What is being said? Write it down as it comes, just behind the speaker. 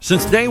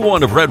Since day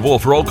one of Red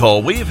Wolf Roll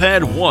Call, we've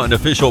had one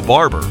official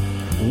barber.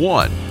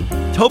 One.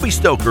 Toby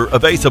Stoker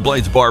of Ace of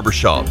Blades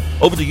Barbershop.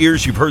 Over the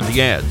years, you've heard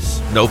the ads.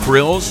 No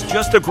frills,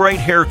 just a great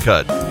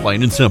haircut,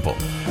 plain and simple.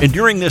 And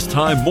during this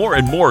time, more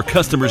and more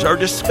customers are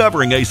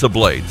discovering Ace of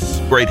Blades.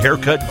 Great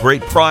haircut,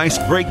 great price,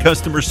 great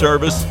customer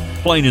service,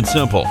 plain and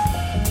simple.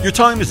 Your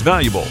time is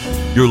valuable.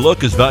 Your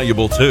look is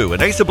valuable too,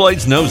 and Ace of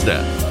Blades knows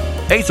that.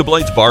 Ace of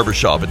Blades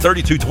Barbershop at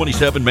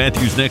 3227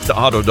 Matthews next to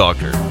Auto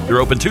Doctor.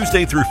 They're open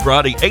Tuesday through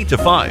Friday, 8 to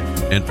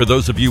 5. And for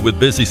those of you with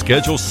busy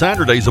schedules,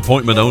 Saturday's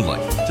appointment only.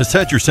 To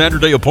set your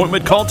Saturday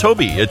appointment, call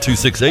Toby at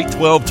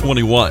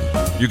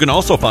 268-1221. You can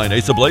also find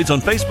Ace of Blades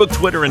on Facebook,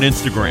 Twitter, and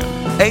Instagram.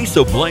 Ace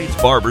of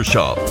Blades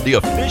Barbershop, the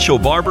official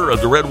barber of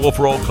the Red Wolf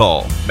Roll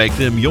Call. Make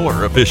them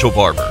your official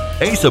barber.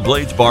 Ace of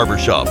Blades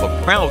Barbershop, a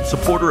proud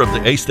supporter of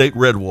the A-State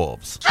Red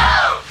Wolves.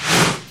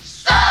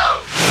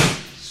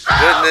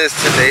 Goodness,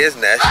 today is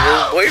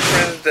National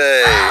Boyfriend's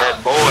Day.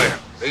 That boy,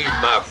 he's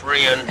my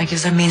friend. I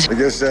guess that means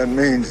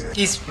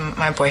he's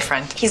my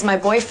boyfriend. He's my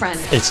boyfriend.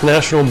 It's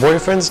National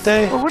Boyfriend's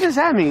Day? Well, what does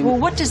that mean? Well,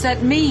 what does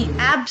that mean?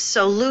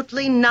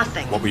 Absolutely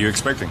nothing. What were you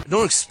expecting?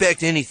 Don't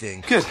expect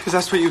anything. Good, because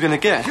that's what you're going to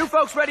get. You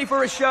folks ready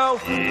for a show?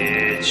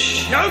 It's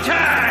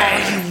showtime!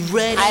 Are you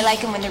ready? I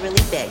like them when they're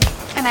really big.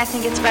 And I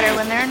think it's better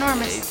when they're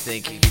enormous. They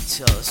think you can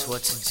tell us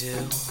what to do.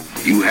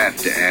 You have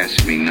to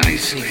ask me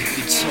nicely. You think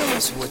you can tell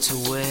us what to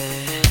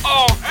wear.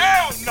 Oh,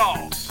 hell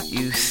no!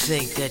 You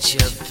think that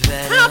you're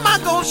better. How am I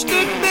gonna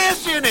stick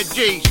this in a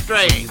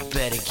G-string? You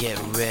better get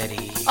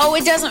ready. Oh,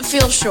 it doesn't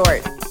feel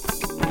short.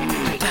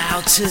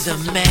 Bow to the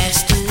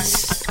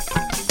masters.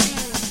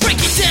 Break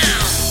it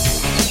down!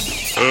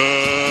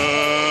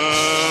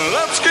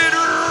 Let's get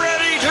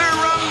ready to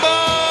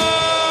rumble!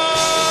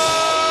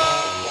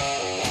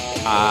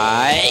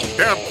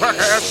 Damn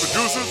cracker-ass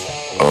producers.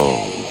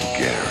 Oh,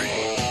 Gary.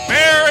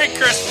 Merry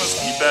Christmas!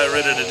 You about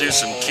ready to do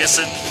some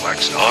kissing?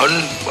 Wax on,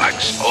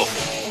 wax off.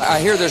 I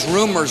hear there's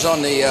rumors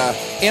on the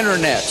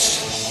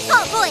internets.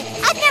 Oh boy,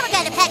 I've never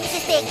gotten a package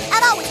this big.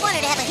 I've always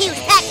wanted to have a huge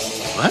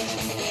package. What?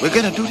 We're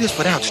gonna do this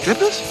without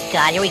strippers?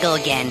 God, here we go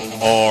again.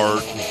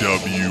 RWRC.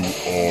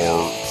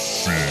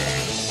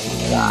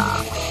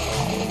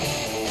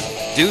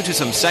 Due to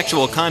some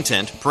sexual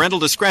content, parental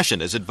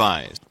discretion is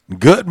advised.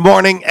 Good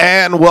morning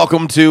and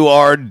welcome to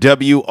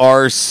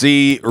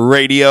RWRC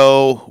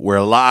Radio.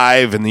 We're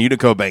live in the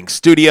Unico Bank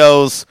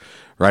Studios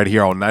right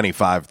here on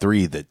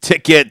 95.3 The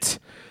Ticket,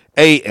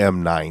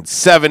 AM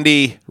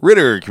 970,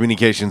 Ritter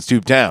Communications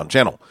Tubetown,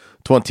 channel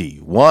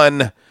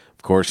 21.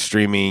 Of course,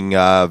 streaming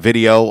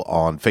video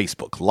on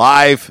Facebook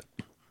Live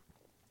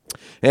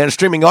and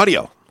streaming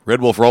audio,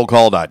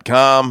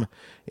 redwolfrollcall.com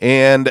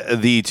and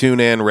the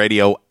TuneIn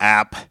Radio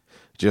app.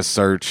 Just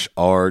search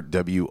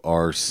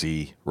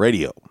RWRC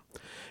Radio.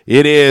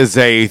 It is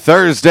a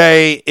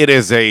Thursday. It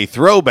is a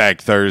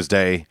Throwback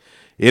Thursday.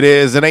 It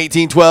is an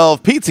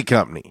 1812 Pizza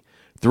Company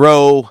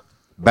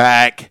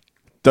Throwback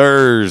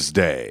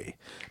Thursday.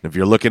 If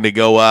you're looking to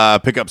go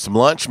pick up some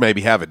lunch,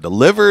 maybe have it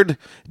delivered,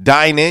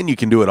 dine in, you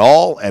can do it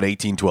all at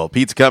 1812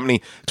 Pizza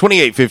Company,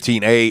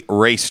 2815A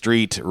Race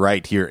Street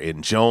right here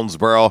in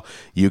Jonesboro.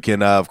 You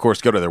can, of course,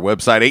 go to their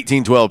website,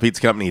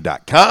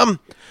 1812pizzacompany.com.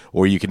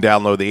 Or you can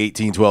download the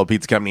 1812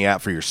 Pizza Company app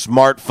for your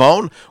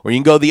smartphone. Or you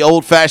can go the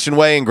old-fashioned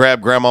way and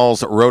grab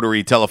Grandma's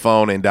rotary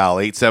telephone and dial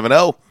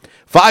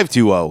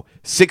 870-520-6434.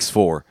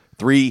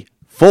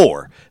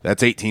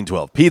 That's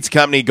 1812 Pizza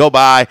Company. Go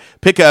by,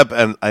 pick up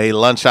a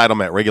lunch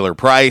item at regular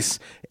price,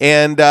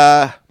 and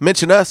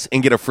mention us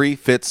and get a free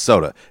Fitz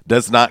soda.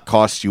 Does not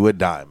cost you a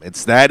dime.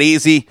 It's that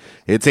easy.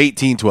 It's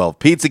 1812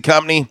 Pizza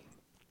Company.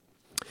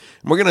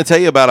 We're going to tell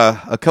you about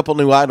a couple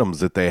new items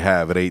that they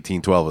have at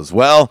 1812 as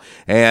well.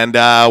 And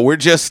we're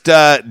just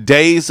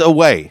days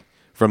away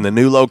from the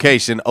new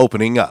location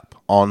opening up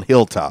on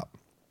Hilltop.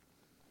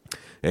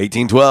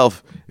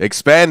 1812,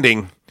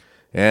 expanding.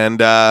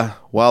 And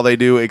while they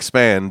do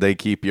expand, they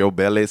keep your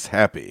bellies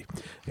happy.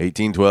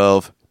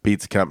 1812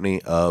 Pizza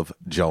Company of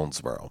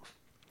Jonesboro.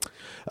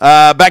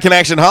 Back in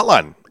action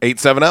hotline,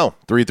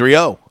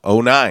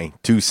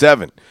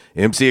 870-330-0927.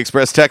 MC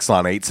Express text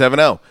line,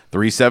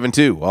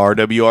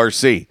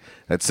 870-372-RWRC.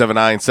 That's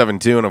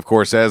 7972. And, of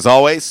course, as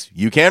always,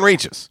 you can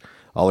reach us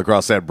all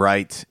across that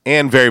bright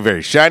and very,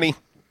 very shiny,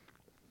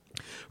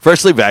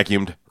 freshly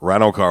vacuumed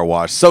Rhino Car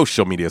Wash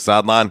social media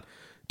sideline,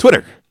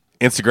 Twitter,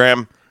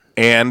 Instagram,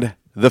 and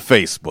the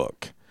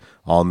Facebook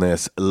on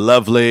this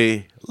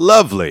lovely,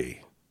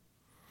 lovely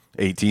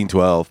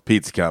 1812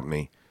 Pizza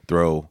Company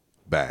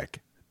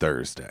Throwback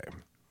Thursday.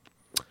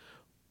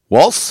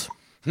 Waltz?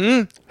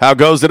 How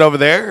goes it over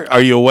there? Are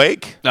you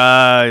awake?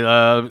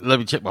 Let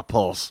me check my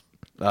pulse.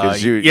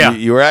 Because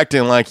you were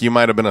acting like you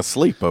might have been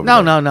asleep over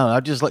there. No.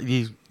 I just let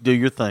you do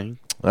your thing.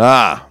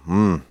 That's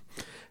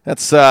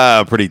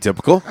pretty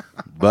typical.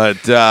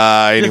 But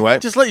anyway.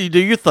 Just let you do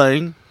your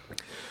thing.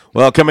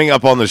 Well, coming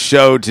up on the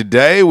show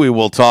today, we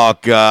will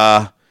talk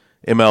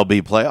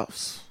MLB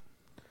playoffs.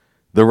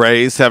 The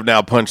Rays have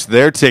now punched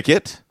their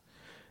ticket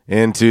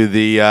into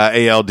the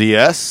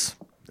ALDS.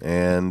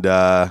 And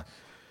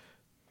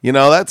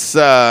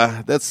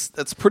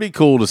That's pretty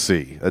cool to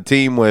see. A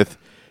team with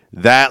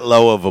that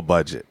low of a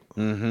budget.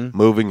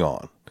 Moving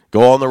on.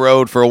 Go on the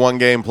road for a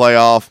one-game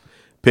playoff,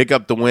 pick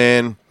up the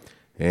win,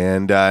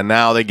 and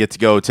now they get to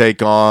go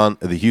take on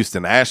the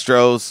Houston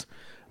Astros,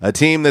 a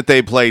team that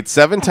they played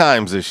 7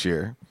 times this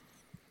year,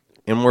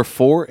 and were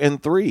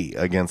 4-3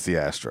 against the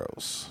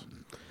Astros.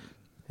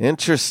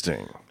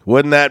 Interesting.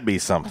 Wouldn't that be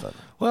something?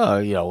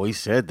 Well, we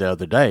said the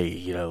other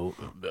day,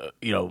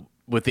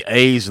 with the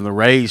A's and the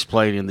Rays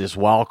playing in this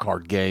wild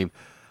card game,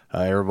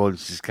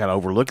 everyone's just kind of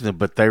overlooking them.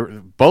 But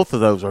both of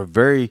those are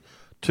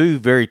two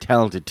very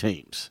talented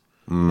teams.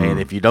 And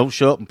if you don't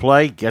show up and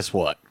play, guess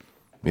what?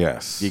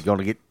 Yes, you're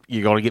gonna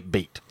get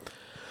beat.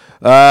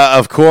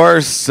 Of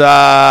course,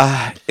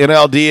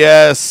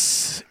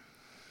 NLDS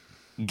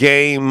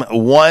game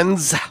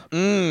 1s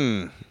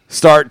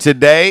start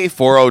today,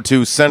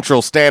 4:02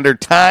 Central Standard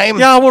Time.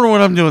 Yeah, I wonder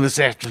what I'm doing this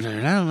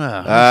afternoon. I don't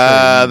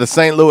know. The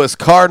St. Louis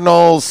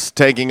Cardinals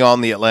taking on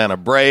the Atlanta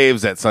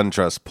Braves at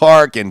SunTrust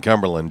Park in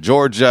Cumberland,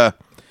 Georgia.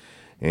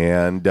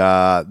 And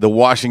the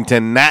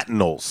Washington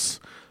Nationals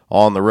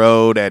on the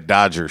road at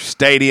Dodger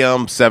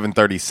Stadium,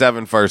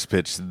 7:37 first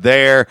pitch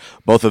there.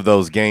 Both of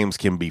those games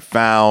can be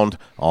found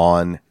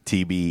on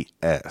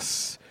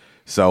TBS.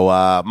 So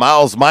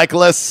Miles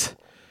Michaelis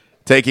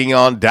taking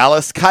on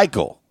Dallas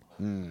Keuchel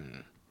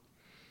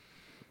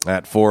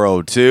at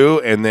 4:02,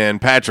 and then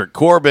Patrick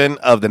Corbin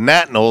of the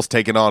Nationals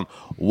taking on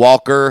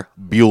Walker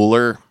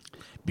Buehler.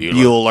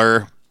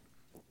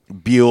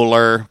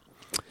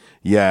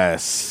 Yes.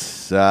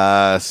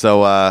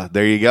 So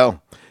there you go.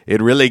 It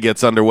really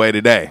gets underway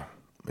today,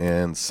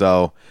 and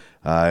so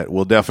it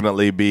will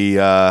definitely be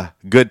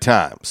good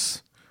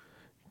times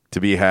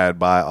to be had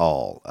by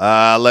all.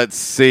 Let's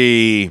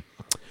see.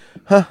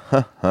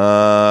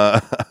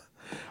 Our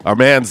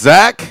man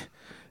Zach,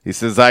 he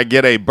says, I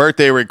get a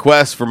birthday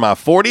request for my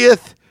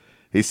 40th.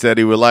 He said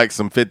he would like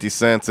some 50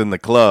 cents in the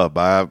club.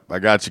 I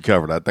got you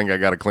covered. I think I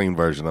got a clean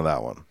version of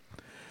that one.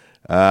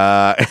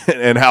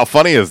 And how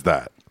funny is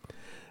that?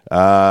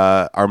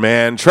 Our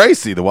man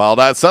Tracy, the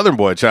Wild-Eyed Southern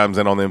boy, chimes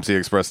in on the MC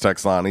Express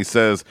text line. He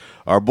says,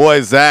 our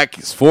boy Zach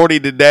is 40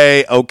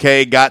 today.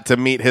 Okay, got to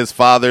meet his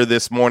father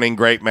this morning.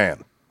 Great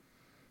man.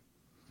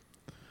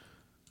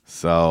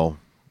 So,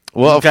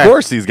 well, okay. Of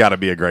course he's got to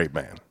be a great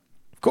man.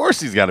 Of course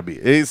he's got to be.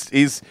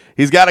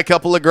 He's got a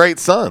couple of great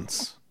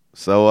sons.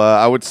 So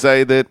I would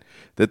say that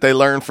they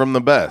learn from the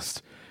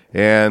best.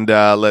 And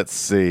let's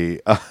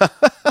see. I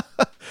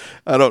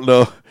don't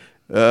know.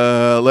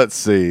 Let's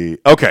see.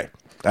 Okay.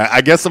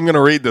 I guess I'm going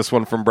to read this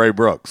one from Bray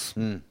Brooks.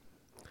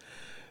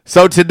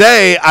 So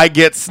today I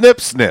get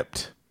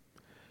snipped.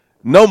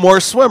 No more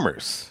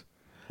swimmers.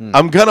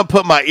 I'm going to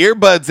put my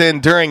earbuds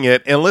in during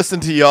it and listen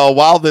to y'all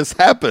while this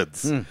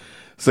happens.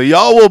 So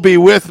y'all will be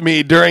with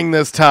me during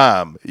this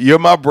time. You're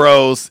my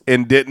bros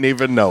and didn't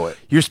even know it.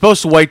 You're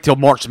supposed to wait till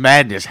March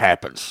Madness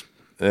happens.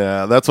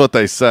 Yeah, that's what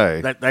they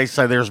say. They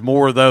say there's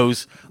more of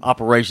those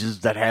operations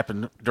that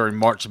happen during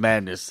March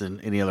Madness than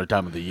any other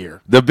time of the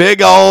year. The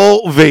big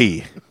old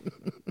V.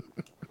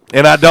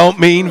 And I don't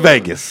mean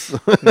Vegas.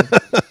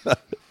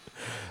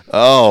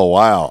 Oh,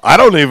 wow. I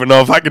don't even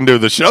know if I can do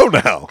the show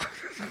now.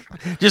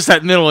 Just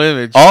that mental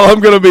image. All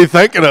I'm going to be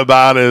thinking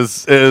about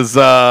is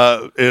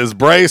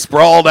Bray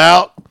sprawled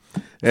out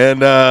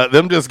and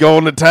them just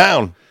going to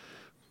town.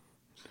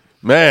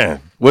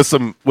 Man, with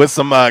some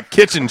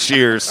kitchen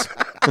shears.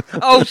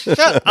 Oh,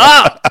 shut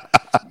up.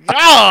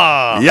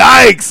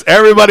 Yikes.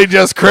 Everybody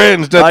just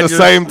cringed at the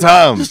same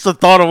time. Just the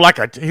thought of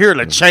hearing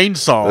a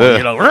chainsaw,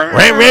 Ran.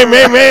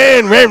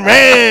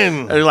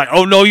 And you're like,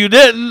 oh, no, you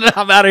didn't.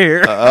 I'm out of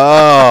here.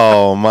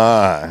 Oh,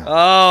 my.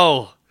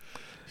 Oh,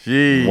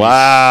 geez.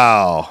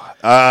 Wow.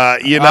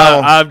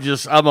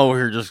 I'm over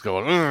here just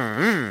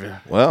going.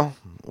 Well,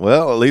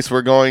 at least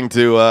we're going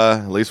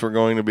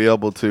to be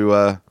able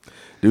to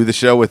do the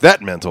show with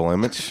that mental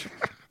image.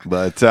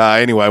 But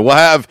anyway, we'll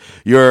have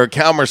your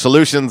Calmer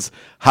Solutions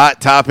hot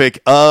topic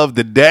of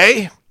the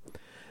day.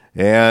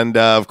 And,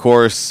 of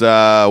course,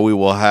 we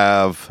will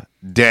have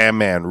Damn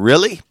Man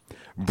Really,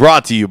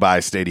 brought to you by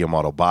Stadium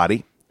Auto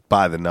Body,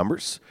 by the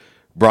numbers,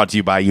 brought to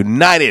you by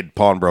United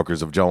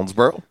Pawnbrokers of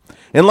Jonesboro.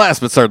 And last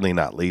but certainly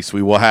not least,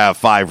 we will have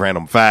 5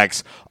 random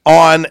facts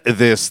on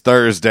this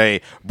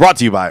Thursday, brought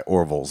to you by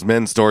Orville's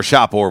Men's Store.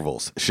 Shop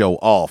Orville's. Show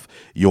off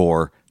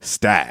your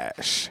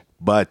stash.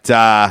 But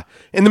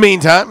in the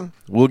meantime,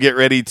 we'll get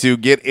ready to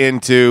get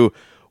into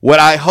what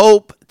I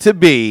hope to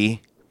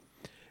be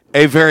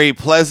a very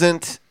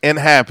pleasant and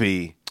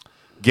happy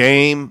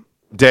game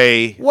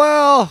day.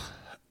 Well,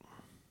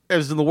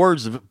 as in the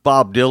words of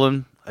Bob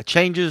Dylan,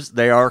 changes,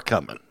 they are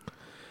coming.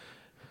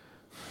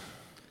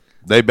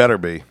 They better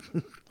be.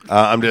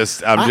 I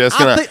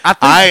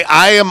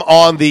am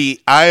on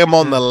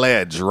the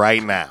ledge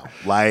right now.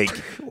 I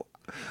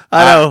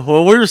know.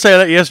 Well, we were saying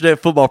that yesterday at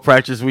football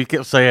practice. We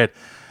kept saying,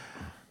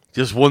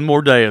 just one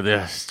more day of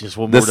this. Just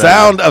one more day. The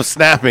sound of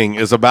snapping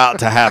is about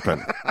to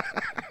happen.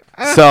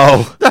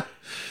 So,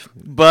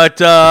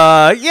 but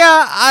and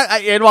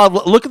while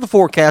I look at the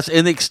forecast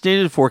and the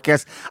extended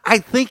forecast, I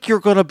think you're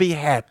going to be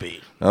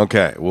happy.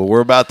 Okay, well,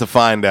 we're about to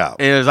find out.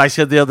 And as I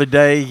said the other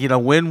day,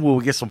 when will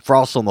we get some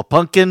frost on the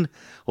pumpkin?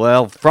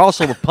 Well,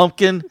 frost on the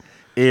pumpkin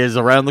is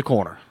around the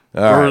corner.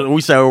 Right. We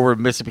say over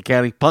in Mississippi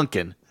County,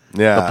 pumpkin.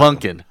 Yeah. The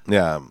pumpkin.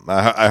 Yeah,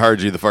 I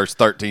heard you the first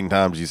 13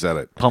 times you said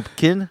it.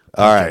 Pumpkin.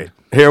 All right,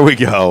 here we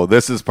go.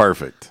 This is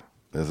perfect.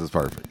 I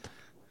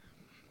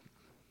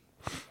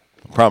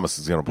promise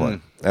it's going to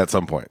play at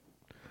some point.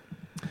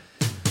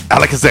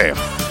 Alakazam.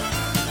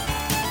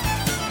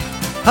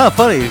 Huh,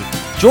 funny.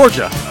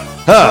 Georgia.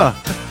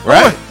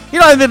 Right? I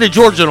haven't been to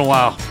Georgia in a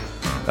while.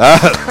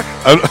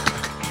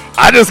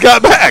 I just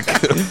got back.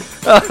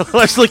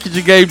 Let's look at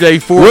your game day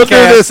forecast.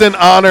 We'll do this in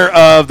honor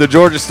of the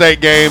Georgia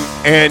State game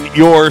and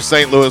your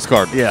St. Louis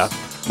Cardinals.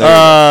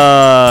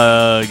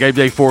 Yeah. Game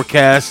day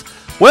forecast.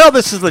 Well,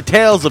 this is the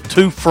tales of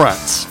two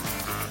fronts.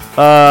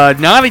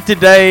 90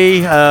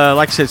 today.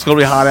 Like I said, it's going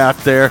to be hot out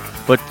there.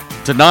 But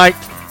tonight,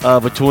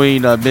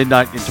 between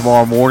midnight and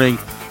tomorrow morning,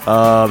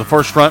 the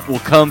first front will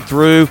come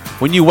through.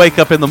 When you wake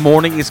up in the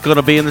morning, it's going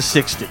to be in the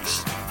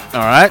 60s.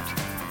 All right?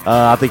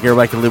 I think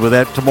everybody can live with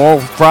that. Tomorrow,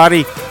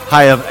 Friday,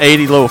 high of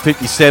 80, low of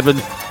 57.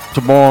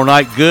 Tomorrow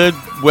night, good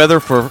weather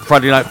for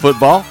Friday night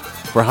football,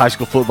 for high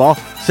school football.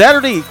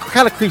 Saturday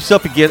kind of creeps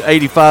up again,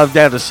 85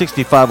 down to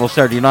 65 on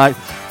Saturday night.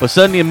 But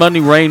Sunday and Monday,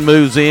 rain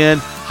moves in.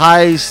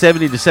 Highs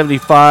 70 to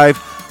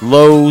 75,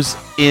 lows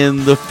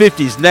in the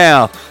 50s.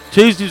 Now,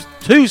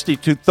 Tuesday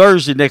to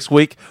Thursday next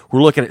week,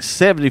 we're looking at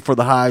 70 for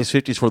the highs,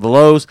 50s for the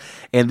lows.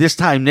 And this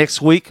time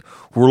next week,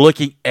 we're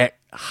looking at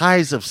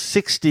highs of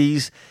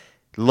 60s,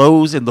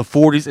 lows in the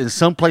 40s, and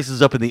some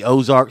places up in the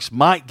Ozarks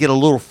might get a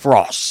little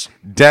frost.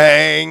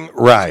 Dang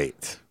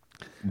right.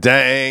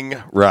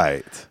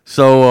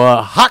 So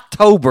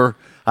Hottober,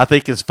 I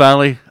think, is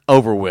finally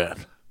over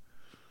with.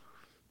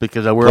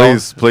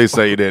 Because please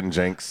say you didn't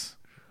jinx.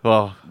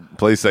 Well,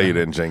 please say you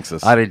didn't jinx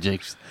us. I didn't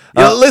jinx.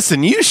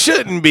 Listen, you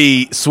shouldn't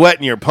be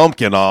sweating your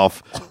pumpkin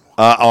off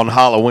on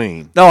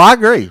Halloween. No, I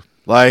agree.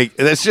 Like,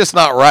 that's just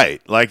not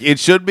right. Like, it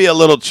should be a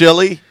little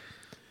chilly.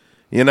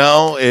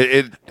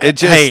 It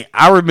just. Hey,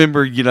 I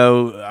remember.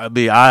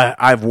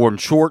 I've worn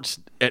shorts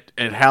at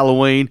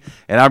Halloween,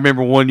 and I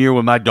remember one year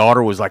when my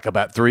daughter was like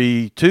about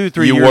 3 years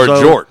old. You wore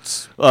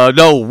jorts?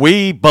 No,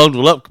 we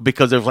bundled up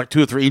because there was like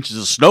 2 or 3 inches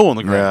of snow on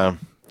the ground.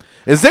 Yeah.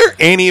 Is there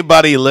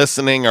anybody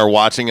listening or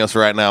watching us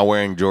right now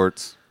wearing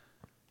jorts?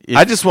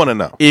 I just want to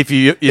know. If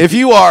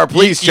you are,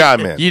 please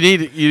chime in.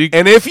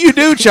 And if you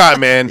do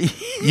chime in,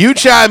 you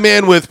chime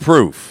in with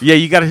proof. Yeah,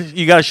 you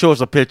gotta show us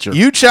a picture.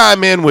 You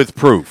chime in with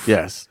proof.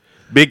 Yes.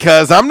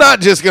 Because I'm not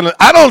just gonna.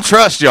 I don't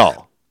trust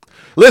y'all.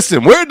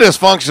 Listen, we're a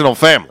dysfunctional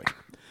family,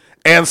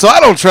 and so I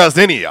don't trust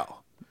any of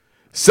y'all.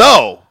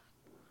 So,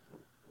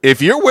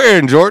 if you're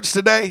wearing jorts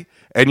today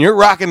and you're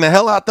rocking the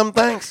hell out them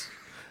things,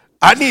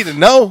 I need to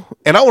know,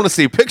 and I want to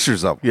see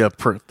pictures of them. Yeah,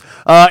 proof.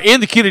 In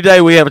the queue today,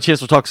 we have a chance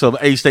to talk some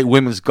A-State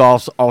women's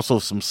golf, also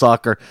some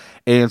soccer,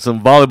 and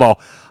some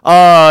volleyball.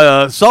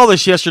 Saw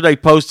this yesterday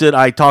posted.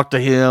 I talked to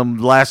him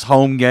last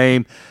home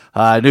game.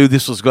 I knew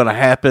this was going to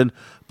happen,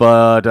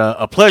 but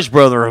a pledge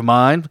brother of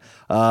mine,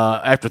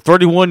 after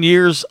 31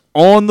 years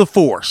on the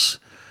force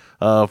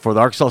for the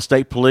Arkansas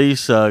State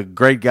Police,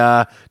 great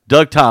guy,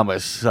 Doug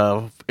Thomas,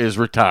 is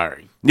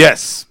retiring.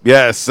 Yes.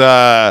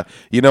 I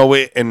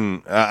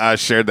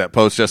shared that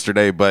post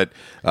yesterday, but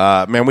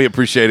man, we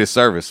appreciate his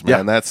service,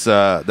 man.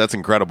 Yeah. That's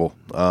incredible.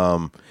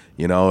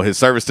 His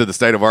service to the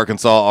state of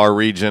Arkansas, our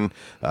region.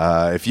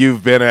 If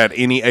you've been at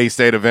any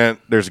A-State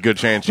event, there's a good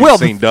chance you've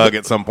seen Doug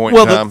at some point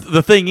in time.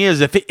 The thing is,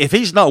 if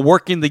he's not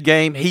working the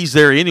game, he's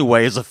there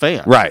anyway as a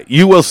fan. Right.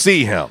 You will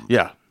see him.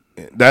 Yeah.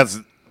 It's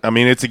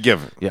a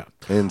given. Yeah.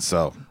 And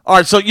so. All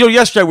right, so,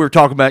 yesterday we were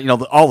talking about,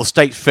 all the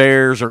state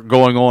fairs are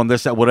going on,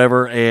 this, that,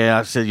 whatever, and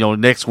I said,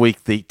 next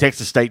week the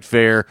Texas State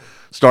Fair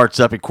starts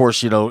up. Of course,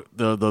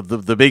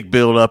 the big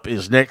build-up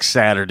is next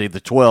Saturday,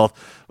 the 12th,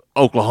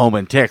 Oklahoma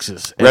and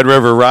Texas. Red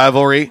River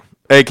Rivalry,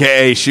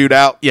 a.k.a.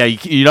 shootout. Yeah,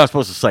 you're not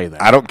supposed to say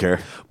that. I don't care.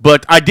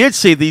 But I did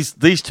see these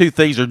two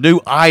things are new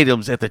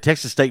items at the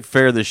Texas State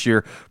Fair this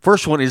year.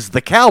 First one is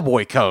the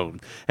cowboy cone.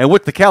 And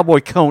what the cowboy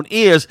cone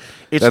is,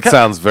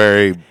 sounds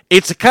very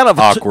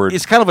awkward.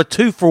 It's kind of a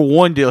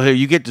 2-for-1 deal here.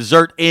 You get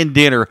dessert and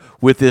dinner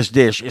with this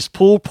dish. It's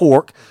pulled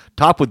pork,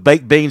 topped with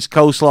baked beans,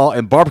 coleslaw,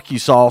 and barbecue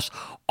sauce,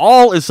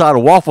 all inside a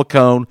waffle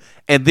cone,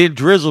 and then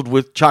drizzled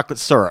with chocolate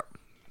syrup.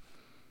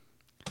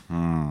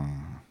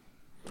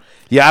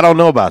 Yeah, I don't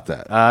know about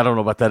that. I don't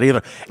know about that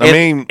either.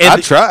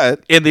 I'd try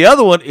it. And the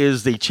other one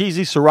is the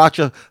cheesy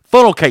sriracha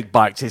funnel cake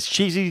bites. It's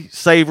cheesy,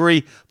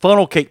 savory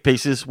funnel cake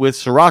pieces with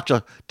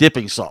sriracha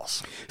dipping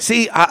sauce.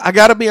 See, I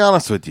got to be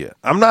honest with you.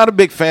 I'm not a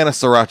big fan of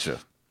sriracha.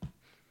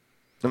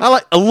 I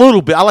like a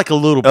little bit.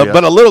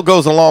 But a little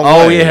goes a long way.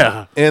 Oh,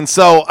 yeah. And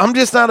so I'm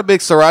just not a big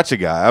sriracha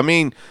guy.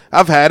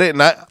 I've had it,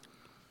 and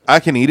I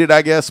can eat it,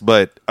 I guess,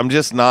 but I'm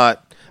just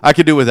not. I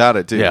could do without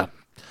it, too. Yeah.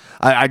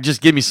 I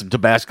just give me some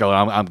Tabasco,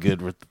 and I'm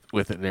good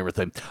with it and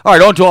everything. All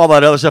right, on to all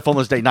that other stuff on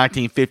this day,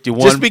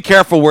 1951. Just be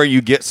careful where you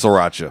get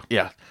sriracha.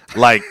 Yeah.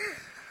 Like,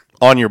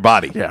 on your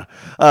body. Yeah.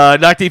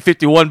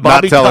 1951,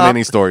 Not telling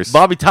any stories.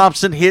 Bobby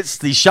Thompson hits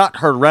the shot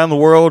heard around the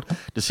world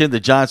to send the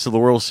Giants to the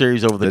World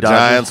Series over the Dodgers.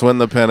 Giants win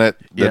the pennant.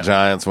 The Yeah.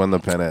 Giants win the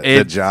pennant. And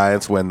the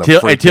Giants win the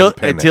freaking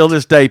pennant. Until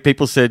this day,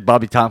 people said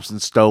Bobby Thompson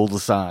stole the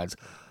signs.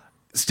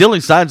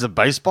 Stealing signs of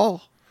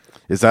baseball?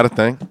 Is that a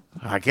thing?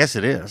 I guess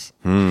it is.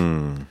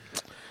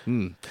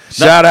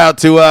 Shout out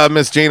to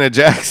Miss Gina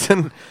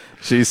Jackson.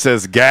 She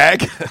says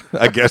gag.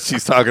 I guess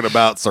she's talking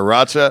about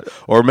sriracha,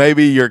 or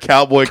maybe your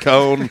cowboy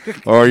cone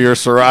or your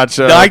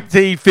sriracha.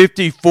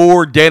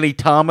 1954, Danny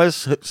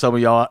Thomas. Some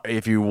of y'all,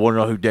 if you want to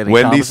know who Danny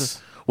Wendy's? Thomas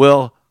is.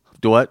 Well,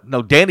 what?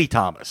 No, Danny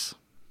Thomas.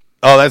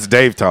 Oh, that's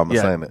Dave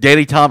Thomas, ain't it?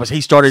 Danny Thomas. He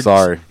started.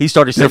 Sorry. He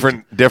started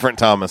different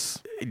Thomas.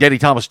 Danny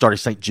Thomas started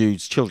St.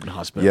 Jude's Children's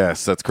Hospital.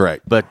 Yes, that's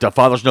correct. But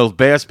Fathers Knows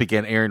Best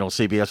began airing on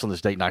CBS on this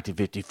date,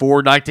 1954.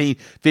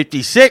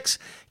 1956,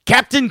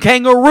 Captain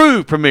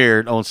Kangaroo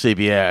premiered on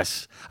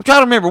CBS. I'm trying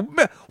to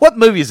remember, what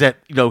movie is that?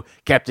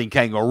 Captain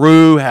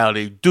Kangaroo,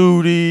 Howdy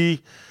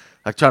Doody.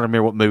 I'm trying to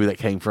remember what movie that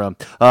came from.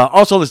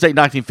 Also on this date,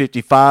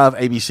 1955,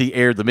 ABC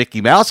aired The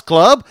Mickey Mouse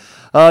Club.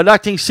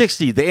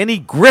 1960, The Annie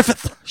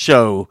Griffith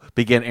Show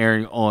began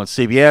airing on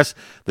CBS.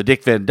 The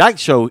Dick Van Dyke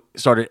Show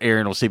started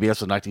airing on CBS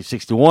in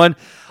 1961.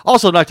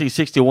 Also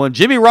 1961,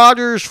 Jimmy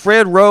Rogers,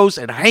 Fred Rose,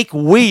 and Hank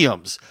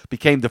Williams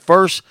became the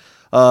first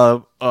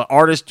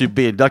artists to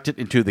be inducted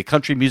into the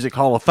Country Music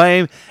Hall of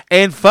Fame.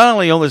 And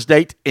finally, on this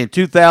date in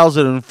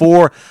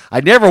 2004,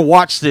 I never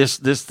watched this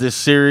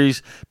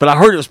series, but I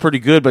heard it was pretty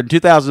good. But in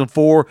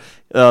 2004,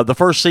 the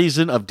first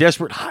season of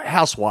Desperate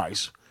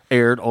Housewives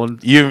aired on.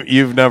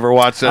 You've never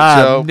watched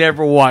that show? I've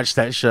never watched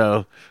that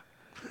show.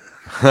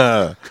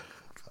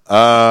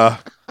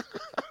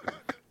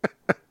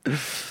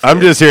 I'm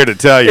just here to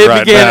tell you right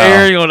now. It began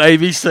airing on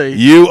ABC.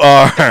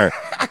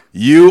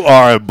 You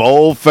are a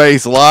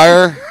bold-faced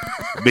liar,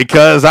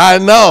 because I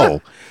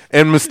know.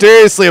 And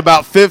mysteriously,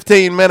 about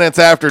 15 minutes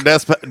after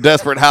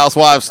Desperate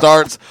Housewives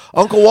starts,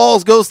 Uncle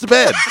Walls goes to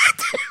bed.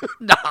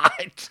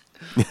 Not.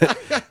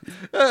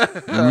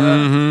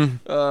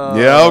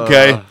 Yeah,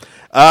 okay.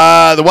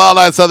 The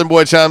Wild-Eyed Southern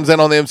Boy chimes in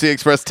on the MC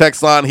Express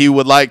text line. He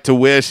would like to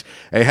wish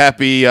a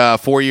happy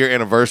 4-year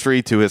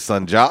anniversary to his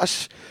son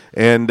Josh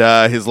and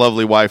his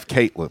lovely wife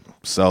Caitlin.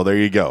 So there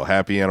you go.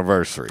 Happy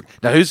anniversary.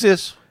 Now, who's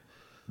this?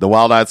 The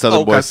Wild-Eyed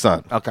Southern Boy's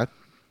son. Okay.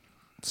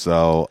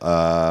 So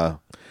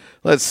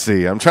let's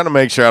see. I'm trying to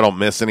make sure I don't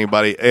miss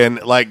anybody. And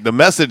the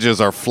messages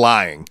are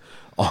flying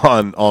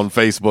on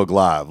Facebook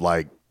Live,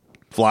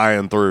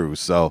 flying through.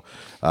 So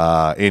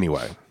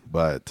anyway,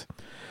 but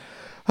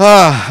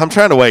I'm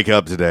trying to wake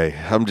up today.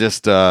 I'm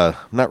just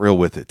not real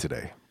with it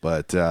today.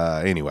 But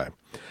anyway.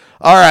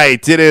 All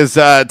right. It is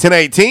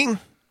 10:18.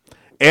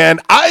 And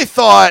I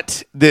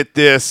thought that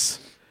this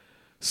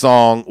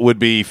song would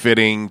be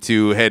fitting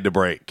to head to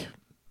break.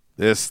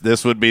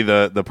 This would be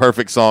the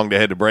perfect song to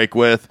head to break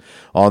with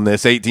on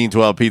this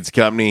 1812 Pizza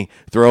Company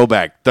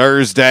Throwback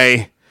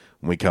Thursday.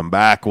 When we come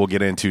back, we'll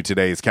get into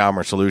today's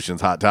Calmer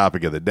Solutions hot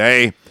topic of the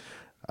day.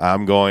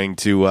 I'm going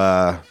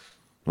to,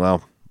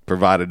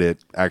 provided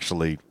it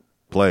actually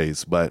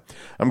plays, but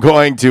I'm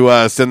going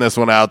to send this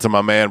one out to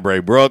my man,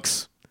 Bray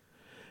Brooks.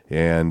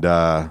 And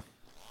good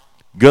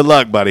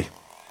luck, buddy.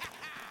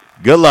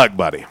 Good luck,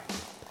 buddy.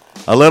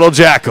 A little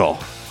Jackal.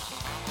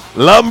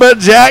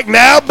 Lumberjack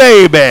now,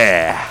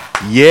 baby.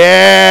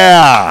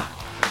 Yeah.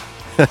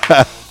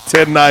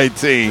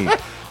 1019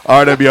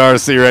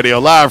 RWRC Radio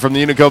live from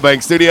the Unico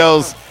Bank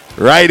Studios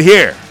right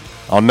here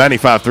on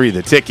 95.3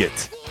 The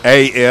Ticket,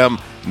 AM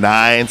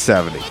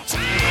 970.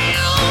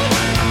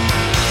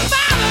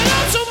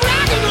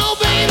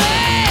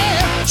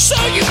 So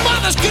you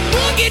mothers can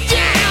boogie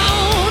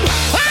down.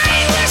 I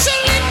ain't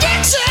whistling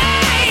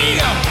Dixie.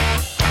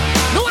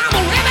 No, I'm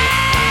a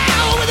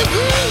rebel with a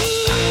groove.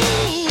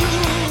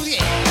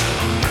 Yeah.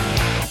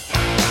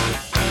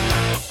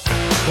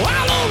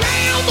 All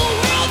around the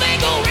world they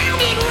go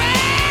round and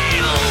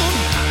round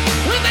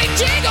when they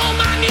dig on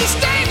my new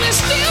stainless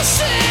steel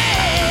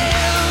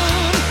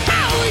sound.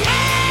 Oh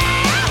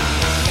yeah.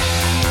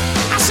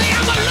 I say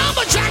I'm a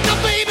lumberjack now,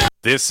 baby.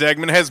 This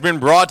segment has been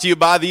brought to you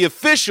by the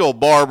official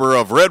barber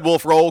of Red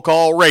Wolf Roll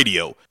Call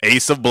Radio,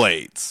 Ace of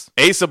Blades.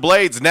 Ace of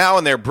Blades now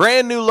in their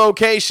brand new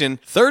location,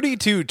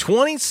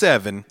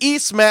 3227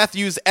 East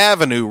Matthews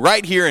Avenue,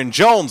 right here in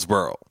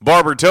Jonesboro.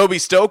 Barber Toby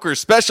Stoker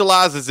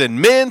specializes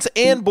in men's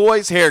and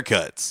boys'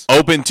 haircuts.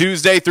 Open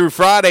Tuesday through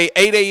Friday,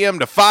 8 a.m.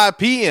 to 5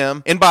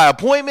 p.m., and by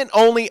appointment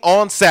only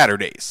on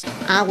Saturdays.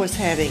 I was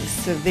having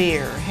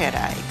severe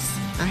headaches.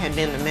 I had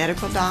been to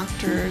medical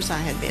doctors. I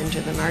had been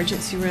to the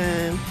emergency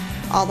room.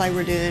 All they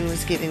were doing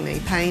was giving me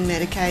pain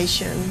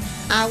medication.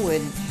 I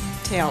would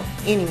tell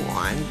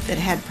anyone that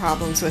had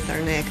problems with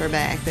their neck or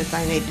back that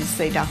they needed to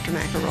see Dr.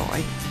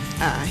 McElroy.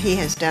 He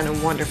has done a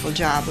wonderful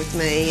job with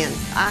me, and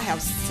I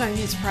have sung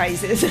his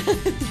praises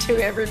to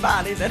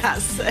everybody that I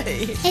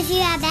see. If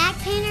you have back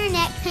pain or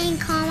neck pain,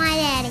 call my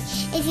daddy.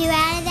 If you're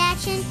out of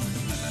action,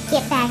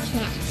 get back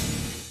now.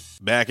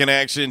 Back in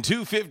action,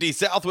 250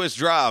 Southwest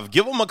Drive.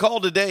 Give them a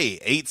call today,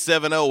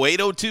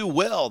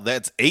 870-802-WELL.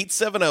 That's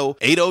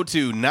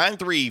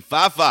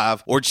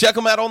 870-802-9355. Or check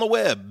them out on the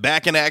web,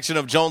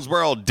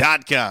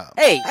 backinactionofjonesboro.com.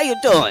 Hey, how you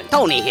doing?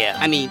 Tony here.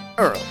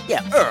 Earl.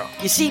 Yeah, Earl.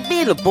 You see,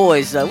 me and the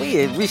boys, we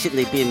have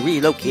recently been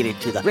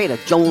relocated to the greater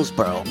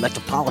Jonesboro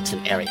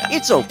metropolitan area.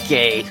 It's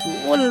okay.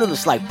 One little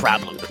slight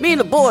problem. Me and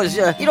the boys,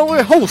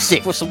 we're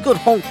homesick for some good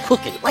home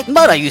cooking, like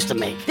Mother used to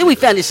make. Then we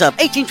found this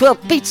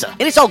 1812 pizza,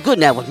 and it's all good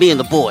now with me and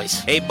the boys.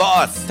 Hey,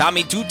 boss,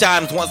 Tommy 2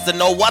 Times wants to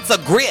know what's a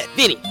grit.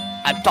 Vinny,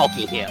 I'm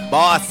talking here.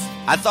 Boss,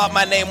 I thought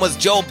my name was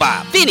Joe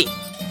Bob. Vinny,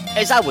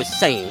 as I was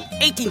saying,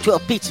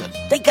 1812 Pizza,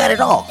 they got it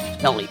all.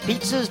 Not only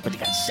pizzas, but they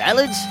got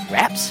salads,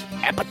 wraps,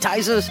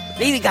 appetizers.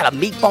 They even got a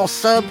meatball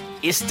sub.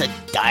 It's to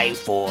die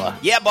for.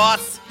 Yeah,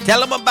 boss. Tell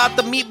them about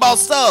the meatball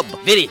sub.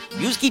 Vinny,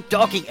 you just keep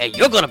talking and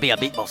you're gonna be a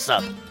meatball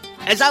sub.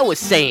 As I was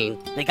saying,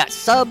 they got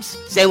subs,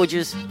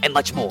 sandwiches, and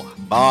much more.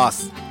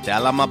 Boss,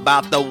 tell them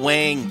about the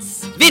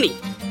wings. Vinny,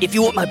 if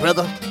you want my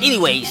brother,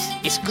 anyways,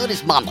 it's good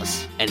as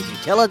Mama's. And if you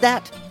tell her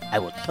that, I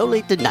will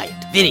totally deny it.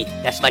 Vinny,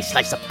 that's my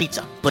slice of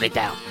pizza. Put it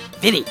down.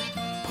 Vinny,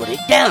 put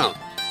it down.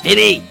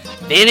 Vinny!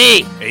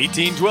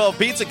 1812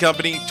 Pizza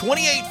Company,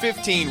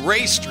 2815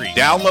 Ray Street.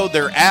 Download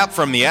their app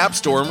from the App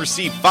Store and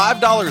receive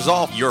 $5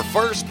 off your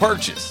first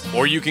purchase.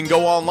 Or you can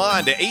go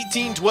online to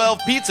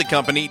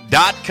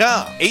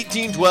 1812pizzacompany.com.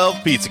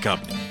 1812 Pizza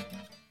Company.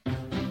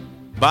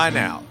 By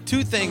now,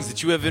 2 things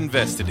that you have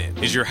invested in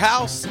is your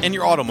house and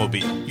your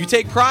automobile. You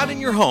take pride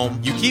in your home,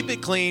 you keep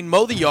it clean,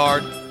 mow the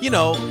yard,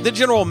 the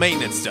general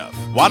maintenance stuff.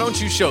 Why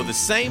don't you show the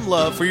same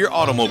love for your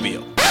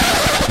automobile?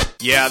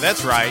 Yeah,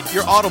 that's right,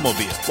 your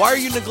automobile. Why are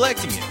you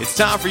neglecting it? It's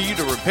time for you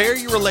to repair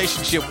your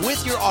relationship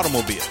with your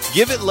automobile.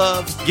 Give it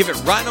love, give it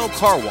Rhino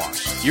Car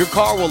Wash. Your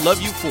car will love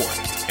you for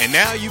it. And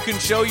now you can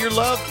show your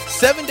love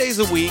 7 days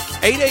a week,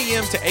 8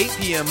 a.m. to 8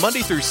 p.m.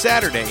 Monday through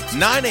Saturday,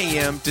 9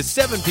 a.m. to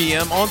 7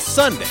 p.m. on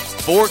Sunday.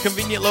 4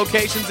 convenient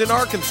locations in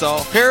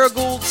Arkansas,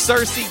 Paragould,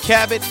 Searcy,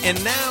 Cabot,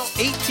 and now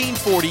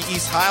 1840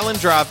 East Highland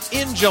Drive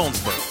in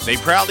Jonesboro. They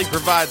proudly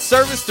provide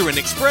service through an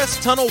express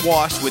tunnel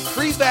wash with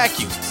free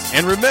vacuums.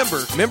 And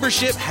remember,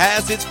 membership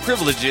has its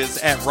privileges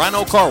at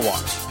Rhino Car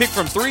Wash. Pick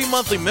from 3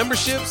 monthly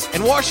memberships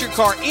and wash your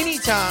car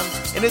anytime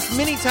and as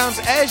many times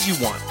as you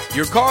want.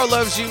 Your car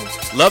loves you,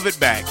 love it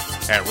back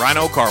at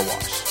Rhino Car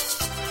Wash.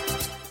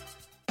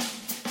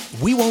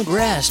 We won't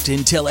rest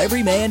until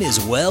every man is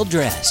well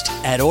dressed.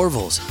 At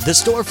Orville's, the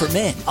store for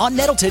men, on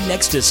Nettleton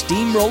next to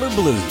Steamroller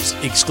Blues.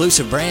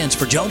 Exclusive brands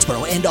for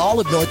Jonesboro and all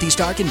of Northeast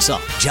Arkansas.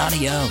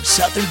 Johnny O,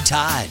 Southern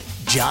Tide,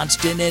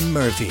 Johnston and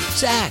Murphy,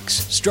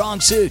 Saks, Strong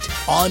Suit,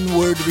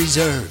 Onward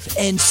Reserve,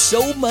 and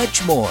so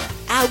much more.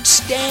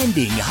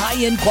 Outstanding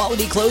high-end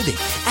quality clothing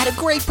at a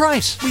great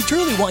price. We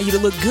truly want you to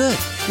look good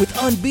with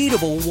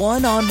unbeatable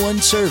one-on-one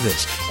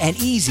service and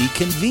easy,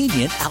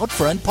 convenient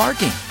out-front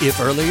parking. If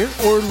earlier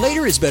or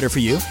later is better for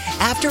you,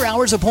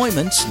 after-hours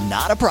appointments,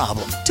 not a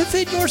problem. To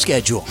fit your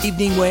schedule,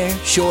 evening wear,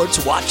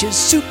 shorts, watches,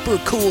 super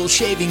cool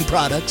shaving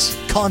products,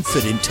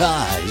 confident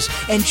ties,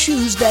 and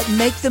shoes that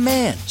make the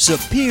man.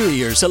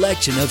 Superior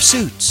selection of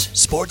suits,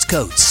 sports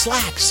coats,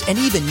 slacks, and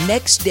even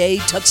next-day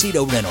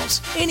tuxedo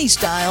rentals. Any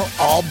style,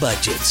 all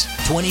budgets.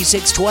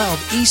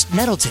 2612 East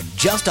Nettleton,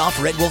 just off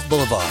Red Wolf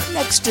Boulevard,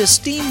 next to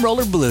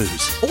Steamroller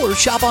Blues. Or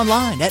shop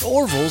online at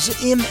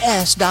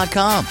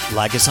orvillesms.com.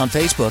 Like us on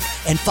Facebook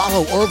and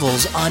follow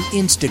Orville's on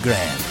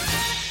Instagram.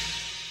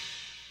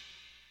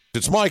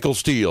 It's Michael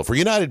Steele for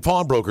United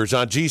Pawnbrokers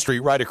on G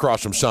Street right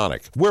across from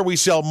Sonic, where we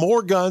sell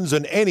more guns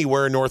than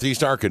anywhere in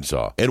Northeast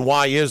Arkansas. And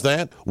why is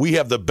that? We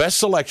have the best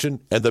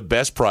selection and the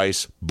best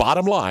price,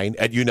 bottom line,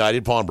 at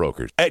United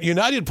Pawnbrokers. At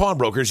United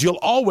Pawnbrokers, you'll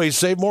always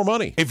save more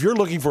money. If you're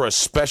looking for a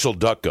special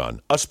duck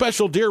gun, a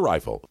special deer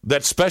rifle,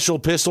 that special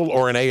pistol,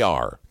 or an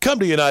AR, come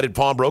to United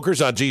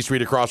Pawnbrokers on G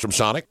Street across from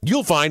Sonic.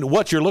 You'll find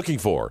what you're looking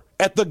for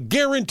at the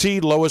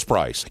guaranteed lowest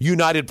price.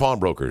 United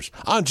Pawnbrokers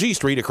on G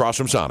Street across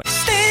from Sonic.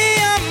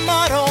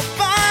 Auto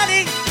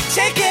Body,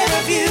 take care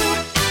of you.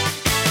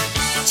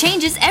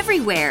 Changes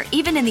everywhere,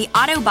 even in the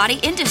auto body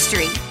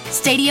industry.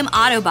 Stadium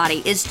Auto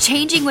Body is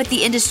changing with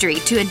the industry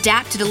to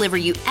adapt to deliver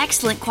you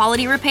excellent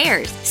quality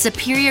repairs,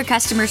 superior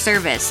customer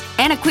service,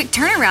 and a quick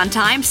turnaround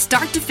time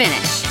start to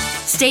finish.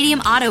 Stadium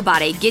Auto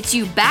Body gets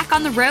you back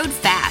on the road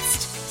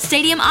fast.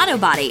 Stadium Auto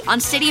Body on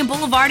Stadium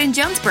Boulevard in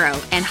Jonesboro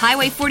and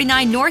Highway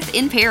 49 North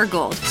in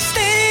Paragould.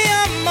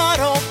 Stadium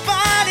Auto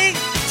Body,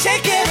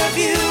 take care of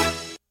you.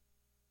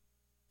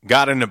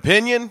 Got an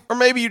opinion? Or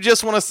maybe you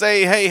just want to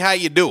say, hey, how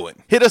you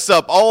doing? Hit us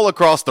up all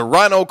across the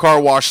Rhino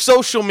Car Wash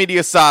social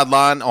media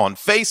sideline on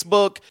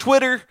Facebook,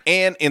 Twitter,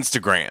 and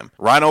Instagram.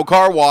 Rhino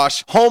Car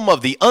Wash, home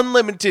of the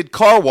unlimited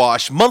car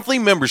wash monthly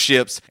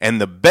memberships and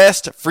the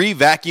best free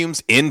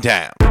vacuums in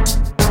town. Go,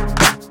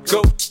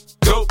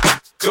 go,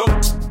 go, go,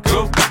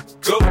 go,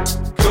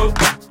 go,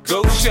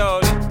 Go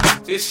shorty,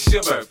 it's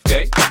your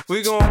birthday.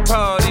 We gon'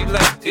 party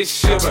like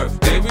it's your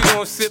birthday. We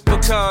gon' sip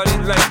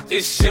Bacardi like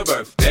it's your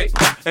birthday.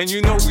 And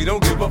you know we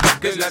don't give a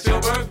fuck, it's not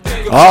your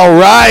birthday. All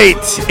right,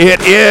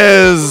 it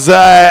is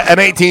an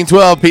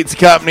 1812 Pizza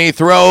Company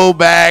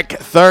Throwback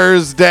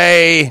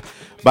Thursday.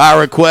 By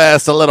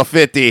request, a little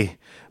 50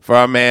 for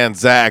our man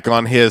Zach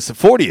on his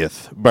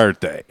 40th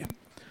birthday.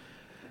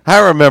 I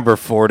remember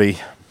 40.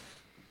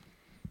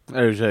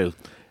 There's who.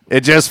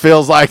 It just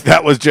feels like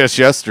that was just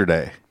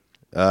yesterday.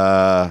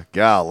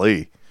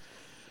 Golly.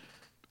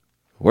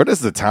 Where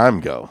does the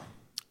time go?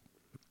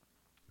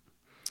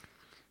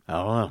 I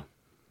don't know.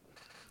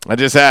 I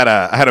just had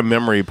a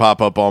memory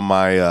pop up on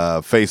my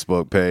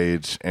Facebook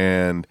page,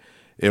 and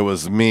it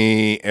was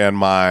me and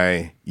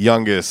my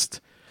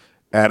youngest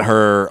at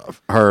her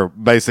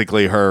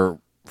basically her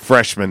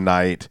freshman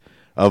night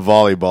of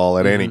volleyball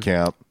at Annie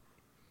Camp,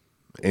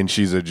 and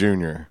she's a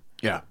junior.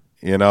 Yeah.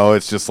 You know,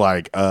 it's just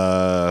like,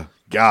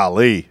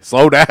 golly,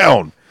 slow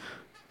down.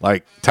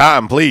 Like,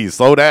 time, please,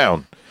 slow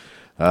down.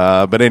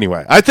 But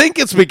anyway, I think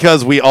it's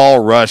because we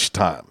all rush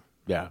time.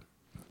 Yeah.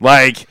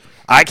 Like,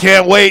 I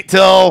can't wait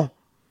till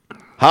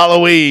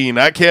Halloween.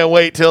 I can't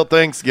wait till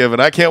Thanksgiving.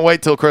 I can't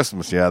wait till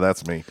Christmas. Yeah,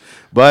 that's me.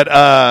 But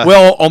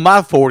well, on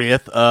my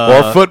 40th,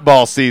 or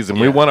football season,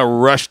 we want to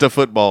rush to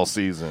football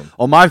season.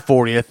 On my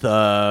 40th,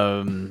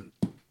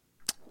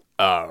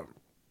 of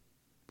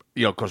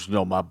course,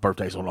 my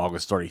birthday's on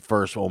August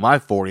 31st. On my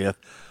 40th,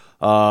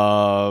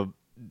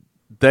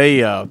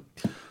 they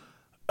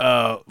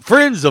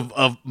friends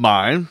of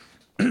mine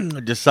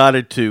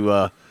decided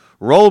to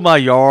roll my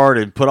yard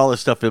and put all this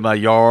stuff in my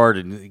yard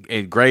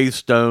and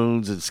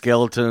gravestones and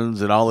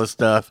skeletons and all this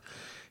stuff,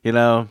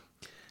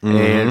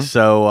 And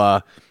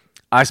so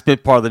I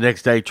spent part of the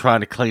next day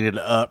trying to clean it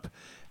up,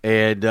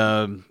 and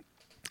then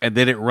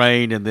it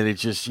rained, and then it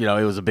just, it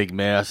was a big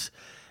mess.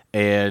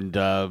 And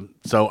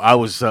so I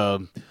was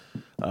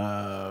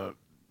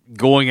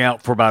going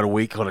out for about a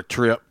week on a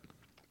trip,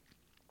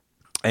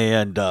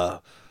 and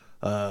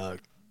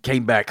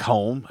came back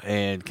home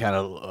and kind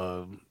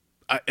of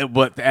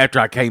but after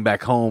I came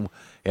back home,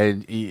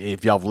 and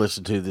if y'all have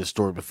listened to this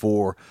story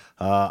before,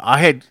 I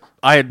had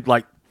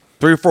like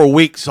 3 or 4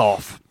 weeks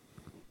off.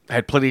 I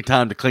had plenty of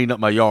time to clean up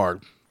my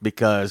yard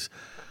because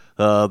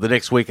the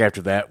next week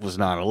after that was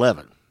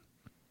 9/11.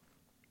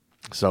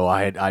 So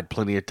I had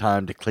plenty of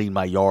time to clean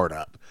my yard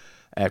up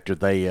after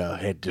they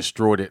had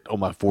destroyed it on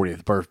my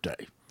 40th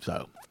birthday.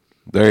 So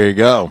there you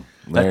go.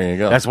 There you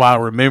go. That's why I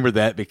remember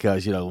that,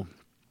 because so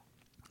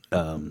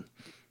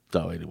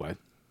anyway,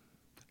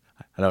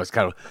 I know it's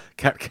kind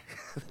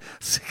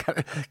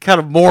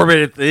of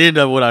morbid at the end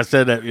of when I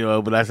said that,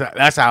 but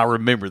that's how I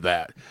remember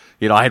that.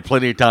 I had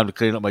plenty of time to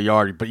clean up my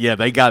yard, but yeah,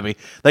 they got me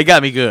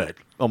good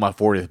on my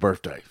 40th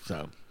birthday.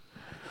 So,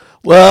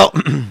 well,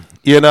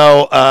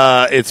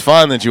 it's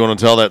fun that you want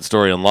to tell that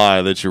story and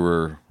lie that you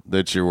were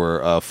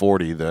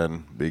 40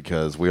 then,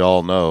 because we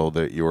all know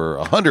that you were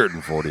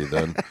 140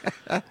 then.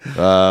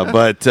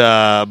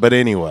 But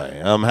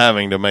anyway, I'm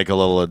having to make a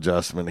little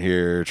adjustment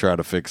here, try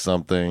to fix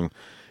something,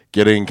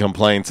 getting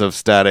complaints of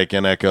static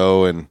and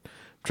echo, and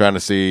trying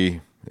to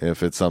see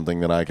if it's something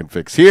that I can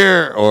fix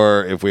here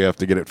or if we have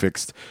to get it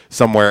fixed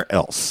somewhere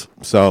else.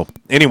 So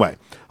anyway,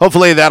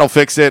 hopefully that'll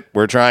fix it.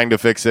 We're trying to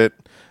fix it.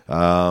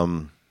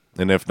 And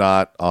if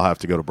not, I'll have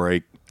to go to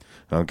break.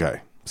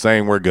 Okay.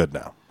 Saying we're good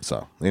now.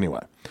 So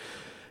anyway,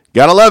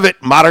 gotta love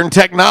it. Modern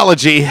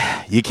technology.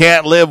 You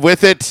can't live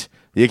with it.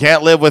 You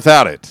can't live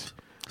without it.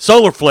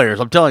 Solar flares.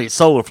 I'm telling you,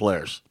 solar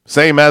flares.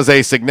 Same as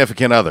a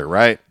significant other,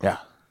 right? Yeah.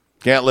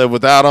 Can't live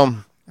without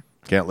them.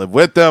 Can't live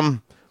with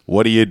them.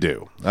 What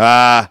do?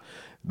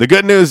 The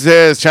good news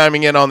is,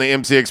 chiming in on the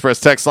MC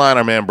Express text line,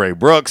 our man Bray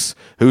Brooks,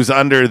 who's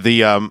under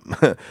the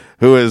under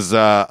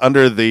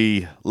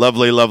the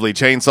lovely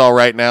chainsaw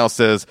right now,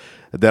 says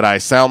that I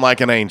sound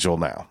like an angel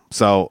now.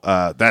 So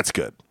that's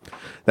good.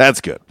 That's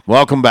good.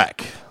 Welcome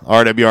back,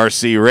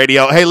 RWRC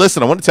Radio. Hey,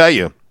 listen, I want to tell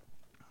you,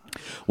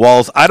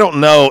 Walls, I don't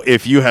know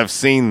if you have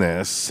seen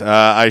this.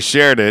 I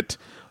shared it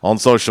on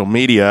social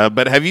media,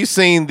 but have you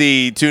seen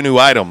the 2 new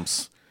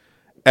items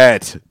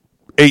at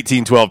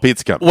 1812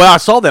 Pizza Company? Well, I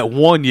saw that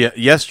one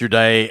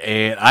yesterday,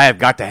 and I have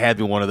got to have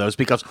me one of those,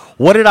 because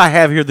what did I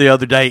have here the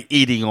other day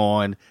eating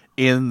on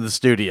in the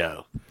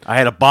studio? I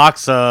had a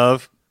box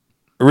of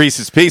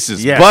Reese's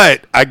Pieces. Yes.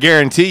 But I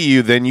guarantee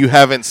you then you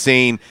haven't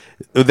seen,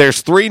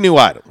 there's 3 new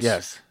items.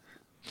 Yes.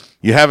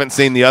 You haven't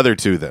seen the other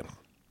 2 then?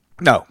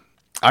 No.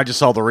 I just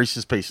saw the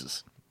Reese's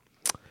Pieces.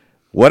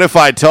 What if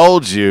I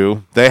told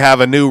you they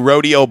have a new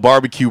rodeo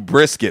barbecue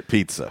brisket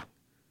pizza?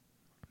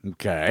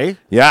 Okay.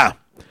 Yeah.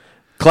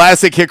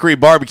 Classic hickory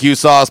barbecue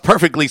sauce,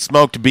 perfectly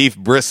smoked beef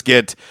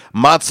brisket,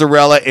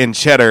 mozzarella and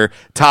cheddar,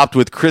 topped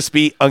with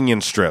crispy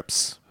onion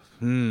strips.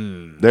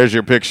 There's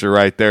your picture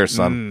right there,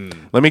 son.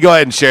 Let me go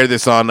ahead and share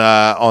this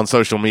on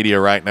social media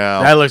right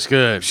now. That looks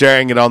good.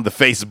 Sharing it on the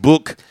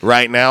Facebook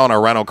right now on our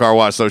Rhino Car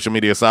Wash social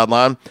media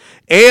sideline.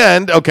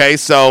 And, okay,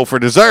 so for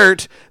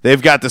dessert, they've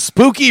got the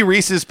spooky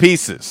Reese's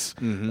Pieces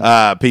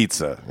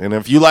pizza. And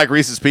if you like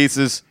Reese's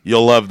Pieces,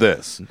 you'll love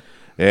this.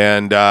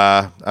 And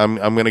I'm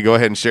going to go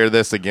ahead and share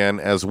this again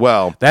as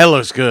well. That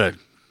looks good.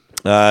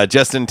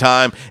 Just in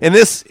time. And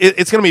it's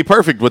going to be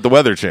perfect with the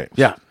weather change.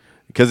 Yeah.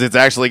 Because it's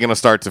actually going to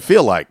start to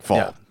feel like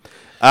fall.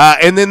 Yeah.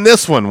 And then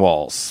this one,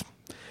 Walls.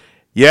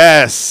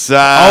 Yes.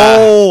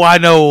 I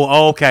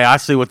know. Okay, I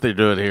see what they're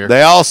doing here.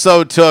 They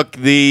also took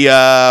the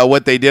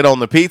what they did on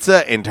the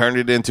pizza and turned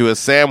it into a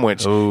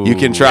sandwich. Ooh, you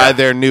can try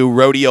their new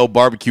Rodeo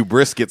barbecue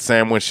brisket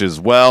sandwich as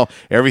well.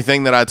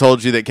 Everything that I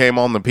told you that came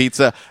on the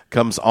pizza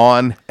comes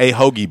on a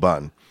hoagie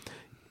bun.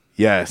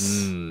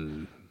 Yes.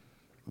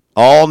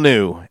 All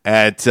new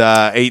at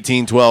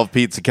 1812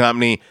 Pizza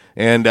Company.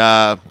 And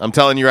I'm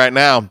telling you right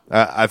now,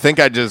 I think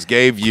I just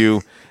gave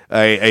you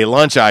a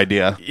lunch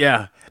idea.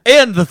 Yeah.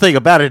 And the thing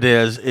about it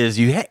is if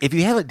you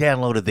haven't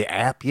downloaded the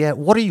app yet,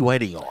 what are you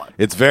waiting on?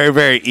 It's very,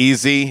 very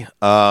easy.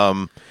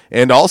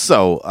 And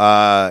also,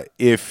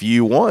 if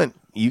you want,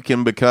 you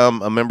can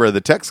become a member of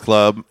the Text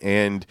Club,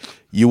 and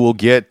you will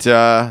get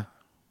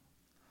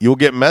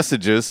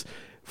messages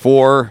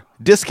for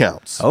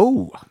discounts.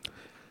 Oh.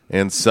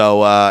 And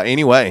so,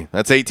 anyway,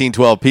 that's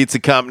 1812 Pizza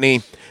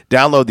Company.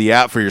 Download the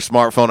app for your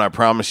smartphone. I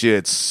promise you,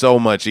 it's so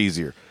much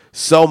easier.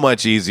 So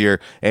much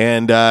easier.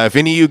 And if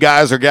any of you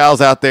guys or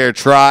gals out there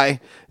try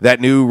that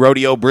new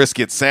Rodeo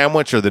brisket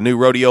sandwich or the new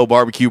Rodeo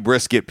barbecue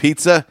brisket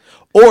pizza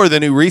or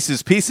the new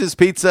Reese's Pieces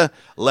pizza,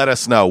 let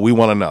us know. We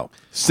want to know.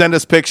 Send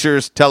us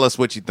pictures. Tell us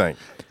what you think.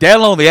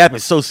 Download the app.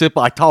 It's so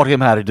simple. I taught him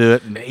how to do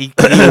it, and he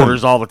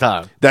orders all the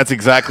time. That's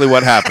exactly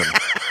what happened.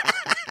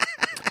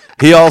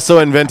 He also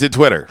invented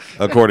Twitter,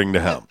 according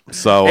to him.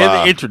 So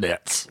and the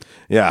internets.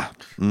 Yeah.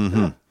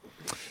 Mm-hmm.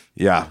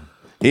 Yeah.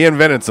 He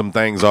invented some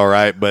things, all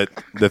right, but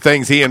the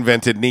things he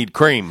invented need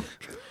cream.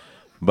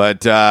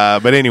 But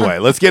anyway,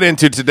 let's get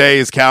into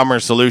today's Calmer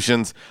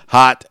Solutions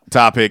hot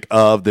topic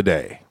of the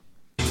day.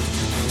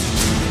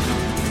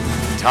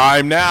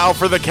 Time now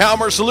for the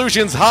Calmer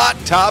Solutions hot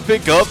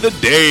topic of the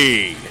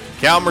day.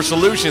 Calmer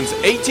Solutions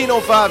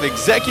 1805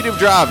 Executive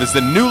Drive is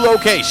the new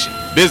location.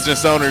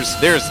 Business owners,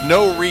 there's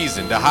no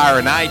reason to hire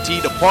an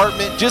IT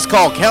department. Just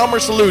call Calmer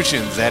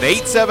Solutions at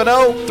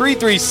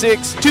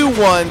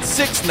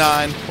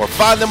 870-336-2169 or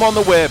find them on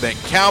the web at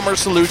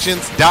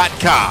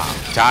calmersolutions.com.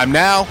 Time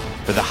now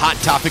for the hot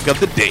topic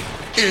of the day.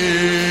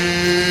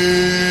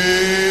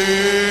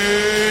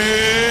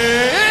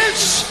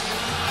 It's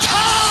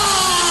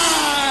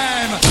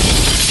time!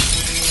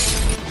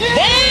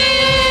 Damn!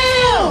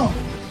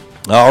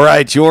 All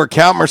right, your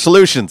Calmer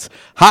Solutions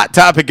hot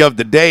topic of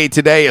the day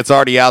today. It's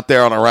already out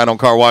there on our Right on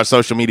Car Wash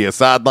social media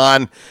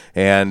sideline,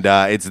 and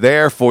it's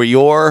there for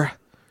your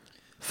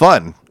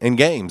fun and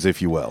games,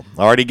 if you will.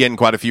 Already getting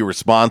quite a few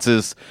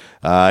responses.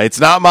 It's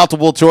not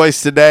multiple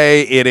choice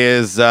today. It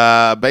is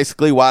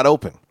basically wide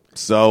open.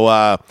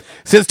 So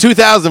since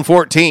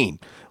 2014,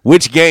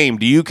 which game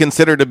do you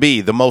consider to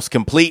be the most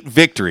complete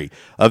victory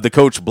of the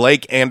Coach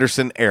Blake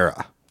Anderson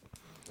era?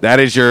 That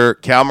is your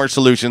Calmer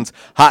Solutions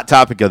hot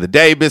topic of the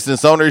day.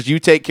 Business owners, you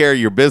take care of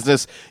your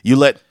business. You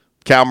let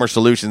Calmer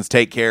Solutions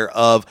take care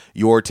of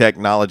your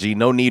technology.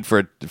 No need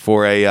for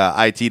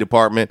a IT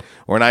department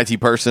or an IT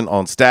person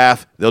on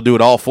staff. They'll do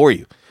it all for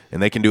you,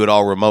 and they can do it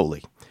all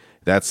remotely.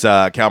 That's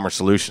Calmer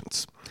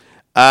Solutions.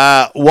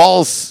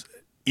 Walls,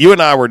 you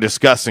and I were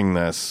discussing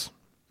this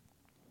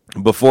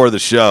before the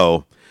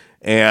show,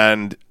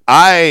 and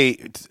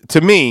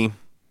to me,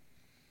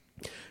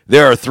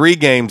 there are three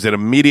games that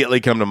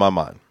immediately come to my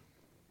mind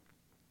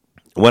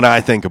when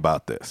I think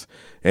about this.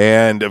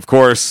 And, of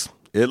course,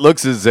 it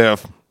looks as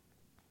if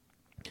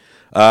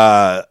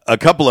a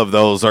couple of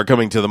those are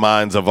coming to the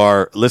minds of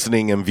our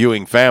listening and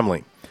viewing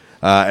family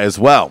as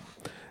well.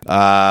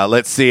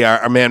 Let's see.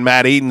 Our man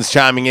Matt Eden's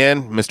chiming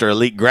in, Mr.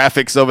 Elite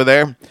Graphics over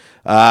there.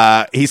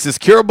 He says,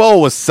 Cure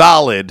Bowl was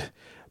solid,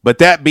 but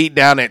that beat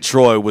down at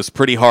Troy was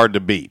pretty hard to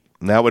beat.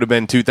 And that would have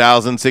been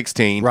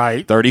 2016.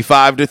 Right.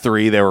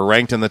 35-3. They were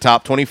ranked in the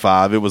top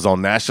 25. It was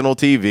on national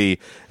TV,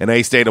 and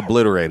A-State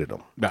obliterated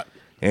them. Right.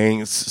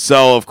 And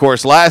so, of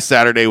course, last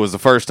Saturday was the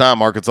first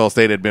time Arkansas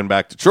State had been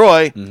back to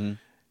Troy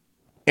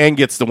and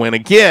gets the win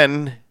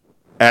again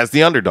as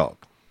the underdog.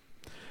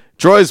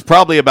 Troy's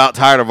probably about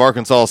tired of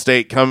Arkansas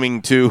State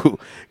coming to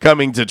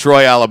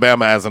Troy,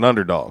 Alabama as an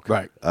underdog.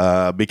 Right.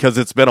 Because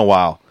it's been a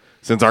while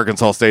since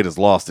Arkansas State has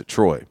lost at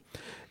Troy.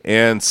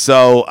 And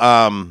so,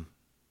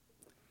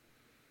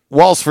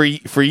 Walls, for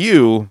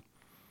you,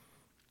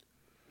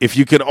 if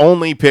you could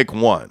only pick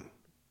one,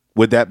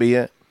 would that be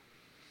it?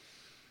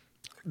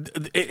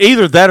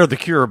 Either that or the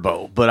Cure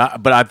Bowl, but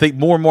I think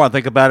more and more I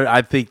think about it.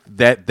 I think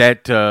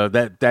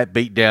that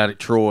beat down at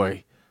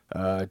Troy,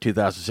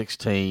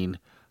 2016.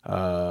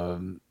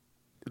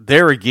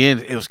 There again,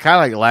 it was kind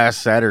of like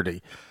last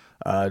Saturday.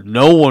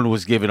 No one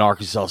was giving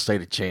Arkansas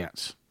State a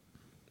chance.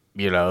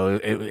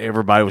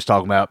 Everybody was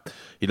talking about,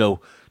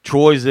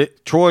 Troy's this,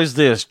 Troy's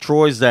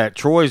that,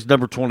 Troy's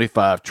number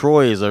 25.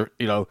 Troy is they're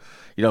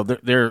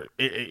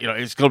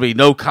it's going to be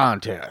no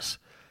contest,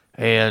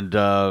 and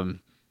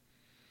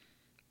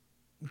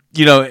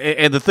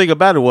and the thing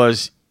about it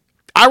was,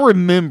 I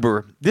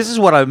remember, this is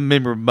what I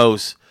remember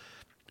most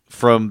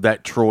from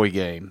that Troy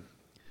game.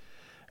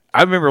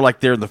 I remember like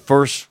there in the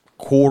first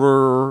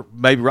quarter,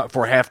 maybe right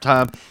before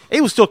halftime,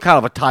 it was still kind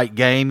of a tight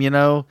game, and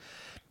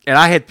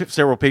I had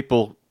several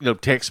people,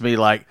 text me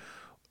like,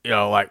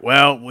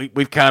 well,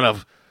 we've kind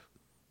of,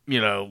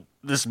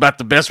 this is about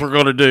the best we're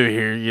going to do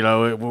here.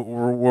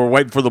 We're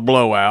waiting for the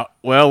blowout.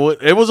 Well,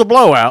 it was a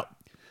blowout,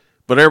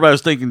 but everybody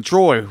was thinking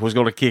Troy was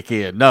going to kick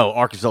in. No,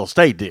 Arkansas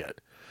State did.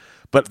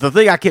 But the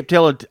thing I kept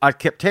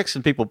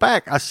texting people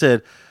back. I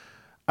said,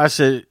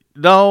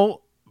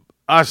 no.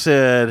 I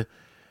said,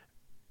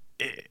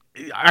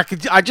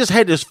 I just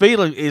had this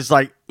feeling is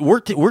like we're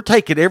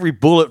taking every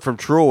bullet from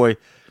Troy,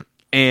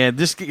 and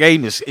this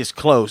game is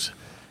close.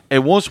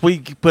 And once we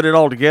put it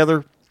all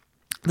together,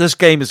 this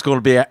game is going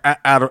to be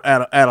out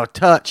of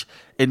touch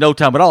in no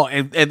time at all.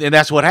 And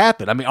that's what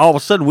happened. I mean, all of a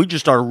sudden we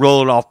just started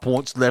rolling off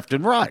points left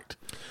and right.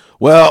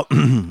 Well,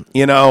 at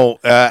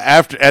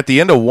the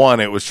end of one,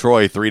 it was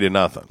Troy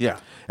 3-0. Yeah.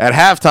 At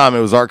halftime,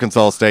 it was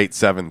Arkansas State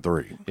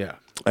 7-3. Yeah.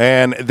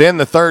 And then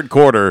the third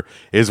quarter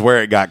is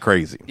where it got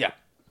crazy. Yeah.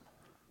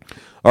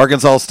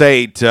 Arkansas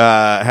State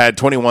had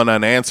 21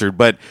 unanswered,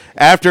 but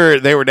after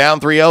they were down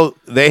 3-0,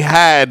 they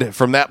had,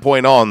 from that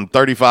point on,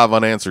 35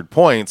 unanswered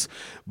points.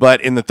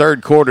 But in the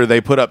third quarter, they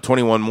put up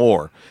 21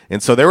 more.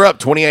 And so they were up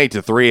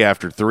 28-3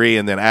 after 3,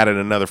 and then added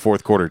another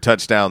fourth quarter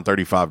touchdown,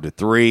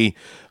 35-3.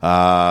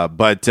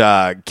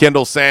 But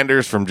Kendall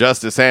Sanders from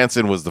Justice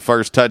Hansen was the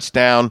first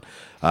touchdown.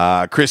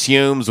 Chris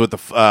Humes with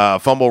the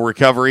fumble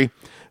recovery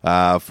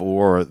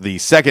for the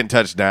second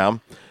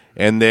touchdown.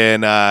 And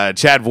then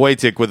Chad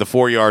Wojcik with a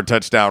 4-yard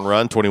touchdown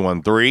run,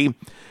 21-3.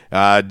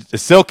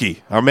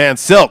 Silky, our man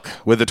Silk,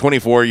 with a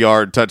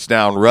 24-yard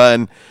touchdown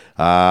run,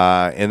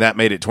 and that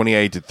made it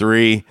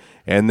 28-3.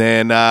 And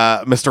then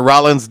Mr.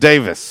 Rollins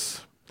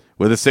Davis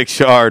with a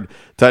 6-yard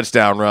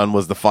touchdown run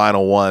was the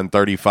final one,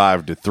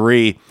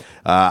 35-3.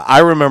 I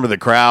remember the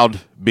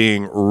crowd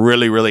being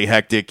really, really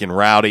hectic and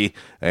rowdy,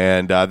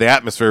 and the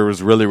atmosphere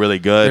was really, really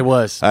good. It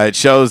was. It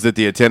shows that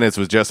the attendance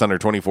was just under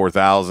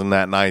 24,000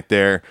 that night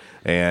there,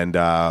 and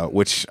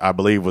which I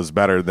believe was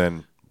better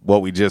than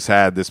what we just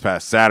had this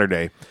past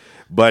Saturday.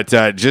 But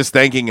just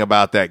thinking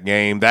about that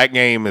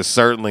game is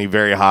certainly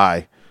very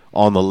high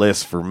on the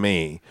list for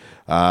me.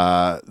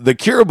 The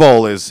Cure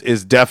Bowl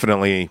is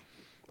definitely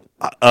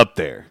up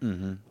there.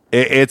 Mm-hmm.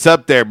 It's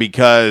up there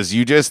because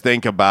you just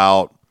think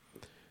about,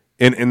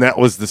 and that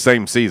was the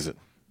same season.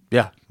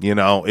 Yeah.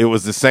 It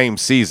was the same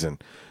season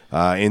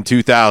in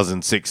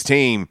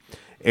 2016.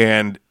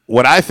 And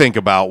what I think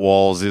about,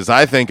 Walls, is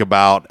I think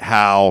about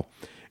how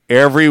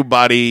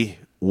everybody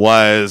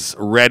was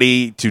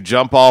ready to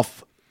jump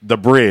off the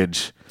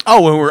bridge.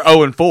 Oh, when we were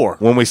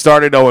 0-4. When we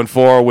started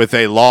 0-4 with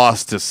a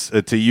loss to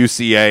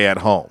UCA at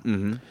home.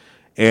 Mm-hmm.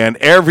 And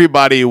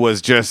everybody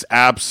was just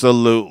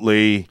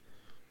absolutely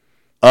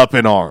up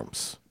in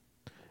arms.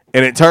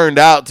 And it turned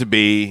out to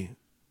be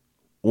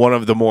one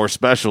of the more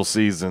special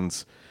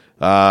seasons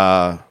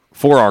for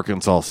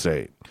Arkansas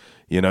State.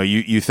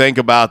 You think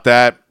about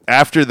that.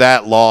 After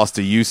that loss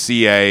to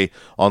UCA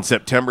on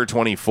September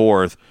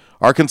 24th,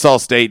 Arkansas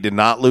State did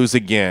not lose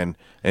again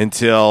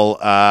until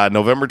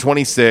November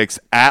 26th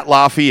at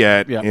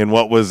Lafayette in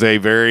what was a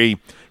very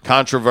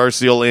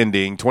controversial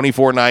ending,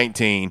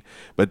 24-19.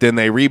 But then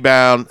they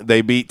rebound.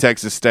 They beat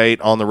Texas State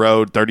on the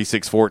road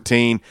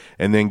 36-14,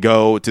 and then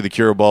go to the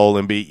Cure Bowl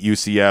and beat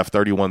UCF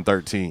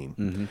 31-13.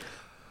 Mm-hmm.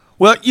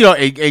 Well,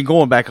 and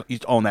going back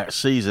on that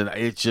season,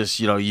 it's just,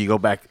 you go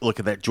back, look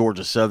at that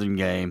Georgia Southern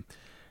game,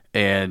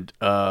 and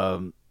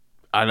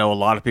I know a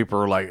lot of people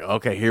are like,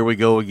 okay, here we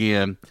go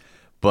again.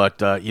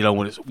 But,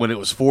 when it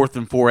was 4th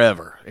and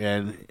forever,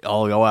 and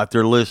all y'all out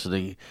there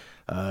listening,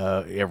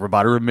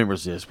 everybody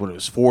remembers this, when it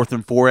was 4th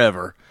and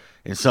forever,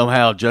 and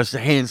somehow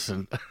Justin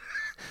Hansen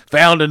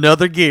found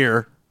another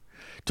gear,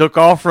 took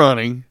off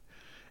running,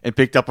 and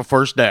picked up a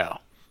first down.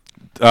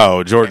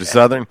 Oh, Georgia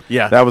Southern?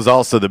 Yeah. That was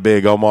also the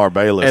big Omar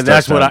Bayless and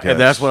that's what catch. And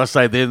that's what I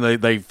say. Then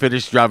they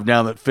finished driving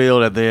down that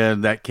field, and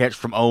then that catch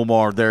from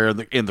Omar there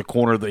in the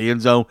corner of the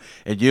end zone,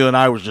 and you and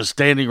I was just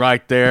standing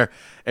right there,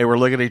 and we're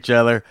looking at each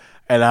other,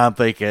 and I'm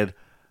thinking,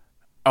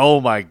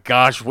 oh my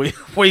gosh,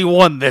 we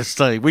won this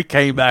thing. We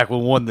came back, we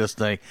won this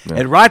thing. Yeah.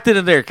 And right then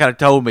and there, it kind of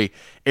told me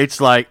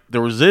it's like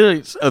the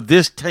resilience of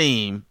this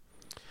team.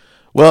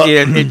 Well,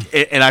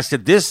 and I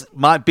said this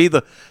might be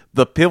the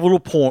pivotal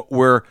point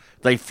where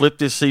they flip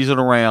this season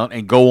around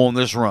and go on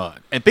this run.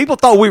 And people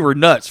thought we were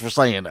nuts for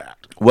saying that.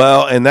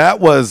 Well, and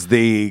that was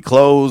the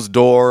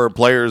closed-door,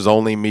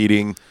 players-only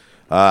meeting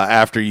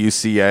after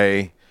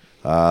UCA.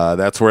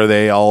 That's where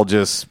they all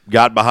just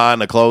got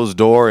behind a closed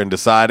door and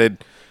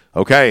decided,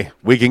 okay,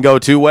 we can go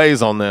two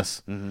ways on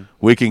this. Mm-hmm.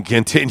 We can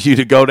continue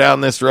to go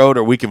down this road,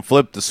 or we can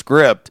flip the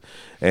script.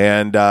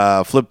 And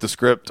flip the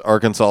script,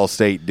 Arkansas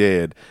State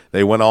did.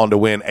 They went on to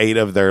win 8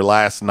 of their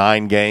last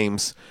 9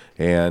 games.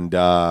 And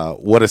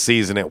what a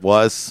season it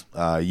was.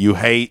 You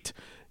hate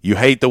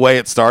the way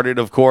it started,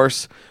 of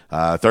course.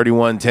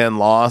 31-10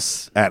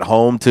 loss at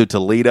home to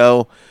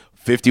Toledo.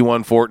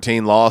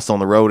 51-14 loss on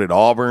the road at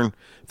Auburn.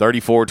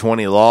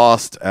 34-20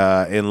 lost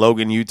in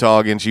Logan, Utah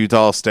against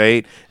Utah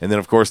State. And then,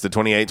 of course, the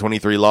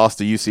 28-23 loss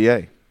to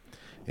UCA.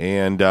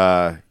 And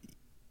I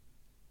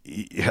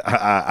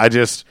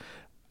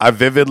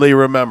vividly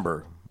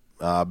remember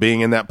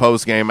being in that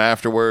post game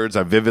afterwards.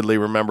 I vividly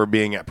remember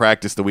being at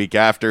practice the week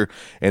after.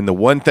 And the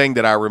one thing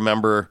that I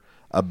remember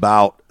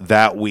about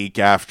that week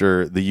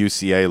after the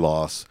UCA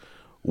loss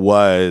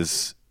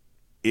was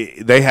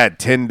they had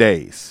 10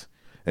 days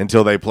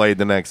until they played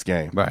the next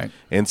game. Right.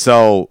 And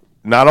so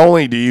not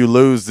only do you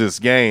lose this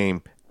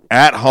game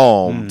at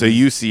home to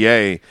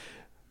UCA,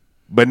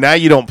 but now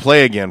you don't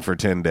play again for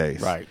 10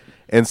 days. Right.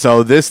 And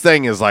so this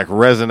thing is like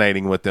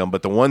resonating with them.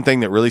 But the one thing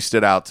that really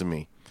stood out to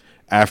me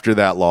after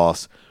that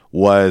loss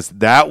was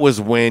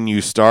when you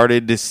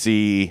started to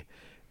see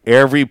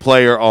every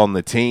player on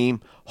the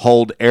team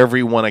hold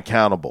everyone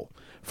accountable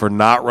for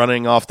not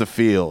running off the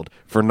field,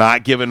 for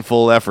not giving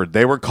full effort.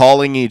 They were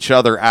calling each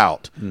other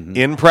out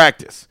in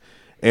practice.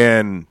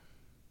 And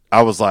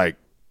I was like,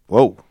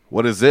 whoa,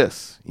 what is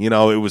this? It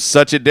was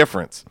such a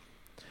difference.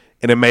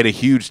 And it made a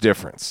huge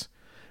difference.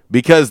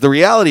 Because the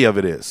reality of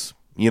it is,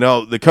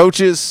 the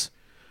coaches,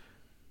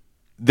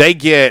 they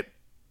get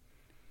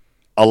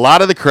a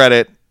lot of the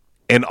credit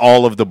and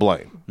all of the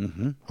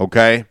blame.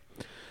 Okay?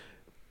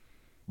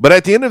 But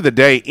at the end of the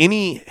day,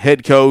 any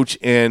head coach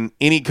and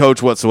any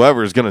coach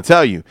whatsoever is going to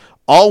tell you,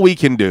 all we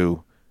can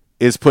do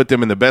is put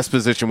them in the best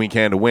position we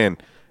can to win.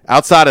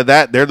 Outside of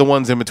that, they're the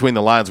ones in between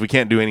the lines. We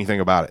can't do anything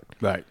about it.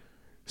 Right.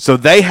 So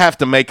they have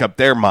to make up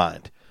their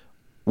mind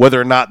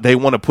whether or not they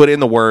want to put in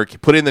the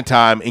work, put in the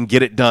time, and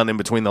get it done in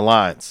between the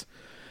lines.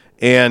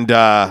 And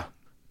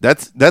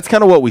that's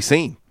kind of what we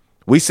seen.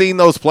 We seen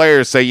those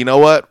players say, you know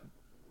what?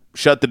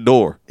 Shut the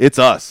door. It's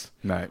us.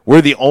 Right.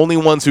 We're the only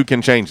ones who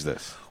can change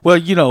this. Well,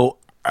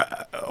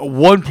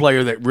 one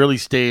player that really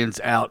stands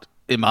out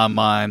in my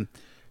mind,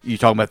 you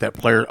talking about that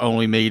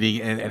player-only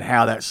meeting and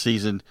how that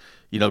season,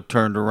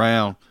 turned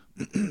around.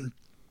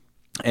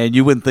 And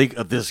you wouldn't think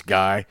of this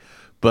guy,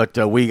 but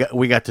we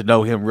got to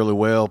know him really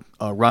well.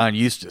 Ryan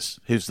Eustace,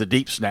 who's the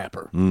deep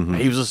snapper.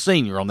 He was a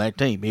senior on that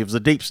team. He was a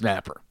deep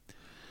snapper.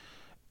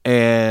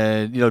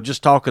 And,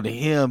 just talking to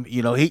him,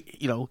 he might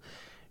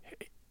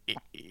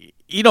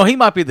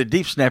be the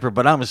deep snapper,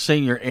 but I'm a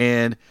senior,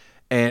 and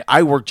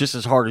I work just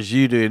as hard as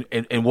you do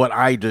in what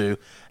I do.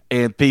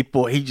 And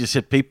he just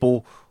said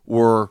people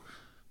were,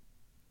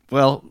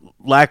 well,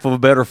 lack of a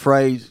better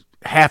phrase,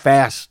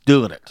 half-assed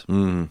doing it.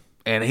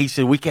 And he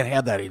said, we can't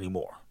have that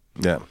anymore.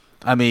 Yeah.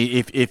 I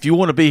mean, if you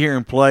want to be here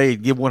and play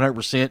and give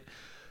 100%,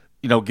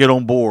 get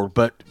on board.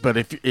 But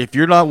if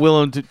you're not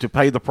willing to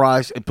pay the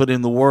price and put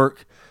in the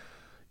work,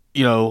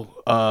 we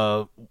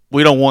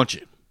don't want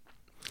you.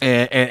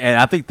 And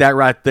I think that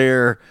right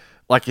there,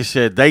 like you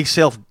said, they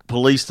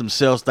self-policed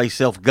themselves, they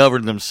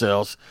self-governed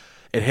themselves,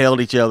 and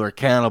held each other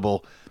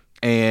accountable.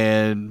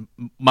 And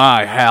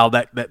how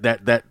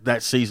that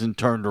season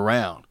turned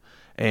around.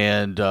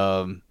 And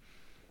and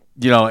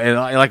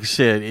like I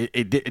said,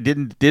 it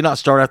did not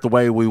start out the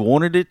way we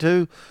wanted it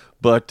to,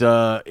 but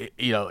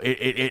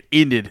it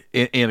ended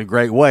in a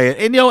great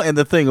way. And and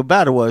the thing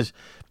about it was,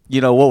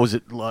 what was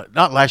it?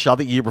 Not last year, I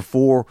think the year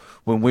before,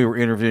 when we were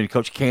interviewing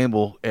Coach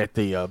Campbell at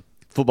the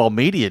football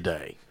media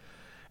day,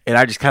 and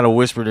I just kind of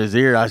whispered in his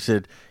ear. I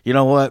said, "You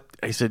know what?"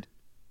 He said,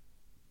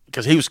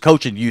 because he was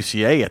coaching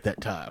UCA at that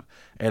time,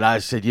 and I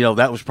said,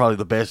 that was probably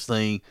the best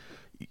thing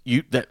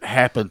that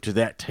happened to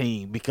that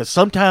team, because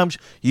sometimes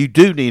you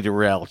do need a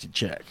reality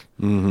check.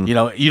 You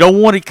don't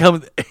want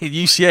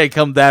UCA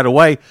come that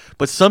away,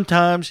 but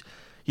sometimes,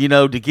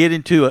 to get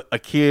into a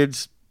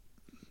kid's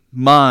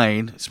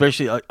mind,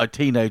 especially a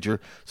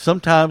teenager,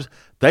 sometimes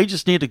they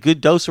just need a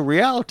good dose of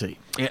reality.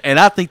 And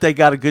I think they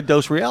got a good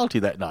dose of reality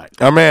that night.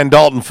 Our man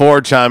Dalton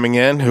Ford chiming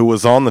in, who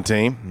was on the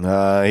team.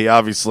 He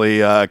obviously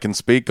can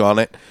speak on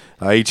it.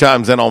 He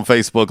chimes in on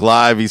Facebook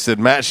Live. He said,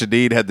 Matt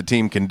Shadid had the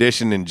team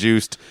conditioned and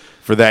juiced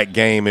for that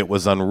game. It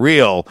was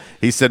unreal.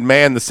 He said,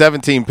 man, the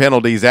 17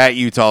 penalties at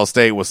Utah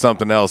State was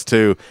something else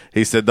too.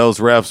 He said those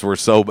refs were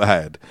so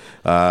bad.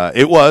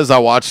 It was. I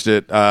watched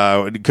it.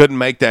 Couldn't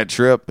make that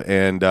trip,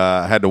 and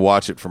had to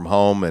watch it from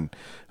home. And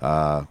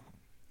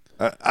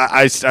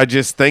I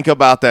just think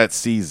about that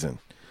season,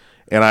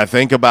 and I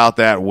think about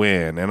that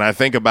win, and I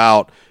think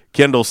about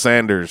Kendall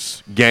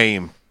Sanders'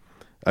 game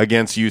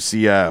against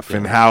UCF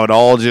and how it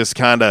all just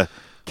kind of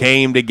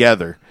came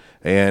together.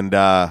 And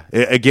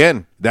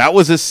again, that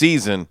was a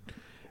season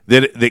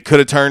that could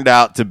have turned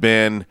out to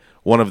been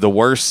one of the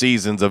worst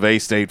seasons of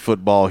A-State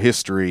football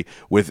history,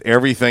 with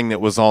everything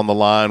that was on the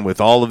line, with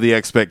all of the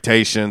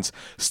expectations,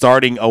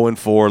 starting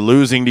 0-4,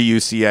 losing to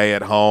UCA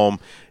at home.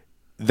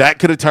 That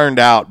could have turned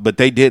out, but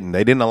they didn't.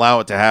 They didn't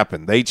allow it to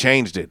happen. They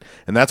changed it.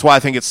 And that's why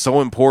I think it's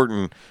so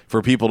important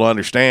for people to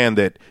understand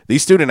that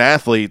these student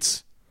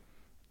athletes,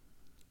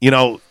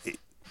 they're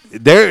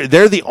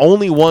the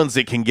only ones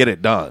that can get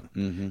it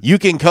done. You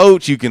can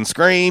coach, you can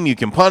scream, you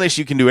can punish,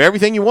 you can do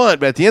everything you want,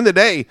 but at the end of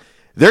the day,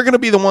 they're going to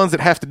be the ones that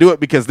have to do it,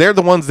 because they're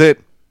the ones that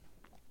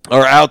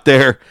are out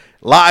there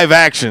live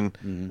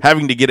action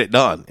having to get it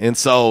done. And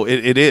so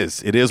it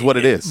is what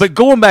it is. But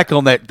going back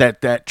on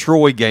that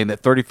Troy game,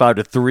 that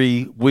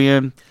 35-3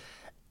 win,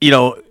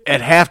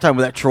 at halftime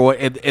with that Troy,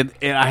 and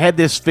I had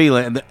this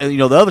feeling, and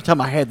the other time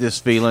I had this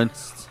feeling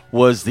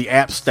was the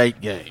App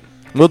State game.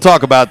 We'll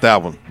talk about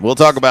that one.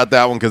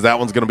 Because that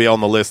one's going to be on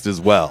the list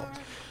as well.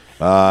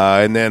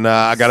 And then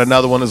I got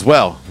another one as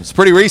well. It's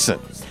pretty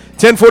recent.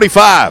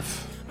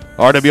 1045,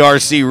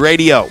 RWRC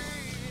Radio.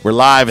 We're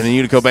live in the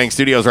Unico Bank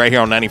Studios right here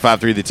on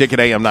 95.3 The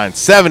Ticket, AM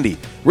 970.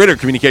 Ritter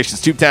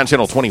Communications, Tubetown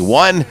Channel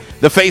 21.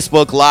 The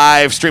Facebook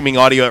Live, streaming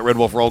audio at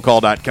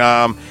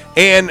redwolfrollcall.com,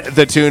 and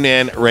the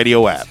TuneIn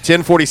Radio app.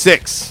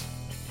 1046.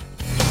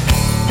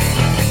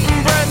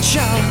 Branch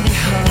out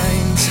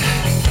behind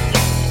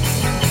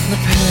the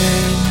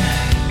pain.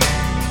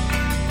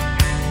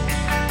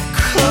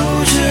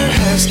 Closure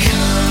has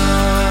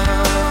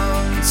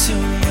come to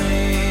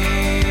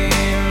me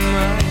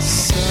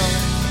myself.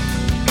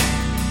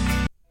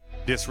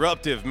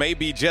 Disruptive may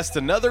be just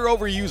another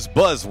overused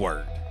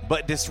buzzword,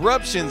 but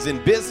disruptions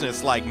in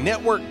business like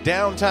network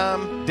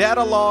downtime,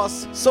 data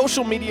loss,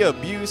 social media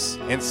abuse,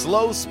 and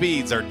slow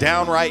speeds are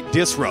downright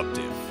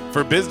disruptive.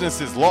 For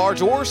businesses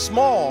large or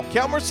small,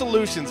 Calmer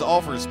Solutions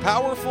offers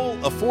powerful,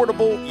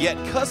 affordable, yet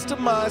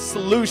customized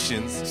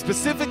solutions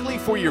specifically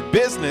for your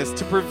business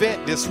to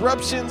prevent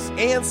disruptions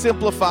and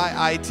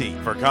simplify IT.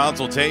 For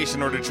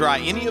consultation or to try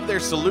any of their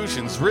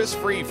solutions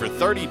risk-free for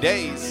 30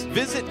 days,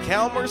 visit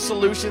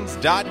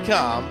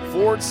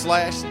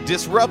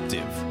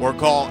calmersolutions.com/disruptive or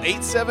call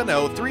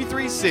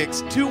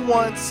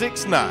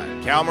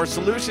 870-336-2169. Calmer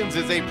Solutions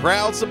is a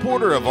proud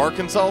supporter of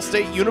Arkansas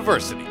State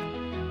University.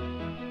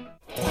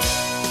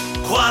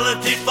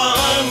 Quality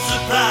Farm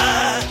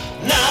Supply,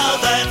 now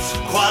that's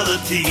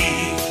quality.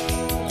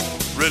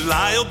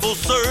 Reliable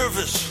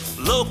service,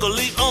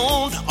 locally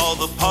owned, all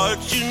the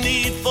parts you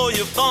need for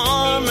your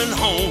farm and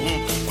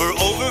home. For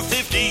over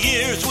 50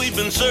 years we've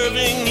been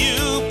serving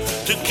you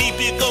to keep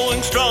you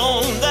going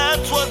strong,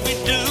 that's what we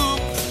do.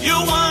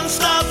 Your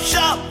one-stop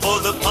shop for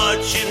the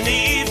parts you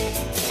need.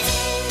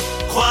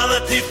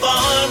 Quality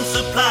Farm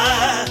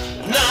Supply,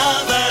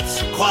 now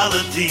that's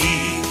quality.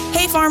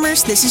 Hey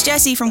farmers, this is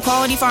Jessie from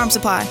Quality Farm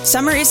Supply.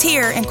 Summer is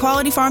here and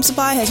Quality Farm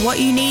Supply has what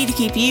you need to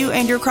keep you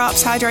and your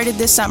crops hydrated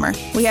this summer.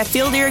 We have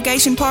field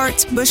irrigation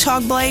parts, bush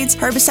hog blades,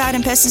 herbicide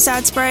and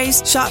pesticide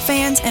sprays, shot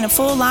fans, and a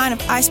full line of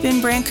Ice Bin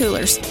brand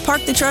coolers.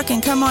 Park the truck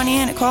and come on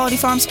in at Quality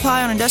Farm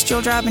Supply on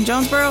Industrial Drive in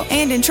Jonesboro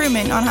and in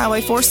Truman on Highway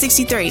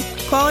 463.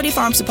 Quality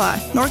Farm Supply,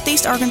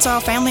 Northeast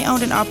Arkansas, family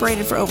owned and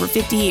operated for over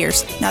 50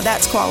 years. Now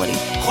that's quality.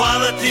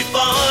 Quality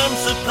Farm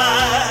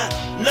Supply,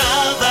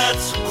 now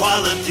that's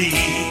quality.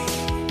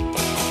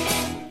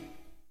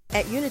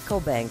 At Unico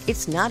Bank,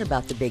 it's not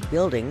about the big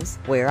buildings,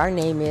 where our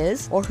name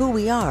is, or who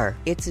we are.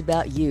 It's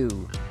about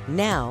you,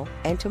 now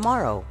and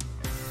tomorrow.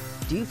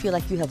 Do you feel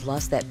like you have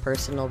lost that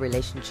personal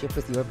relationship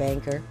with your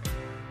banker?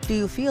 Do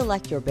you feel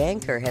like your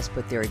banker has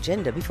put their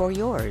agenda before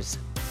yours?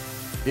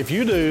 If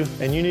you do,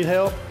 and you need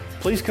help,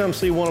 please come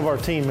see one of our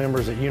team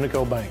members at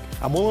Unico Bank.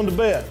 I'm willing to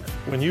bet,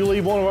 when you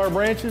leave one of our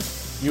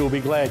branches, you will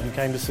be glad you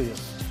came to see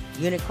us.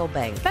 Unico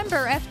Bank.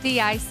 Member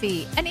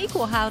FDIC, an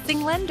equal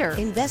housing lender.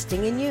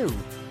 Investing in you.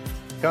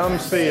 Come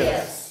see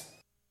us.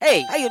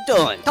 Hey, how you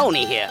doing?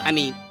 Tony here.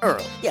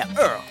 Earl. Yeah,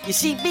 Earl. You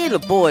see, me and the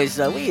boys,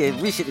 we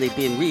have recently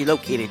been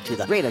relocated to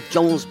the greater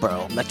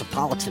Jonesboro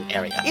metropolitan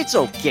area. It's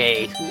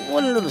okay.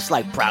 One little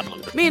slight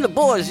problem. Me and the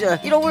boys,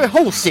 we're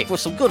homesick for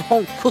some good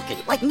home cooking,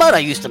 like Mother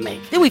used to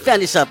make. Then we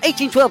found this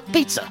 1812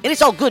 pizza, and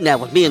it's all good now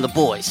with me and the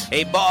boys.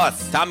 Hey,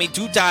 boss, Tommy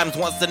 2 Times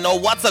wants to know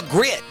what's a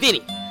grit.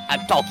 Vinny,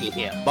 I'm talking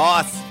here.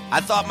 Boss,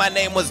 I thought my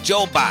name was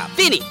Joe Bob.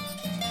 Vinny!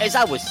 As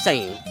I was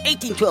saying,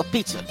 1812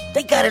 Pizza,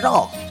 they got it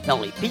all. Not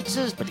only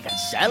pizzas, but they got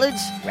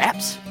salads,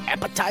 wraps,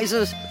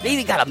 appetizers. They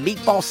even got a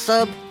meatball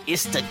sub.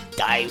 It's to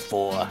die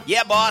for.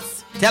 Yeah,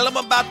 boss. Tell them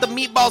about the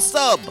meatball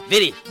sub.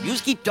 Vinny, you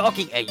just keep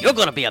talking and you're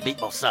gonna be a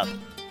meatball sub.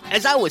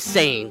 As I was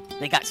saying,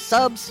 they got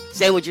subs,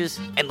 sandwiches,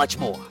 and much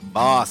more.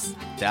 Boss,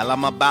 tell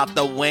them about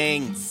the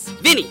wings.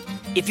 Vinny,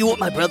 if you want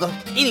my brother,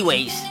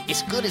 anyways,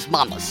 it's good as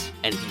mama's.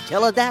 And if you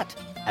tell her that,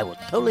 I will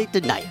totally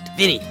deny it.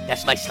 Vinny,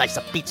 that's my slice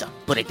of pizza.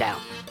 Put it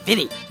down.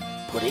 Vinny,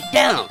 put it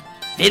down.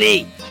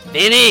 Vinny!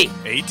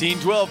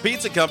 1812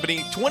 Pizza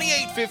Company,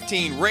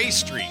 2815 Ray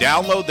Street.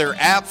 Download their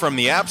app from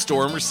the App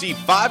Store and receive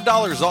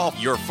 $5 off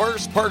your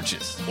first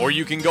purchase. Or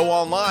you can go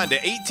online to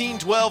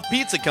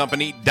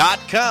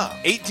 1812pizzacompany.com.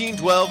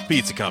 1812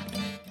 Pizza Company.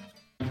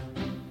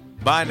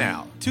 By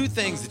now, two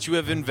things that you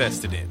have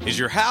invested in is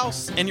your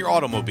house and your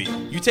automobile.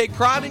 You take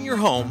pride in your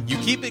home, you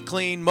keep it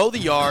clean, mow the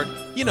yard,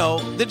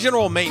 the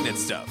general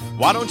maintenance stuff.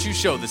 Why don't you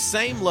show the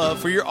same love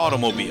for your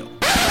automobile?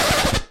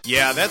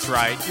 Yeah, that's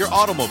right, your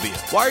automobile.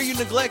 Why are you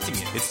neglecting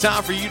it? It's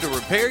time for you to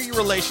repair your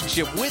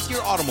relationship with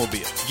your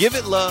automobile. Give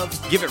it love,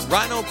 give it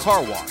Rhino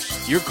Car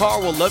Wash. Your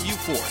car will love you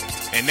for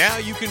it. And now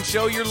you can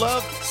show your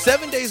love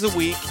 7 days a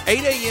week, 8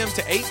 a.m.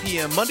 to 8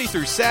 p.m. Monday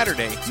through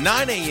Saturday,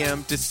 9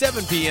 a.m. to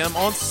 7 p.m.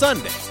 on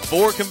Sunday.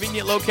 4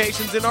 convenient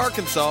locations in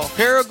Arkansas: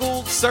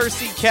 Paragould,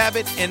 Searcy,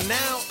 Cabot, and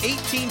now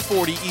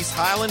 1840 East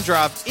Highland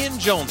Drive in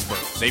Jonesboro.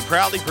 They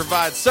proudly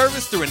provide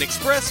service through an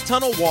express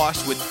tunnel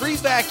wash with free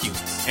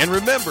vacuums. And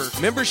remember,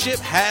 membership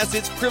has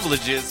its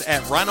privileges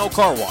at Rhino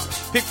Car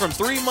Wash. Pick from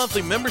 3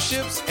 monthly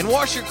memberships and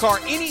wash your car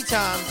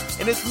anytime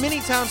and as many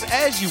times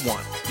as you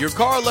want. Your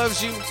car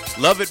loves you,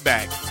 love it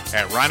back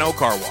at Rhino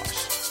Car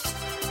Wash.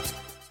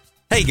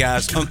 Hey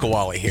guys, Uncle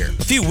Wally here.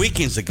 A few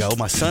weekends ago,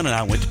 my son and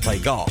I went to play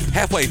golf.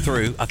 Halfway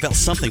through, I felt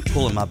something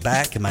pulling my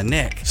back and my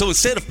neck. So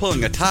instead of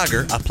pulling a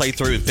tiger, I played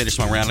through and finished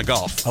my round of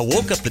golf. I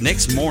woke up the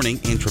next morning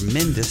in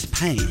tremendous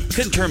pain.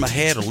 Couldn't turn my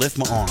head or lift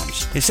my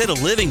arms. Instead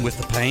of living with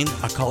the pain,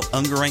 I called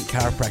Ungerank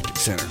Chiropractic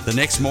Center. The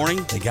next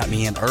morning, they got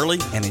me in early,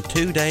 and in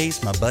 2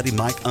 days, my buddy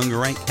Mike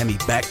Ungerank had me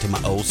back to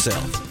my old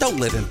self. Don't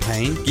live in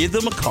pain. Give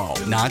them a call,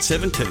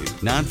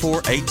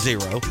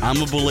 972-9480.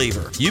 I'm a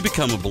believer. You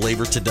become a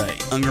believer today.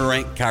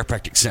 Ungerank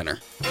Chiropractic Center.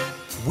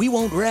 We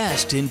won't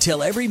rest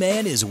until every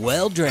man is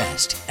well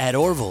dressed at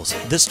Orville's,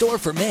 the store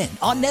for men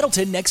on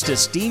Nettleton next to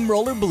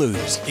Steamroller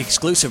Blues.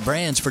 Exclusive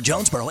brands for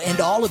Jonesboro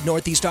and all of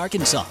Northeast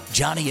Arkansas.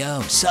 Johnny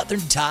O, Southern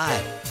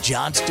Tide,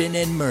 Johnston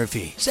and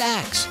Murphy,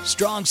 Saks,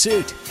 Strong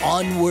Suit,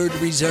 Onward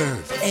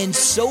Reserve, and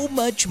so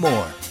much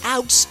more.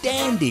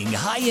 Outstanding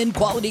high-end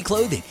quality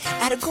clothing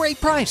at a great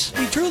price.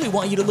 We truly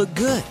want you to look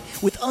good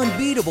with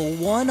unbeatable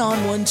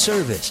one-on-one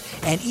service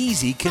and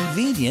easy,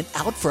 convenient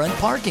out-front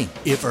parking.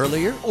 If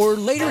earlier or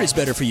later is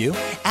better for you,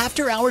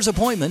 after-hours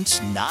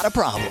appointments, not a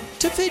problem.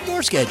 To fit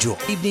your schedule,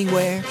 evening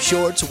wear,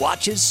 shorts,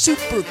 watches,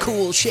 super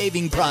cool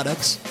shaving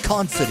products,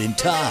 confident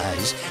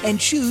ties,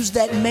 and shoes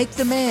that make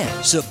the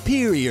man.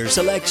 Superior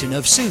selection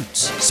of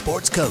suits,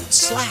 sports coats,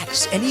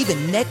 slacks, and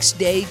even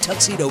next-day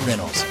tuxedo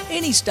rentals.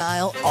 Any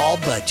style, all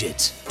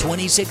budgets.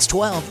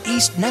 2612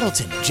 East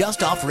Nettleton,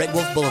 just off Red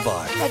Wolf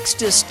Boulevard, next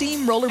to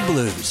Steamroller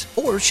Blues.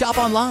 Or shop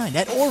online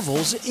at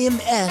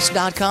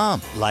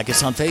orvillesms.com. Like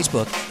us on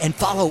Facebook and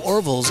follow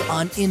Orville's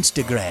on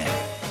Instagram.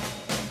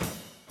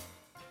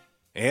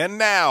 And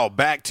now,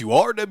 back to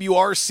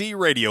RWRC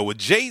Radio with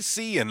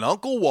JC and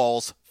Uncle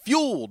Walls,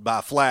 fueled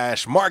by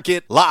Flash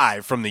Market,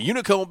 live from the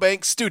Unico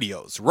Bank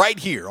Studios, right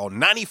here on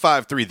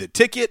 95.3 The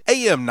Ticket,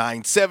 AM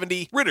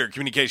 970, Ritter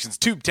Communications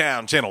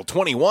Tubetown Channel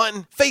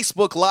 21,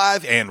 Facebook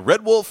Live, and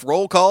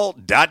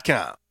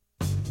RedWolfRollCall.com.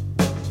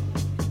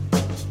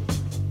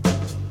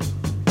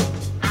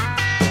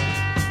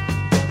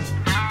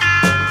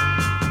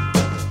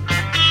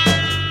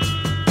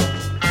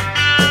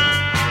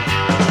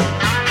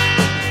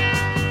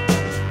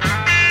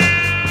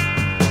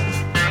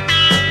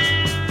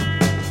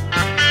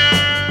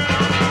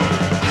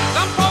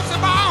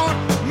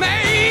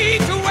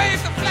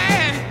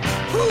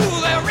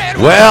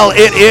 Well,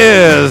 it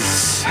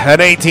is an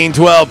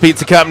 1812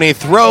 Pizza Company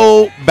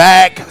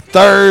Throwback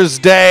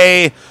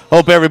Thursday.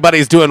 Hope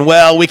everybody's doing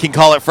well. We can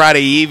call it Friday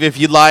Eve if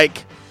you'd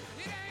like.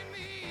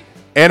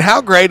 And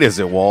how great is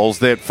it, Walls,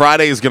 that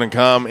Friday is going to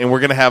come and we're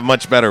going to have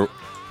much better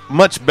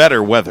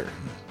weather.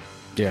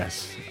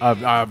 Yes.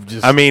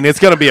 I mean, it's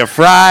going to be a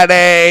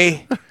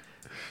Friday,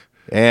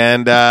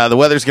 and the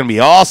weather's going to be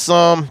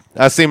awesome.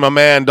 I see my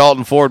man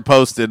Dalton Ford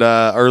posted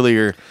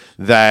earlier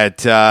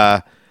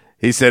that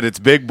he said it's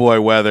big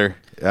boy weather.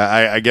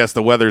 I guess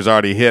the weather's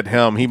already hit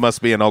him. He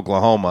must be in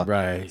Oklahoma,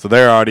 right? So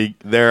they're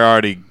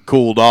already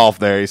cooled off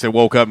there. He said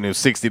woke up and it was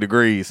 60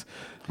 degrees.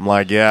 I'm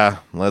like, yeah,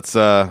 let's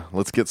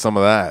get some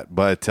of that.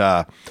 But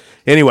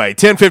anyway,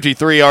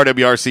 1053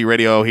 RWRC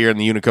Radio here in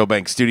the Unico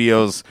Bank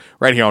Studios,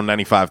 right here on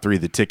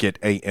 95.3 The Ticket,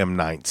 AM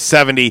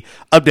 970.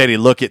 Updated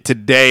look at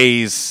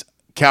today's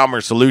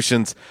Calmer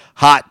Solutions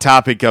hot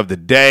topic of the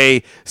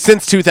day.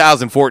 Since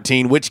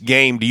 2014, which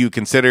game do you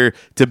consider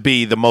to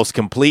be the most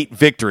complete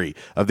victory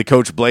of the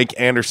Coach Blake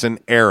Anderson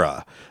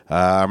era?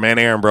 Our man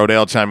Aaron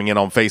Brodell chiming in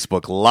on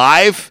Facebook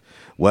Live.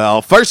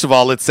 Well, first of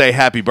all, let's say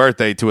happy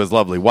birthday to his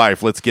lovely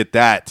wife. Let's get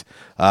that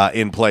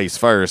in place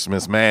first,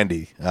 Miss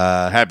Mandy.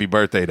 Happy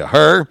birthday to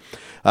her.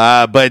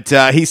 But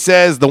he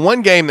says the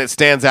one game that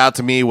stands out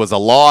to me was a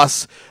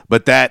loss,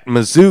 but that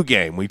Mizzou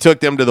game. We took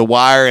them to the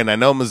wire, and I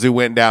know Mizzou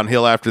went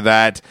downhill after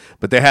that,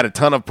 but they had a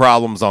ton of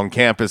problems on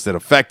campus that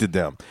affected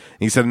them.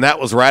 He said, and that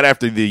was right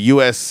after the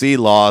USC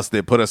loss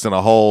that put us in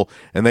a hole,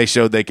 and they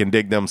showed they can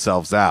dig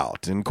themselves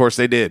out. And, of course,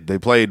 they did. They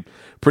played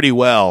pretty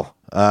well.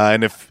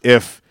 And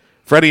if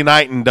Freddie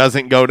Knighton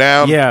doesn't go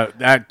down,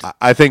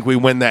 I think we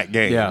win that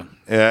game. Yeah.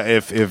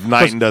 If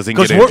Knighton doesn't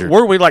get injured.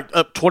 Were we like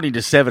up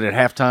 20-7 at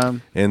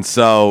halftime? And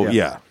so,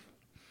 yeah.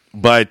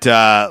 But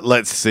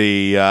let's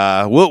see.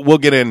 We'll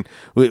get in.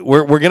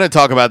 We're going to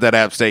talk about that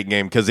App State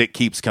game because it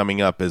keeps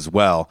coming up as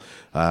well.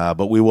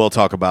 But we will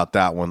talk about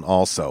that one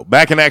also.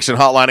 Back in action,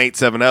 hotline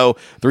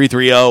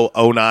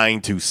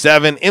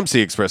 870-330-0927.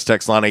 MC Express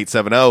text line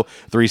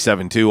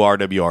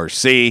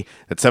 870-372-RWRC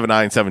at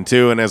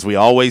 7972. And as we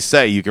always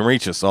say, you can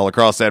reach us all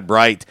across that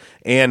bright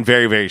and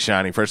very, very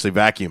shiny, freshly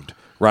vacuumed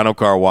Rhino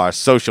Car Wash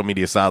social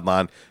media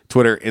sideline,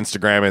 Twitter,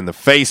 Instagram, and the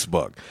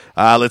Facebook.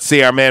 Let's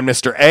see our man,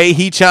 Mr. A.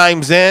 He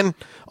chimes in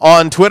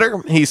on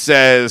Twitter. He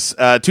says,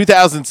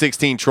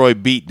 2016 Troy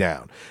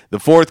beatdown. The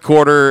fourth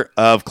quarter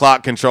of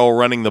clock control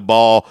running the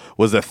ball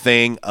was a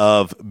thing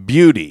of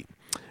beauty.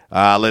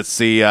 Let's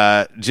see.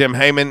 Jim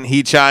Heyman,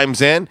 he chimes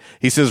in.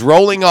 He says,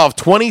 rolling off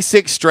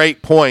 26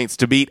 straight points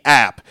to beat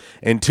App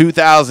in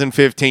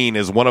 2015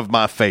 is one of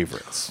my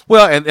favorites.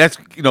 Well, and that's,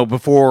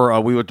 before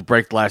we went to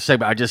break the last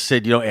segment, I just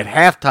said, at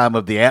halftime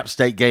of the App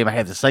State game, I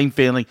had the same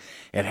feeling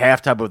at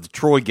halftime of the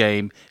Troy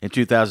game in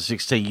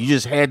 2016. You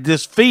just had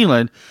this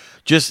feeling,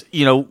 just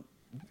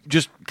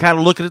kind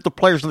of looking at the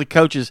players and the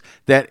coaches,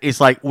 that it's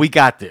like, we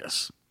got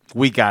this.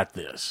 We got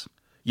this.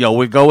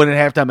 We go in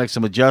at halftime, make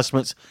some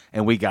adjustments,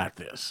 and we got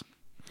this.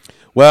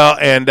 Well,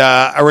 and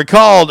I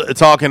recalled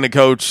talking to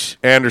Coach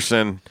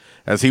Anderson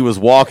as he was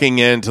walking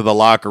into the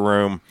locker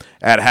room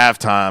at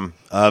halftime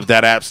of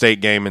that App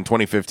State game in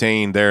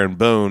 2015 there in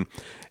Boone.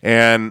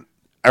 And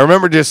I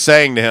remember just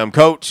saying to him,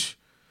 Coach,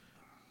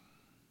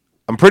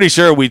 I'm pretty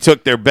sure we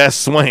took their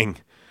best swing,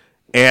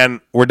 and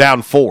we're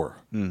down 4.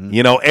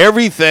 Mm-hmm.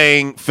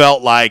 Everything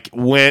felt like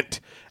went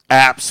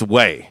App's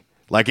way.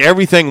 Like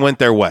everything went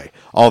their way.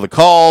 All the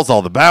calls,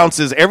 all the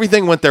bounces,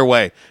 everything went their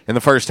way in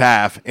the first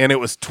half, and it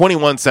was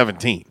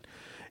 21-17.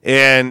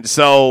 And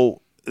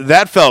so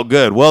that felt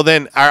good. Well,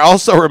 then I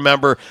also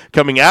remember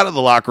coming out of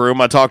the locker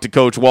room, I talked to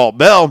Coach Walt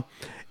Bell,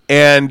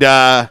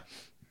 and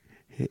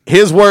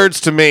his words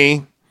to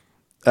me,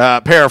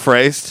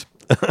 paraphrased,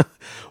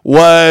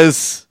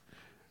 was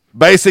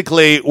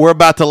basically, we're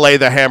about to lay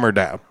the hammer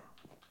down.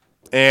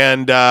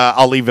 And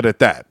I'll leave it at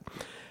that.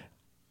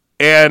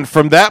 And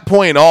from that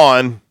point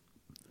on,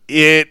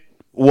 it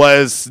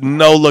was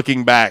no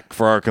looking back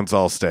for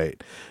Arkansas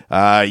State.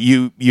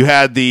 You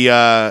had the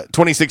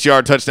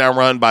 26-yard touchdown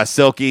run by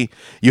Silky.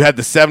 You had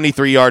the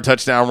 73-yard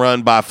touchdown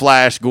run by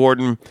Flash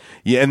Gordon.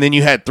 And then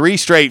you had 3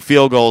 straight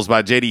field goals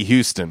by J.D.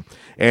 Houston.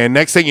 And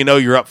next thing you know,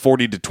 you're up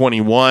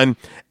 40-21.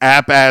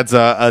 App adds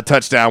a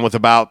touchdown with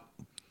about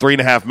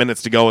 3.5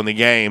 minutes to go in the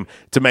game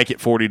to make it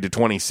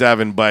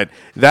 40-27. But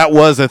that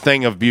was a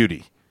thing of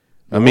beauty.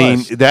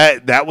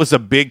 That was a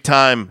big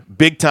time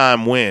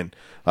win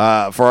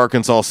for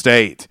Arkansas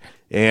State.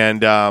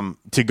 And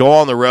to go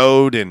on the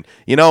road and,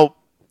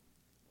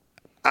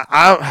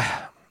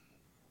 how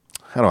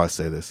do I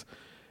say this?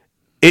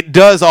 It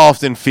does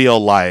often feel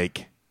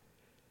like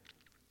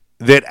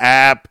that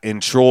App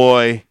and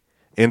Troy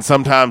and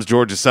sometimes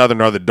Georgia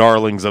Southern are the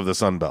darlings of the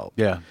Sun Belt.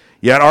 Yeah.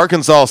 Yet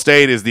Arkansas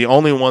State is the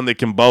only one that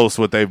can boast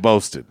what they've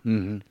boasted.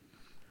 Mm-hmm.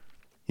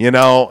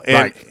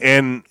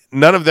 And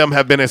none of them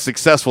have been as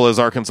successful as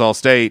Arkansas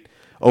State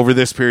over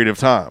this period of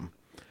time.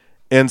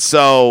 And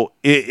so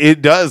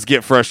it does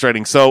get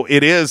frustrating. So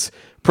it is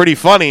pretty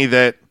funny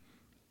that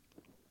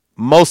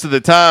most of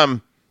the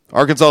time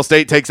Arkansas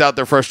State takes out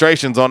their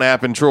frustrations on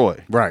App and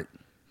Troy. Right.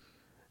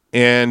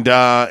 And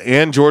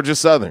Georgia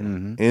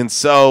Southern. Mm-hmm. And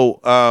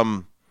so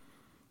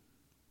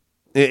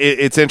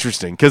it's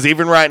interesting because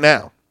even right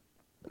now,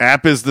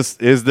 App is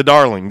the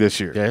darling this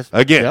year. Yes.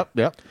 Again.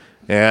 Yep.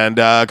 And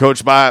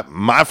coached by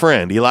my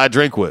friend, Eli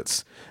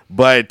Drinkwitz.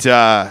 But,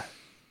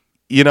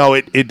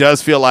 it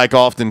does feel like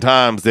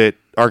oftentimes that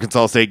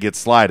Arkansas State gets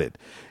slighted.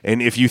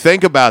 And if you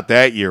think about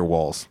that year,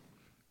 Walls,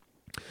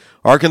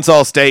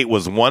 Arkansas State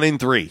was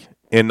 1-3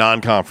 in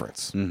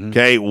non-conference. Mm-hmm.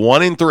 Okay,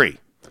 1-3.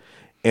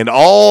 And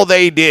all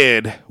they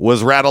did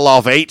was rattle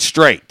off 8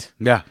 straight.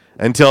 Yeah.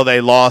 Until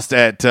they lost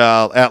at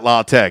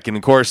La Tech. And,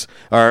 of course,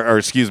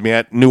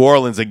 at New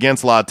Orleans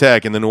against La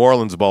Tech in the New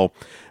Orleans Bowl.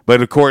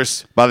 But, of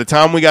course, by the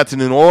time we got to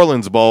the New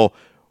Orleans Bowl,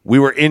 we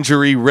were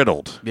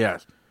injury-riddled.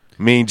 Yes.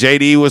 I mean,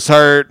 J.D. was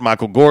hurt.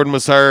 Michael Gordon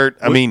was hurt.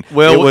 We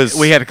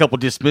had a couple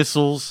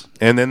dismissals.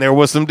 And then there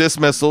was some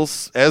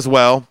dismissals as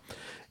well.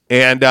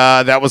 And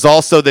that was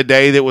also the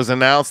day that was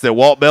announced that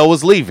Walt Bell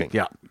was leaving.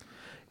 Yeah.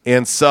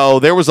 And so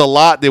there was a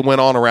lot that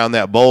went on around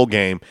that bowl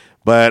game.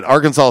 But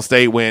Arkansas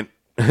State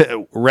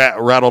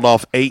rattled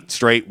off 8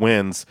 straight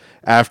wins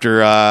after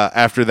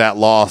that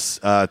loss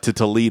to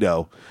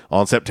Toledo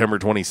on September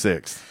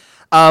 26th.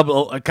 I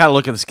kind of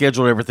look at the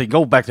schedule and everything.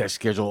 Go back to that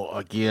schedule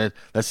again.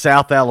 The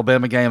South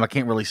Alabama game, I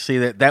can't really see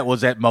that. That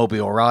was at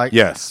Mobile, right?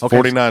 Yes, okay.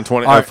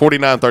 49-20, right.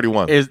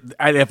 49-31.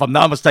 If I'm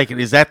not mistaken,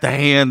 is that the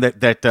hand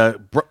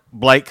that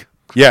Blake?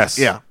 Yes.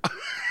 Yeah.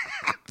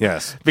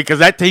 Yes. Because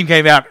that team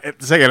came out at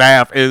the second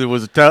half, and it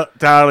was a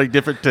entirely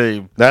different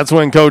team. That's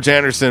when Coach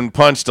Anderson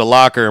punched a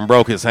locker and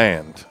broke his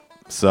hand.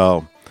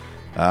 So,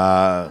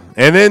 and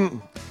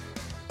then,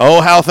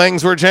 how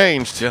things were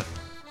changed. Yeah.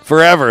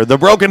 Forever. The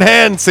broken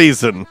hand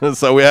season.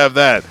 So we have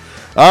that.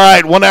 All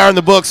right, 1 hour in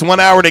the books, 1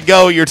 hour to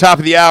go. Your top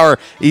of the hour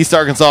East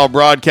Arkansas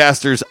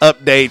Broadcasters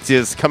update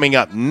is coming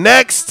up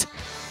next.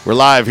 We're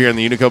live here in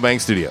the Unico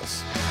Bank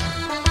Studios.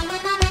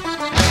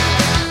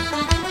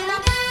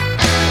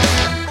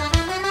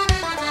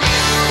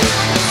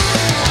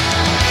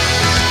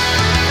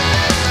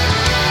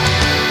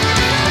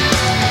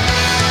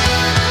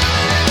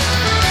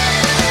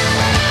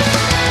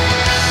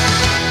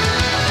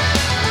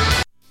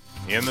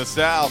 In the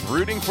South,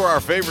 rooting for our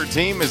favorite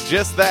team is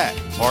just that,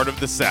 part of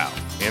the South.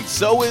 And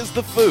so is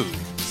the food.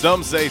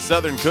 Some say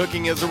Southern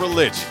cooking is a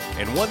religion.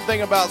 And one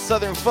thing about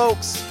Southern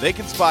folks, they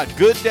can spot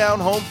good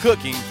down-home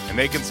cooking, and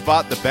they can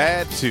spot the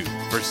bad, too.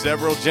 For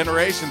several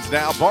generations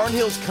now,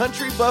 Barnhill's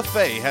Country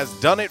Buffet has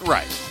done it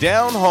right.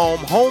 Down-home,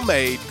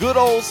 homemade, good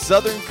old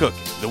Southern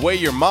cooking. The way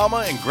your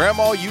mama and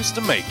grandma used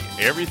to make it.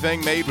 Everything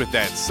made with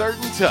that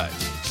certain touch.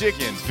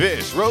 Chicken,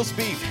 fish, roast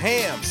beef,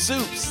 ham,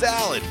 soup,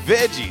 salad,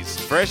 veggies,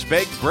 fresh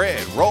baked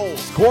bread,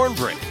 rolls,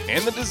 cornbread,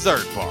 and the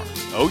dessert bar.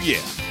 Oh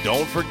yeah,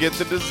 don't forget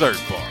the dessert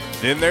bar.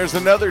 Then there's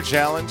another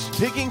challenge,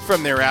 picking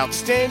from their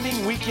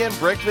outstanding weekend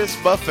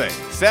breakfast buffet.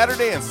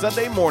 Saturday and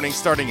Sunday morning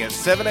starting at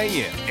 7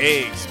 a.m.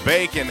 Eggs,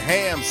 bacon,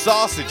 ham,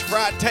 sausage,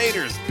 fried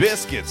taters,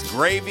 biscuits,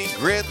 gravy,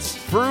 grits,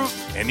 fruit,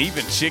 and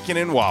even chicken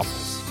and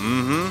waffles.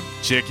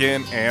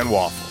 Chicken and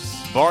waffles.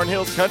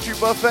 Barnhill's Country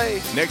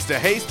Buffet next to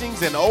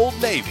Hastings and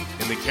Old Navy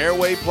in the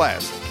Caraway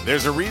Plaza.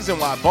 There's a reason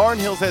why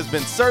Barnhill's has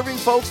been serving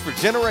folks for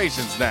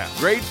generations now.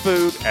 Great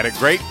food at a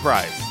great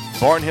price.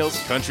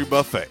 Barnhill's Country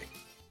Buffet.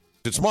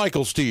 It's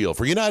Michael Steele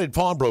for United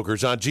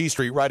Pawnbrokers on G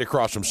Street right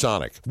across from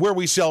Sonic, where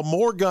we sell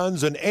more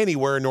guns than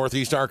anywhere in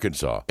Northeast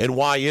Arkansas. And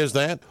why is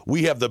that?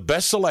 We have the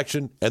best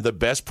selection and the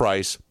best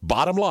price,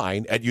 bottom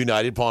line, at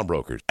United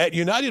Pawnbrokers. At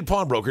United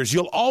Pawnbrokers,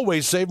 you'll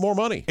always save more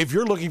money. If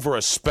you're looking for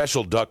a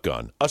special duck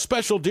gun, a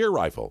special deer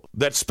rifle,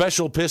 that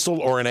special pistol,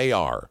 or an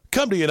AR,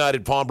 come to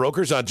United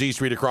Pawnbrokers on G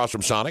Street across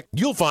from Sonic.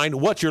 You'll find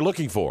what you're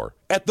looking for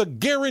at the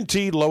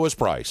guaranteed lowest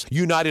price.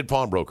 United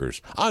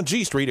Pawnbrokers on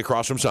G Street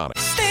across from Sonic.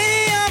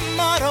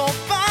 Auto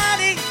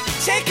Body,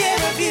 take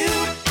care of you.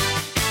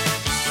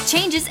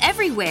 Changes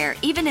everywhere,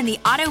 even in the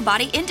auto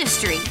body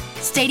industry.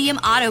 Stadium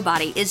Auto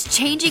Body is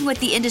changing with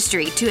the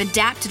industry to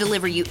adapt to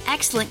deliver you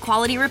excellent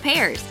quality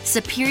repairs,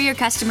 superior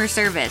customer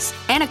service,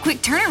 and a quick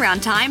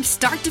turnaround time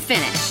start to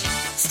finish.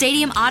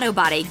 Stadium Auto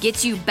Body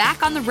gets you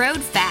back on the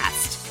road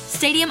fast.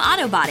 Stadium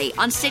Auto Body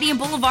on Stadium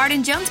Boulevard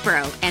in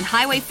Jonesboro and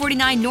Highway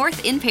 49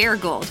 North in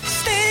Paragould.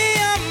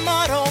 Stadium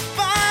Auto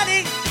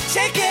Body,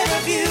 take care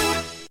of you.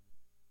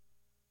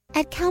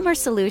 At Calmer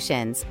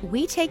Solutions,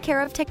 we take care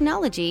of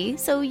technology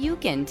so you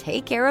can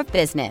take care of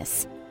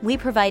business. We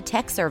provide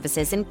tech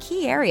services in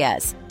key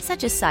areas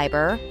such as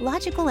cyber,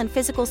 logical and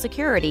physical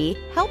security,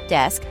 help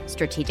desk,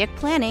 strategic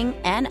planning,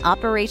 and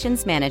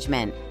operations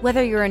management.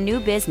 Whether you're a new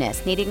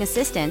business needing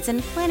assistance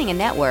in planning a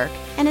network,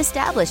 an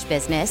established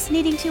business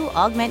needing to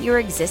augment your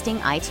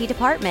existing IT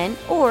department,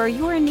 or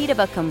you're in need of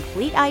a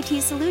complete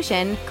IT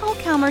solution, call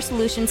Calmer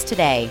Solutions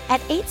today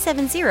at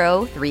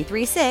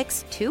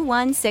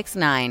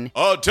 870-336-2169.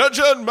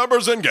 Attention,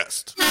 members and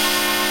guests.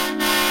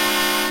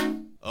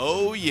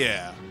 Oh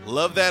yeah,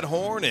 love that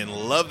horn and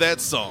love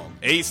that song.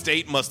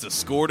 A-State must have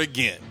scored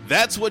again.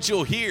 That's what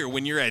you'll hear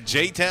when you're at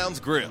J-Town's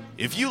Grill.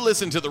 If you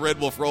listen to the Red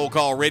Wolf Roll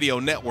Call Radio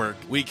Network,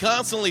 we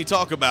constantly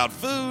talk about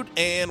food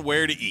and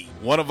where to eat.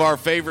 One of our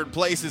favorite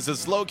places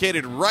is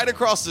located right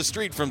across the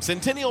street from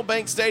Centennial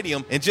Bank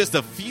Stadium and just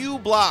a few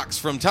blocks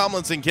from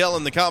Tomlinson Kell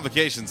and the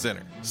Convocation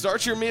Center.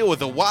 Start your meal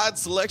with a wide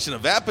selection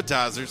of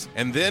appetizers,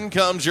 and then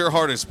comes your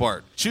hardest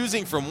part,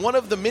 choosing from one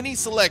of the many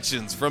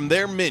selections from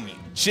their menu.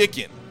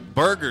 Chicken,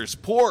 burgers,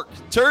 pork,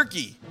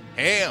 turkey,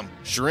 ham,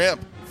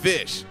 shrimp,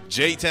 fish.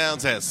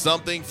 J-Town's has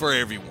something for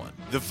everyone.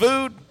 The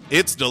food,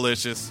 it's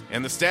delicious,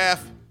 and the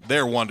staff,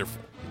 they're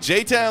wonderful.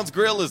 J-Town's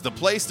Grill is the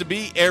place to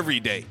be every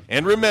day.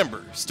 And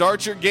remember,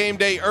 start your game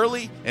day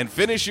early and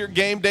finish your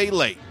game day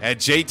late at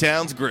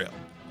J-Town's Grill.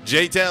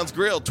 J-Town's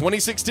Grill,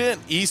 2610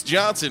 East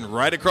Johnson,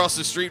 right across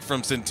the street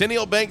from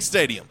Centennial Bank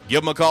Stadium.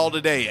 Give them a call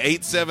today,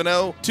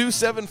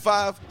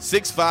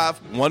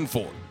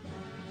 870-275-6514.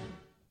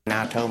 And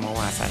I told my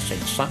wife, I said,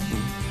 something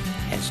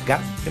has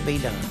got to be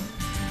done.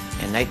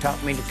 And they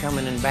taught me to come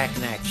in and back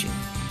in action.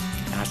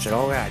 And I said,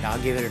 all right, I'll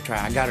give it a try.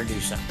 I got to do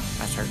something.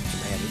 I was hurting so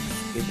bad,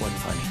 it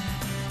wasn't funny.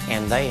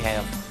 And they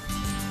have,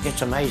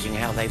 it's amazing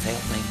how they've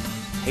helped me.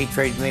 He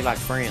treated me like a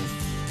friend.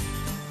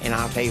 And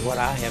I'll tell you what,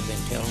 I have been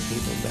telling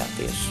people about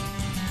this.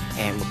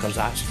 And because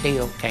I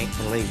still can't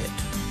believe it.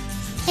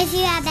 If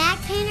you have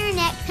back pain or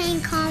neck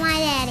pain, call my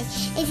daddy.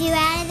 If you're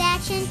out of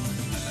action,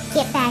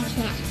 get back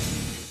here.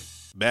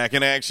 Back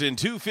in action,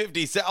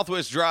 250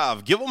 Southwest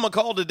Drive. Give them a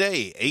call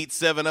today,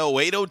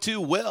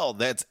 870-802-WELL.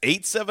 That's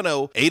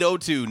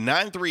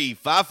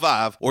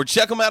 870-802-9355. Or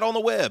check them out on the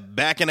web,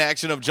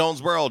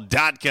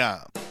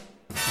 backinactionofjonesboro.com.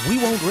 We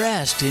won't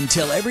rest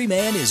until every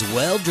man is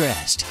well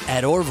dressed.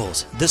 At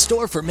Orville's, the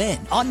store for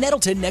men, on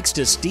Nettleton next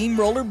to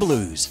Steamroller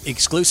Blues.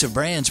 Exclusive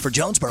brands for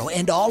Jonesboro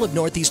and all of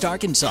Northeast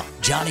Arkansas.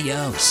 Johnny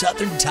O,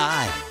 Southern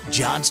Tide,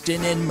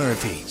 Johnston and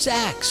Murphy,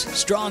 Saks,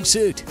 Strong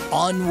Suit,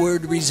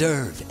 Onward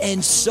Reserve,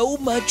 and so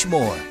much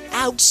more.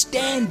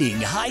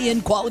 Outstanding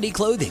high-end quality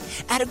clothing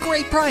at a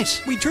great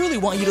price. We truly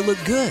want you to look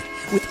good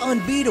with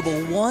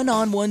unbeatable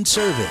one-on-one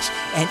service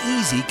and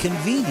easy,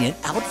 convenient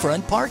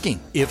out-front parking.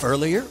 If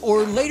earlier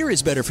or later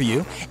is better for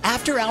you,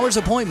 after-hours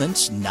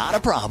appointments, not a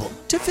problem.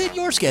 To fit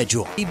your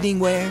schedule. Evening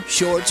wear,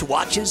 shorts,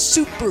 watches,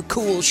 super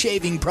cool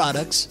shaving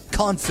products. Call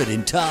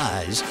confident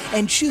ties,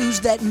 and shoes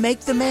that make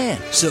the man.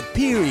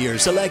 Superior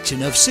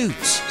selection of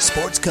suits,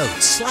 sports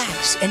coats,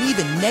 slacks, and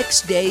even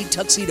next-day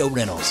tuxedo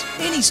rentals.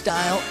 Any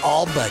style,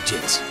 all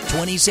budgets.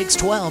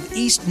 2612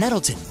 East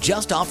Nettleton,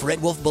 just off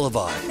Red Wolf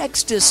Boulevard,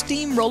 next to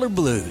Steamroller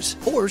Blues.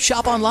 Or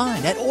shop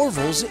online at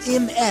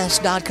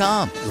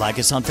orvilsms.com. Like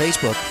us on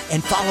Facebook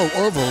and follow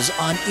Orville's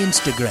on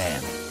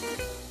Instagram.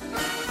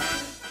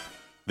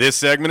 This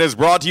segment is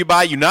brought to you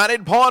by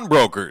United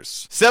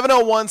Pawnbrokers,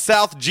 701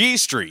 South G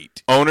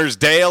Street. Owners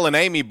Dale and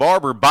Amy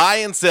Barber buy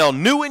and sell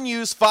new and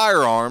used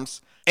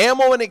firearms,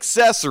 ammo and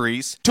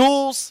accessories,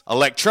 tools,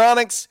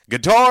 electronics,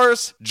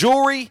 guitars,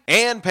 jewelry,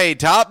 and pay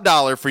top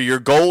dollar for your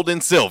gold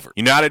and silver.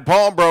 United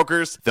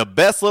Pawnbrokers, the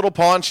best little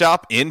pawn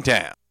shop in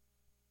town.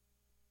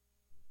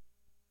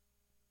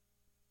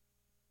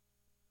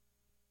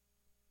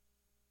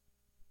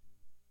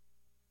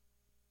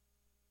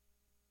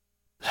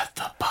 Let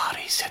the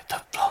bodies hit the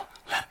floor.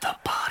 Let the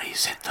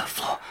bodies hit the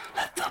floor.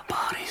 Let the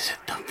bodies hit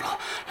the floor.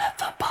 Let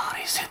the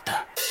bodies hit the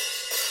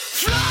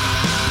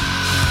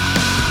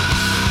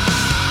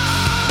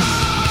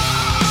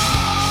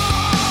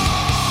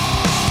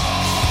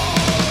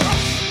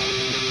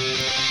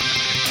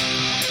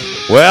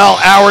Well,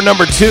 hour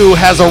number 2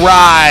 has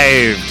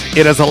arrived.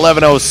 It is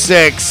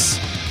 11:06.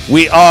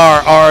 We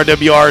are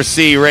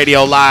RWRC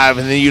Radio Live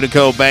in the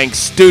Unico Bank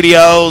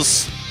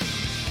Studios.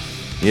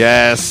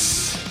 Yes.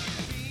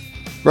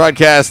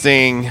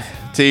 Broadcasting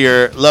to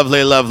your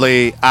lovely,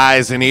 lovely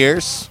eyes and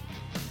ears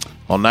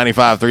on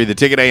 95.3 The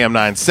Ticket, AM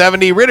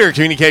 970, Ritter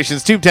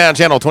Communications, Tubetown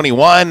Channel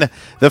 21,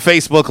 the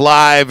Facebook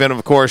Live, and,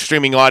 of course,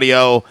 streaming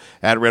audio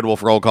at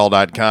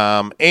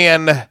redwolfrollcall.com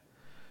and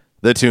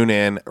the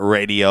TuneIn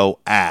Radio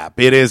app.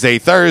 It is a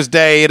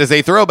Thursday. It is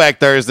a Throwback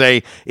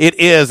Thursday. It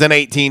is an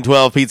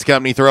 1812 Pizza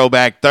Company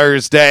Throwback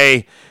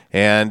Thursday.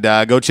 And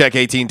go check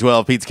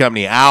 1812 Pizza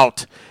Company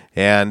out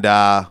and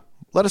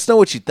let us know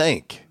what you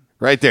think.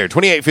 Right there,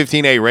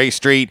 2815A Ray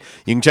Street.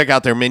 You can check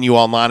out their menu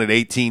online at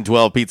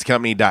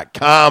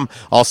 1812pizzacompany.com.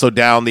 Also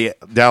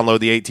download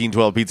the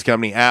 1812 Pizza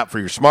Company app for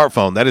your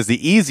smartphone. That is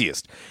the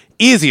easiest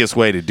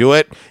way to do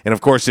it. And,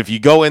 of course, if you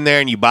go in there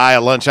and you buy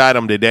a lunch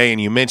item today and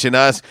you mention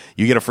us,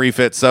 you get a free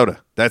fit soda.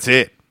 That's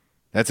it.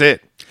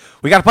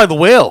 We got to play the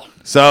wheel.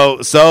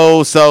 So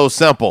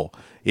simple.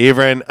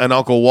 Even an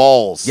Uncle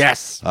Walls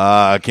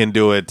can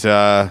do it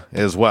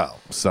as well.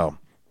 So,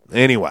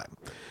 anyway.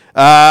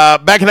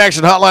 Back in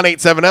action hotline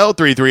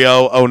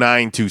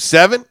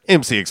 870-330-0927.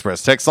 MC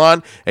Express text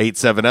line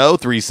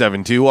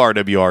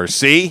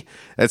 870-372-RWRC.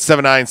 That's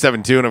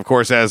 7972. And of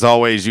course, as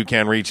always, you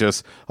can reach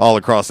us all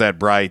across that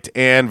bright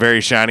and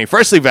very shiny,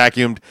 freshly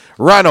vacuumed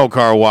Rhino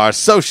Car Wash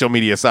social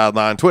media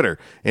sideline, Twitter,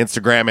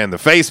 Instagram, and the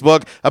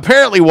Facebook.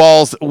 Apparently,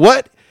 Walls,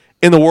 what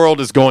in the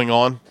world is going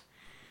on?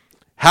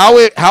 How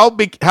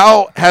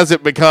has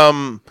it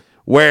become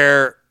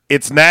where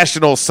it's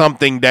National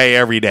Something Day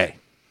every day?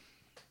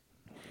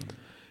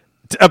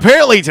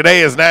 Apparently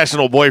today is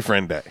National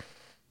Boyfriend Day.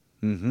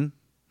 Mm-hmm.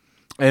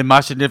 And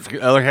my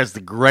significant other has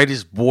the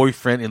greatest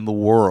boyfriend in the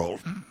world.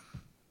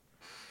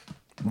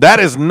 That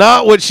is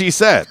not what she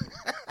said.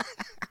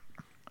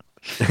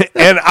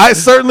 And I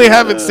certainly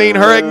haven't seen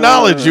her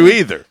acknowledge you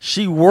either.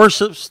 She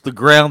worships the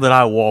ground that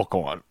I walk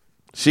on.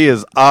 She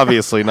is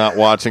obviously not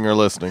watching or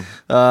listening.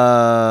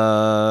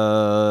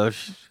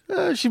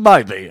 She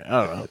might be.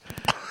 I don't know.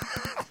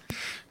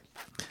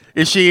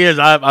 If she is,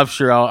 I'm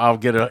sure I'll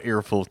get an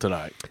earful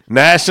tonight.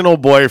 National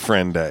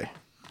Boyfriend Day.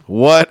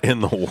 What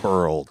in the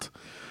world?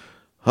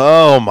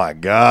 Oh, my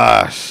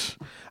gosh.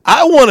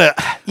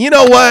 You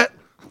know what?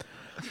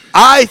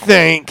 I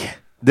think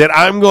that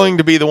I'm going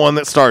to be the one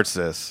that starts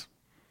this.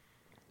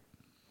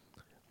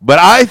 But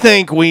I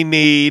think we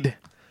need...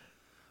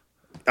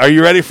 Are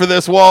you ready for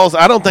this, Walls?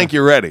 I don't think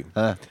you're ready.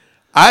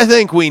 I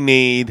think we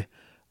need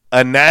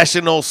a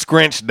National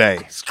Scrinch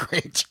Day.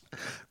 Scrinch.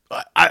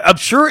 I'm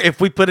sure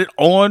if we put it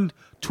on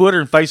Twitter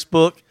and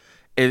Facebook,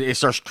 it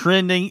starts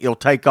trending, it'll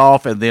take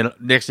off, and then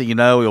next thing you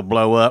know, it'll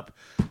blow up.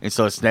 And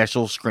so it's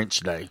National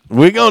Scrinch Day.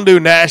 We're going to do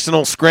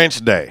National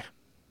Scrinch Day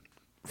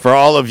for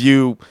all of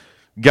you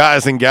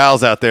guys and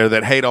gals out there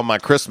that hate on my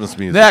Christmas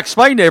music. Now,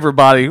 explain to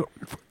everybody,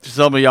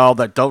 some of y'all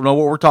that don't know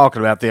what we're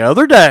talking about. The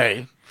other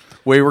day,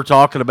 we were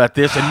talking about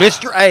this, and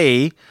Mr.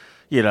 A,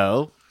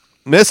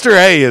 Mr.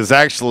 A is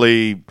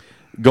actually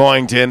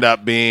going to end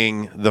up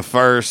being the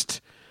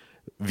first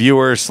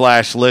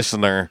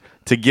viewer/listener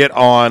to get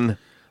on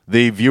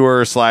the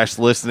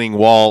viewer/listening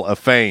wall of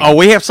fame. Oh,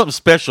 we have something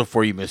special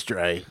for you,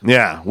 Mr. A.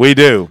 Yeah, we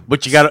do.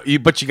 But you got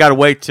to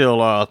wait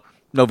till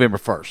November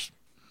 1st.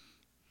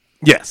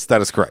 Yes, that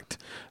is correct.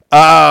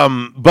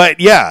 But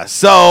yeah,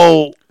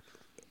 so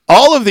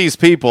all of these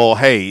people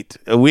hate.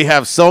 We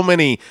have so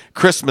many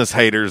Christmas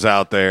haters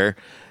out there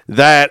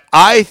that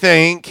I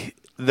think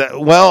that,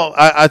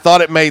 I thought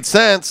it made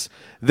sense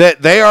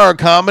that they are a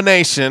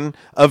combination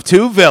of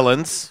two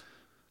villains.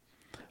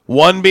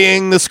 One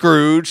being the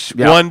Scrooge,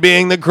 one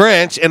being the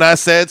Grinch, and I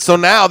said, so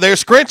now they're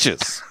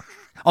Scrinches.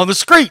 On the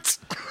streets.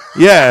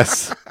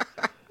 Yes.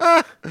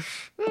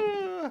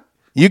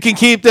 You can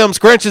keep them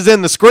scrunches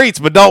in the streets,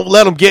 but don't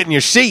let them get in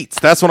your sheets.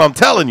 That's what I'm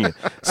telling you.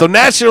 So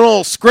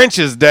National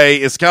Scrunches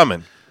Day is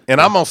coming, and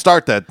I'm going to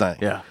start that thing.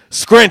 Yeah.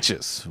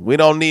 Scrunches. We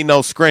don't need no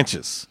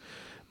scrunches.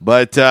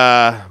 But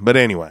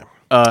anyway.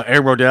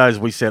 Rainbow Day, as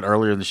we said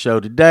earlier in the show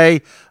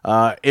today,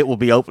 it will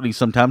be opening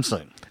sometime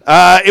soon.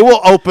 It will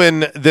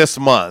open this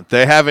month.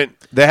 They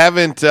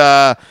haven't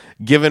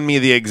given me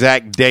the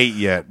exact date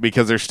yet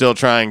because they're still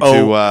trying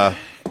to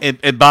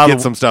and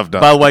get some stuff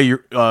done. By the way,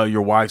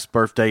 your wife's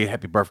birthday,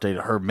 happy birthday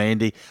to her,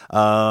 Mandy.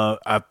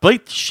 I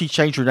believe she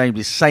changed her name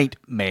to Saint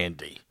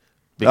Mandy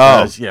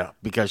because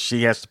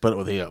she has to put it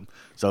with him.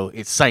 So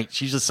it's Saint.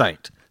 She's a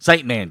saint.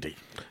 Saint Mandy.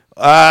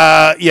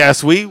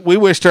 Yes, we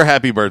wished her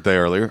happy birthday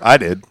earlier. I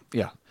did.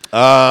 Yeah.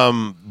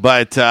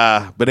 But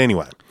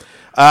anyway.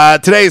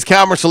 Today's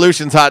Calmer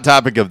Solutions hot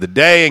topic of the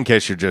day, in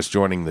case you're just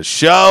joining the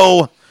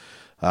show,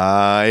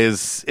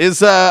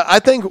 is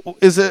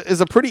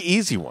a pretty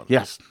easy one.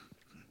 Yes.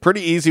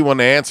 Pretty easy one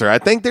to answer. I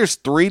think there's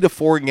 3 to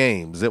 4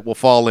 games that will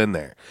fall in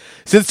there.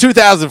 Since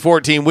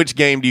 2014, which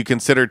game do you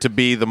consider to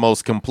be the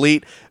most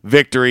complete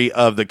victory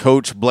of the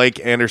Coach Blake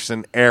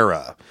Anderson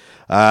era?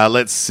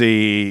 Let's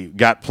see.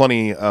 Got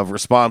plenty of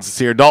responses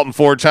here. Dalton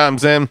Ford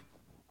chimes in.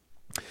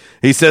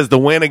 He says the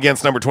win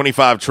against number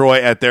 25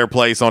 Troy at their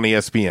place on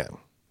ESPN,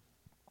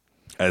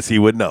 as he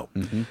would know.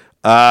 Mm-hmm.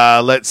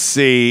 Let's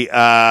see.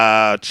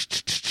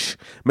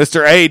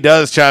 Mr. A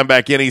does chime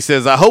back in. He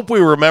says, I hope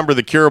we remember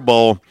the Cure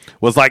Bowl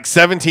was like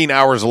 17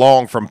 hours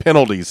long from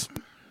penalties.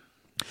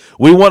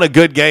 We won a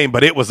good game,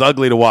 but it was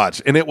ugly to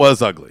watch, and it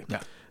was ugly.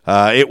 Yeah.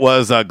 It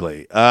was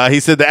ugly.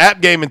 He said the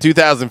app game in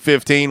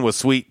 2015 was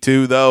sweet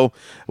too, though.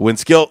 When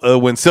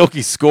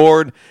Silky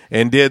scored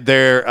and did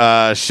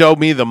their show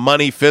me the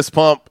money fist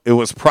pump, it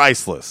was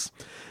priceless.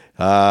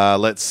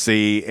 Let's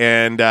see.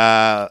 And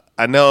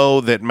I know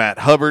that Matt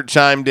Hubbard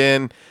chimed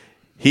in.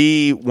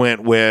 He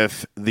went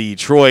with the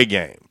Troy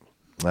game.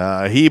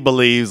 He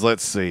believes,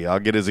 let's see, I'll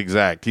get his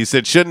exact. He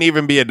said, shouldn't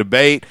even be a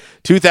debate.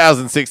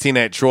 2016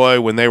 at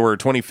Troy, when they were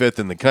 25th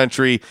in the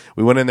country,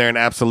 we went in there and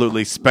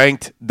absolutely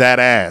spanked that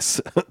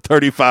ass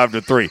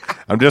 35-3.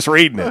 I'm just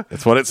reading it.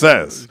 That's what it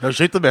says. Go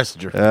shoot the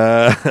messenger.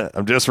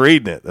 I'm just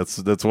reading it.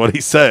 That's what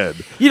he said.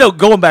 You know,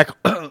 going back,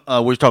 we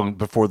were talking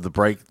before the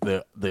break,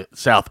 the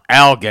South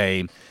Al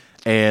game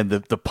and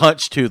the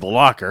punch to the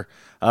locker.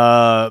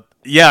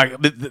 Yeah,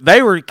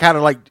 they were kind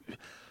of like,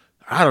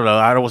 I don't know,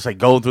 I don't want to say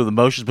going through the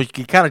motions, but you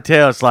can kind of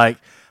tell it's like,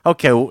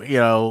 okay, you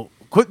know,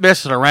 quit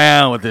messing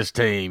around with this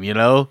team, you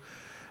know?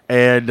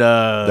 And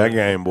that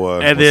game, boy,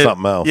 and was then,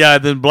 something else. Yeah,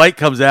 and then Blake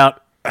comes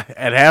out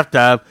at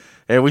halftime,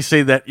 and we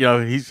see that, you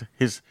know,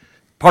 his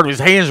part of his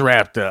hand's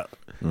wrapped up.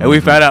 And we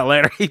found out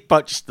later he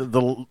punched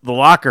the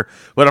locker.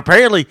 But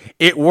apparently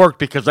it worked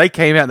because they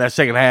came out in that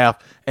second half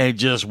and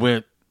just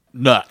went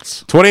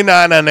nuts.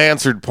 29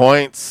 unanswered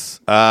points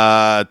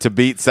to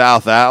beat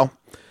South Al.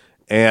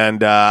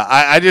 And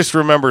I just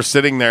remember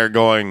sitting there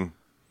going,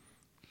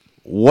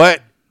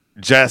 what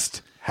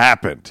just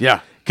happened? Yeah.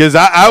 Because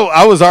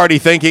I was already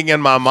thinking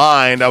in my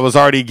mind, I was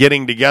already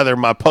getting together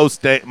my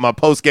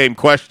post-game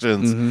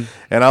questions.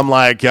 And I'm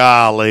like,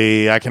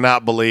 golly, I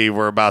cannot believe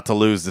we're about to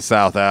lose to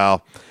South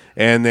Al.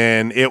 And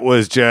then it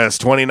was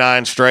just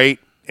 29 straight,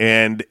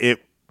 and the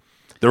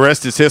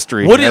rest is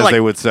history, they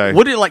would say.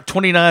 What did like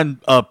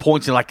 29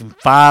 points in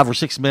 5 or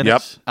 6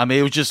 minutes? Yep. I mean,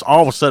 it was just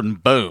all of a sudden,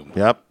 boom.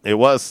 Yep, it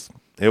was.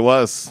 It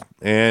was.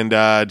 And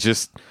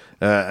just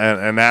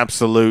an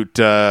absolute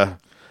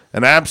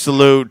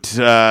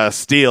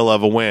steal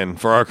of a win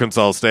for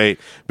Arkansas State,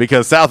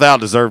 because South Al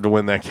deserved to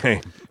win that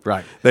game.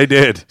 Right. They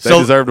did. They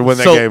deserved to win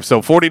that game.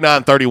 So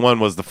 49-31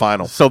 was the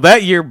final. So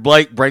that year,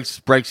 Blake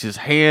breaks his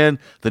hand.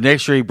 The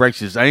next year, he breaks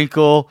his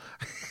ankle.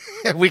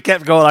 We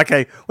kept going,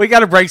 okay, we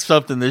got to break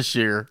something this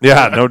year.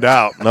 Yeah, no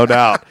doubt. No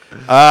doubt.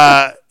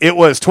 It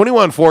was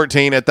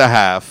 21-14 at the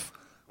half,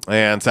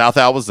 and South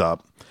Al was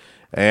up.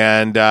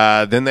 And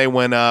then they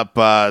went up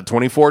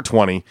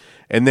 24-20.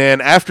 And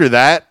then after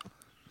that,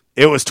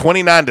 it was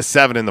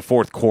 29-7 in the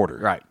fourth quarter.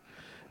 Right.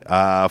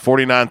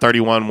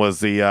 49-31 was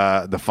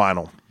the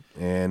final.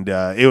 And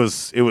it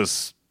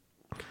was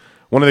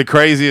one of the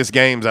craziest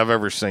games I've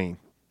ever seen,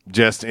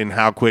 just in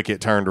how quick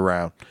it turned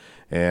around.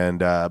 And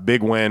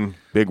big win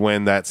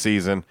that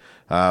season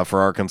for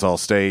Arkansas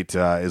State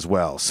as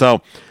well.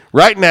 So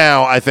right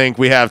now, I think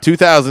we have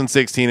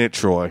 2016 at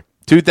Troy,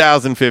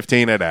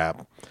 2015 at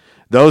App.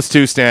 Those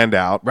two stand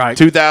out. Right.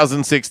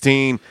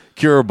 2016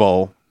 Cure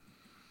Bowl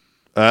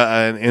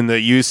in the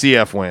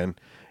UCF win.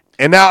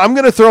 And now I'm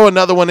going to throw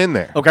another one in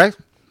there. Okay.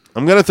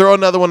 I'm going to throw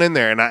another one in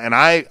there. And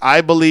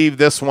I believe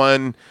this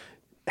one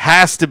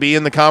has to be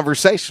in the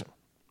conversation.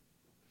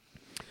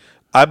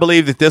 I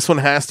believe that this one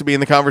has to be in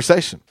the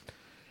conversation.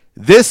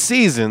 This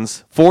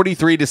season's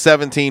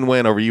 43-17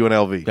 win over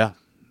UNLV. Yeah.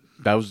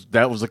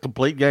 That was a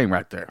complete game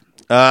right there.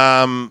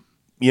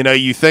 You know,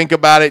 you think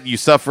about it, you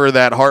suffer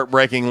that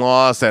heartbreaking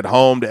loss at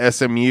home to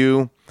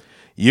SMU.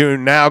 You're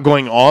now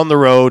going on the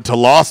road to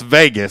Las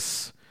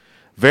Vegas.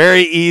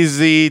 Very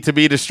easy to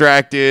be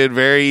distracted,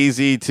 very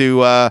easy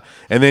to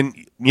and then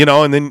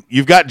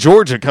you've got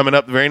Georgia coming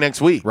up the very next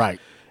week. Right.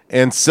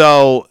 And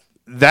so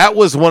that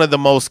was one of the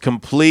most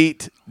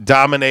complete,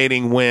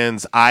 dominating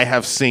wins I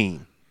have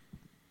seen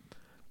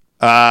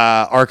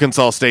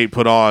Arkansas State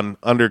put on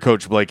under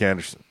Coach Blake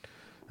Anderson.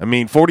 I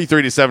mean,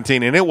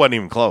 43-17, and it wasn't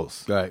even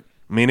close. Right.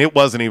 I mean, it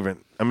wasn't even.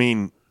 I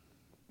mean,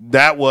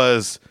 that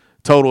was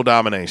total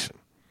domination.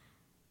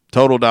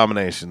 Total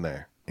domination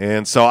there.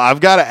 And so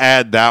I've got to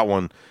add that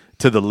one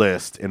to the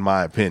list, in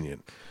my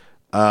opinion.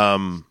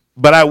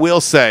 But I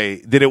will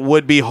say that it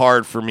would be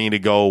hard for me to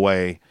go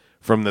away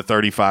from the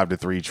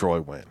 35-3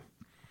 Troy win.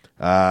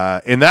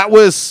 And that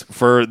was,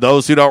 for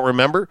those who don't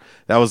remember,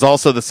 that was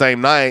also the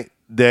same night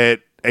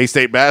that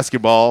A-State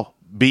basketball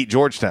beat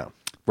Georgetown.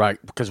 Right,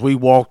 because we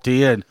walked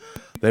in.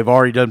 They've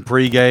already done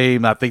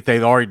pregame. I think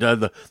they've already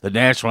done the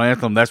national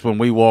anthem. That's when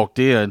we walked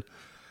in.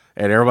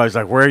 And everybody's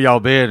like, where y'all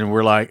been? And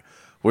we're like,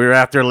 we were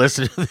out there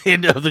listening to the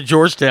end of the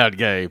Georgetown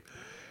game.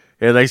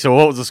 And they said,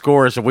 what was the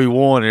score? I said, we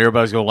won. And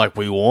everybody's going like,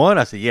 we won?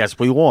 I said, yes,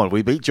 we won.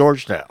 We beat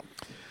Georgetown.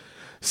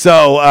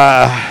 So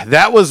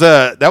that was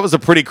a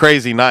pretty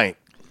crazy night.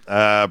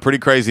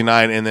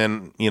 And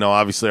then,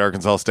 obviously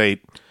Arkansas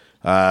State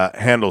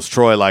handles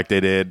Troy like they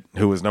did,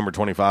 who was number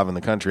 25 in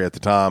the country at the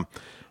time,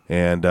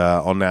 and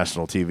on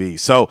national TV.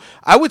 So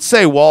I would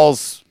say,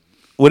 Walls,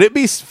 would it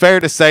be fair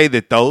to say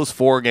that those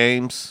 4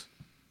 games,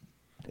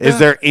 is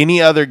there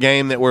any other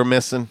game that we're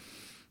missing?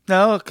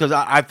 No, because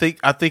I think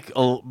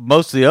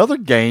most of the other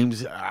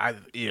games,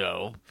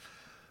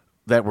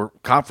 that were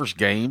conference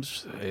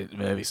games,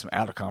 maybe some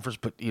out of conference,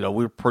 but we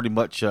were pretty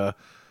much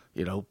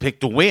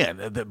picked to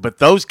win. But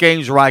those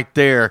games right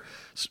there,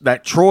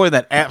 that Troy,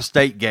 that App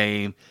State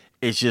game,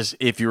 it's just,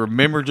 if you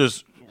remember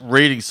just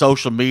reading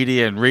social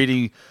media and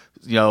reading,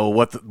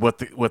 what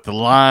the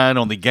line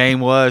on the game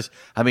was,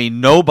 I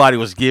mean, nobody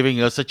was giving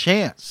us a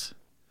chance.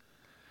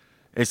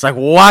 It's like,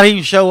 well, why didn't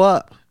you show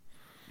up?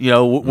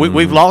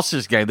 We've lost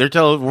this game. They're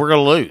telling us we're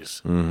going to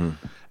lose. Mm-hmm.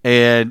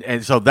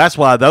 And so that's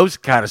why those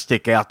kind of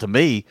stick out to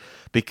me,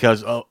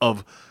 because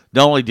of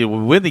not only did we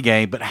win the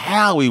game, but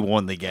how we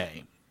won the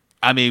game.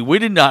 I mean, we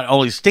did not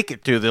only stick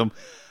it to them,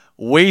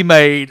 we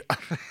made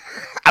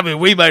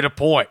a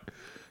point,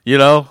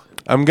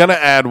 I'm going to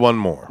add one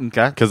more.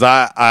 Okay. Because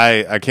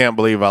I can't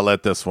believe I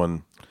let this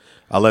one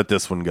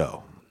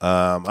go.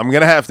 I'm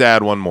going to have to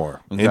add one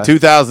more. Okay. In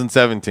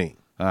 2017.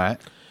 All right.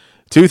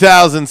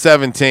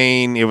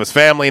 2017, it was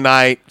family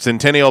night,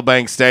 Centennial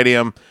Bank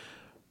Stadium,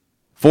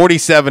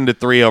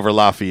 47-3 over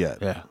Lafayette.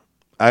 Yeah.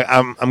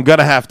 I'm going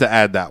to have to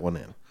add that one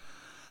in.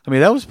 I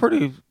mean, that was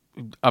pretty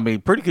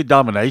good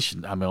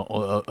domination. I mean,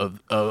 of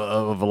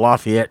a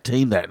Lafayette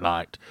team that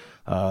night,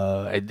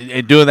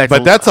 and doing that.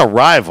 But that's a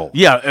rival.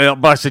 Yeah,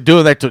 but I said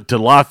doing that to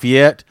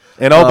Lafayette.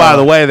 And by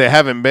the way, they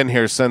haven't been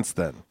here since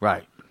then.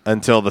 Right.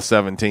 Until the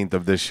 17th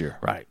of this year.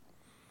 Right.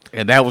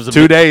 And that was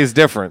 2 days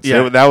difference.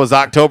 Yeah. That was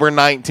October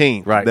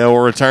 19th. Right. They will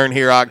return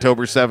here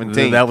October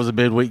 17th. That was a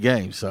midweek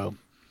game. So,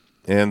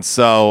 and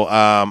so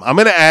I'm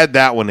going to add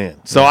that one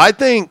in. So I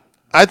think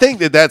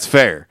that's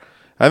fair.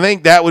 I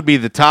think that would be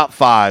the top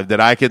 5 that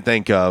I could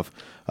think of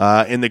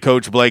in the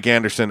Coach Blake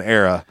Anderson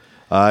era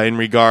in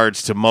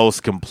regards to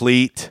most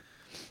complete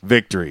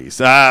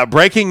victories.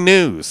 Breaking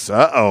news.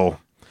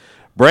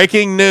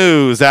 Breaking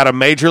news out of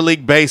Major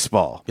League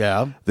Baseball.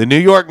 Yeah. The New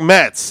York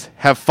Mets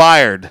have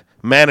fired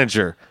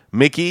manager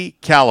Mickey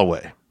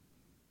Callaway.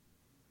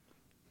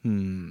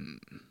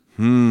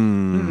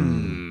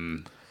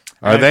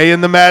 Are they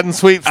in the Madden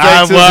sweepstakes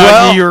as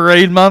well? You're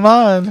reading my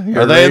mind.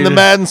 Are they in the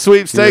Madden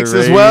sweepstakes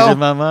as well? Reading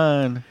my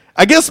mind.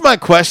 I guess my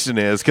question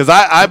is, because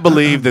I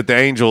believe that the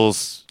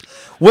Angels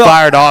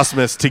fired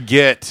Osmus to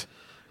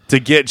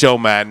get Joe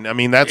Madden. I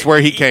mean, that's where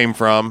he came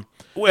from.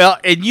 Well,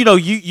 and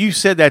you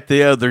said that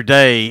the other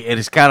day, and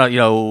it's kind of,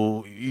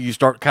 you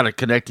start kind of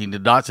connecting the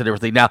dots and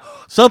everything. Now,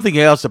 something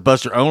else that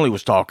Buster Only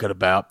was talking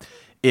about,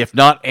 if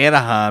not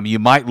Anaheim, you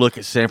might look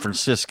at San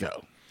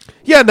Francisco.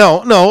 Yeah,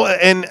 no,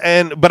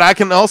 but I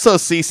can also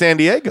see San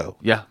Diego.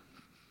 Yeah.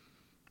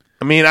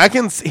 I mean,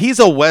 he's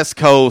a West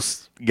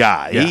Coast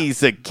guy. Yeah.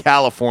 He's a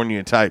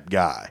California type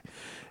guy.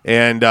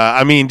 And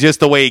I mean,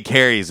 just the way he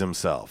carries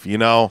himself,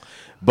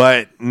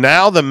 But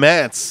now the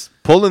Mets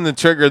pulling the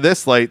trigger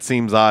this late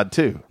seems odd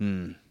too.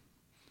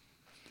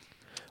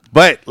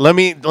 But let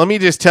me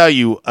just tell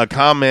you a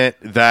comment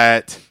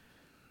that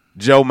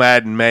Joe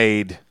Madden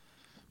made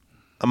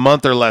a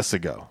month or less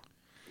ago.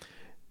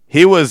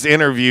 He was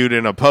interviewed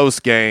in a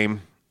post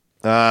game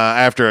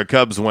after a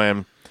Cubs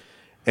win,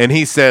 and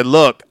he said,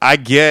 "Look, I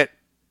get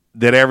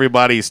that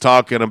everybody's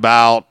talking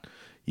about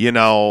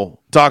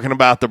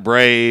the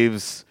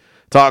Braves,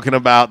 talking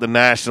about the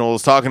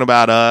Nationals, talking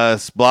about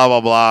us, blah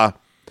blah blah.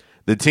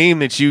 The team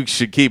that you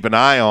should keep an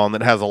eye on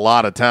that has a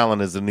lot of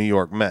talent is the New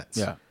York Mets."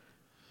 Yeah.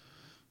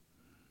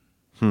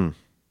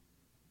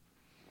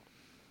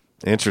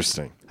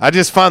 Interesting. I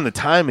just find the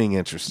timing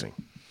interesting.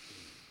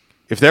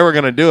 If they were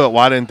going to do it,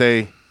 why didn't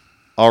they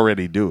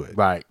already do it?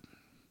 Right.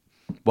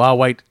 Well,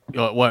 wait.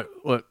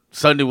 What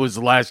Sunday was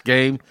the last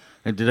game?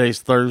 and today's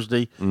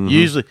Thursday.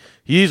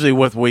 Usually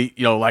with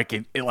like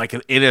in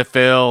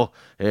NFL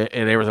and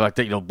everything like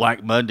that,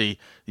 Black Monday.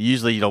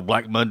 Usually,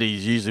 Black Monday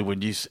is usually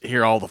when you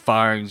hear all the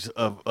firings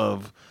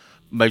of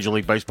Major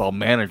League Baseball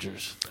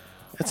managers.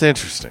 That's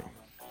interesting.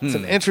 It's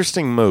an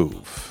interesting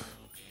move.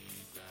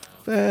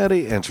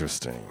 Very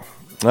interesting.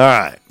 All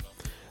right.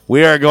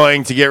 We are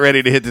going to get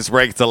ready to hit this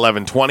break. It's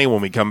 11:20.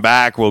 When we come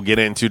back, we'll get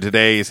into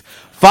today's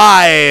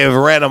 5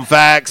 random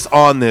facts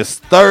on this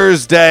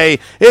Thursday.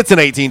 It's an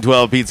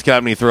 1812 Pizza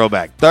Company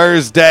Throwback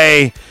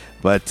Thursday.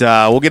 But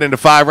we'll get into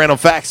 5 random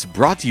facts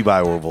brought to you by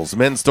Orville's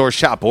Men's Store.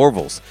 Shop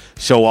Orville's.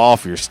 Show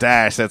off your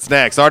stash. That's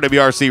next.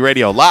 RWRC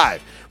Radio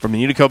live from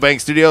the Unico Bank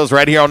Studios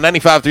right here on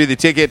 95.3 The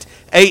Ticket,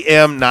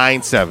 AM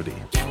 970.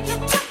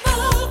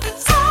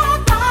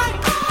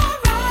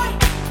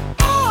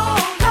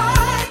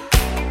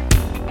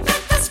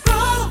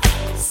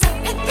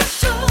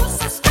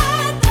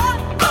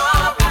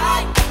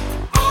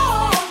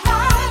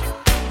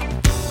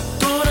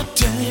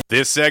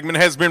 This segment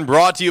has been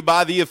brought to you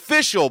by the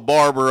official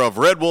barber of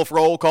Red Wolf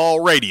Roll Call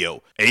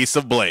Radio, Ace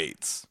of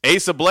Blades.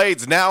 Ace of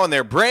Blades now in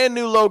their brand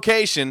new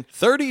location,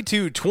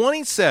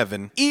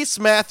 3227 East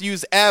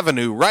Matthews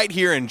Avenue, right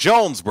here in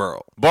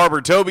Jonesboro.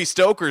 Barber Toby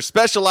Stoker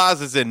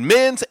specializes in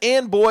men's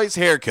and boys'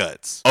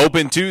 haircuts.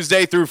 Open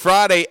Tuesday through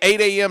Friday,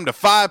 8 a.m. to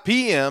 5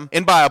 p.m.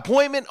 and by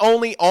appointment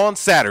only on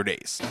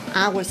Saturdays.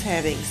 I was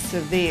having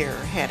severe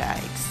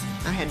headaches.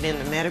 I had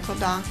been to medical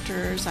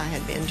doctors. I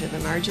had been to the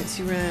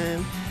emergency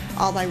room.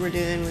 All they were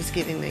doing was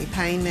giving me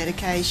pain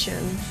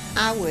medication.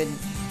 I would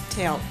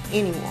tell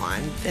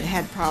anyone that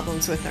had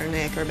problems with their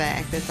neck or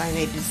back that they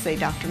needed to see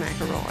Dr.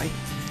 McElroy.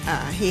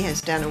 He has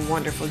done a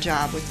wonderful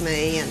job with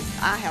me, and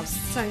I have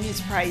sung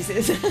his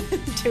praises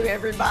to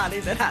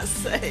everybody that I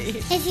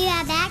see. If you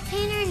have back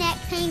pain or neck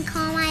pain,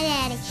 call my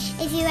daddy.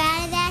 If you're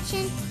out of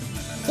action,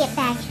 get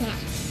back in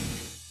action.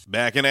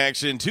 Back in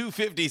action,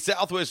 250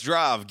 Southwest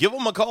Drive. Give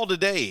them a call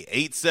today,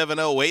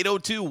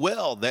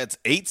 870-802-WELL. That's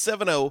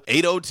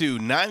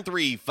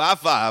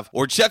 870-802-9355.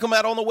 Or check them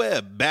out on the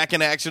web,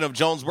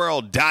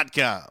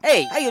 backinactionofjonesboro.com.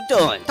 Hey, how you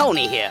doing?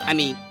 Tony here.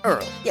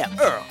 Earl. Yeah,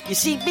 Earl. You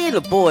see, me and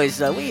the boys,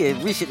 we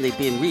have recently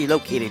been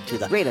relocated to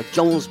the greater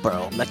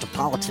Jonesboro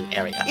metropolitan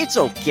area. It's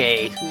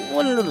okay.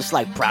 One little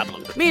slight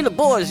problem. Me and the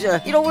boys,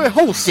 we're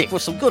homesick for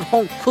some good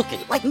home cooking,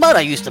 like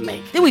Mother used to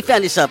make. Then we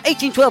found this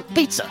 1812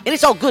 pizza, and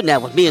it's all good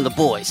now with me and the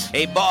boys.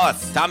 Hey,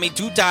 boss, Tommy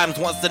 2 times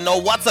wants to know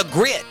what's a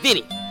grit.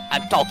 Vinny,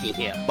 I'm talking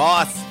here.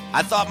 Boss,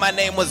 I thought my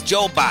name was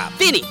Joe Bob.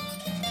 Vinny,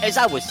 as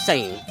I was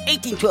saying,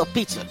 1812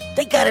 Pizza,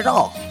 they got it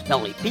all. Not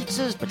only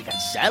pizzas, but they got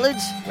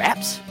salads,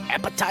 wraps,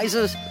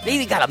 appetizers. They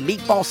even got a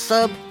meatball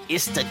sub.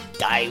 It's to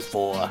die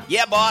for.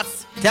 Yeah,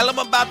 boss. Tell them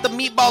about the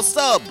meatball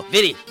sub.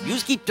 Vinny, you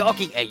just keep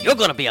talking and you're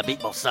gonna be a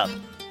meatball sub.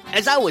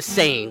 As I was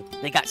saying,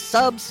 they got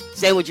subs,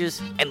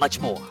 sandwiches, and much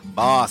more.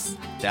 Boss,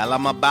 tell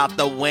them about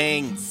the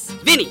wings.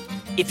 Vinny,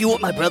 if you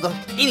want my brother,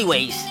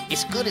 anyways,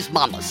 it's good as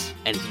Mama's.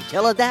 And if you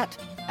tell her that,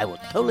 I will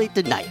totally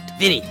deny it.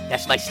 Vinny,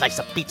 that's my slice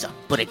of pizza.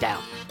 Put it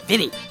down.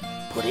 Vinny,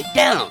 put it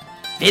down.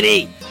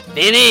 Vinny!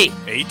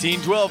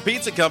 1812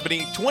 Pizza Company,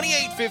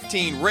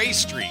 2815 Ray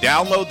Street.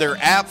 Download their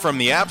app from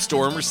the App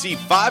Store and receive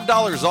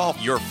 $5 off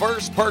your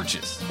first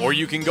purchase. Or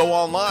you can go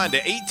online to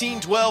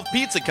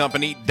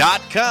 1812pizzacompany.com.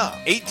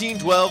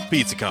 1812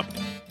 Pizza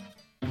Company.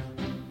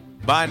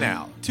 By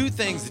now, 2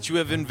 things that you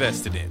have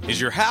invested in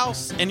is your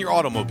house and your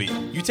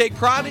automobile. You take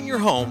pride in your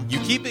home, you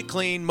keep it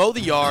clean, mow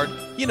the yard,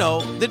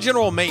 the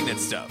general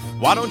maintenance stuff.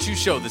 Why don't you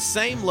show the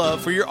same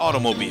love for your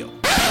automobile?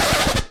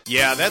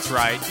 Yeah, that's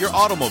right, your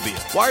automobile.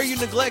 Why are you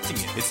neglecting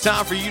it? It's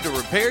time for you to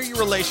repair your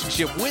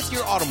relationship with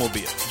your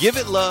automobile. Give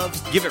it love,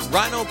 give it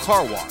Rhino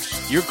Car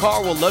Wash. Your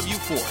car will love you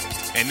for it.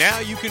 And now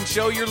you can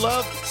show your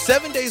love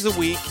 7 days a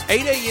week,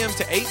 8 a.m.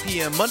 to 8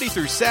 p.m. Monday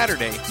through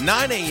Saturday,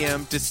 9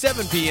 a.m. to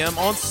 7 p.m.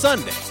 on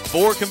Sunday.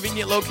 4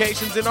 convenient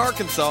locations in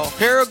Arkansas,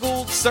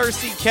 Paragould,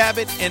 Searcy,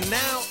 Cabot, and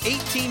now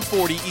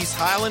 1840 East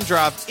Highland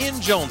Drive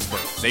in Jonesboro.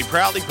 They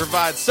proudly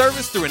provide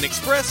service through an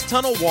express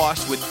tunnel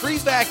wash with free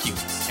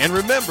vacuums. And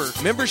remember,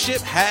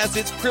 membership has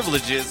its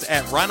privileges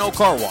at Rhino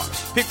Car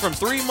Wash. Pick from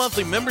 3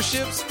 monthly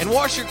memberships and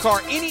wash your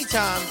car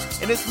anytime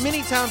and as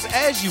many times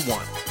as you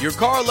want. Your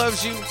car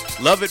loves you,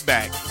 love it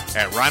back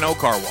at Rhino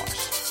Car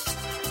Wash.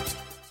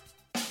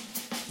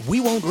 We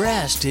won't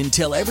rest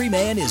until every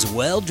man is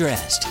well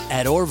dressed.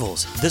 At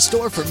Orville's, the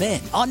store for men,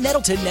 on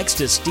Nettleton next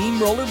to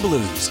Steamroller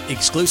Blues.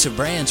 Exclusive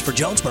brands for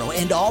Jonesboro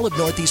and all of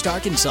Northeast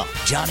Arkansas.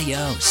 Johnny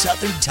O,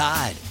 Southern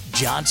Tide,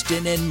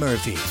 Johnston and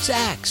Murphy,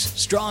 Saks,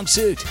 Strong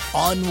Suit,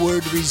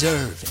 Onward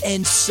Reserve,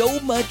 and so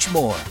much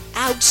more.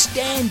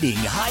 Outstanding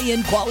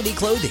high-end quality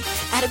clothing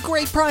at a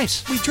great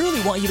price. We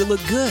truly want you to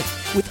look good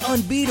with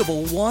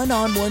unbeatable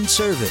one-on-one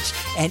service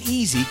and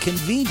easy,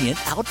 convenient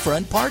out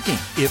front parking.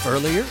 If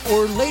earlier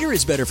or later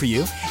is better for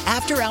you,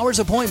 after-hours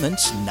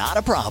appointments, not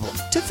a problem.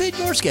 To fit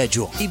your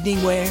schedule,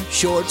 evening wear,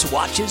 shorts,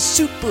 watches,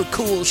 super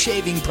cool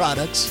shaving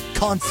products,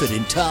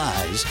 confident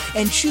ties,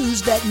 and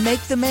shoes that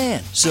make the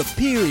man.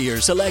 Superior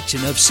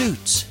selection of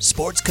suits,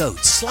 sports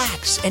coats,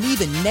 slacks, and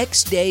even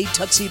next-day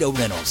tuxedo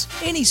rentals.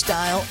 Any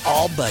style,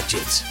 all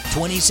budgets.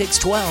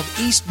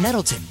 2612 East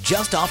Nettleton,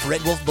 just off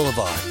Red Wolf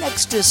Boulevard,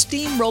 next to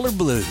Steamroller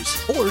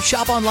Blues. Or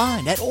shop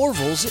online at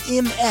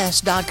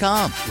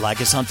orvilsms.com.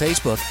 Like us on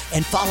Facebook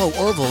and follow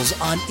Orville's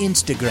on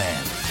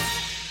Instagram.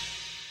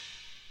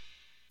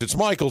 It's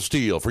Michael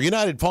Steele for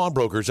United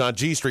Pawnbrokers on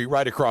G Street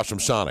right across from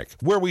Sonic,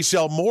 where we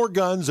sell more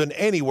guns than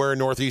anywhere in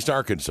Northeast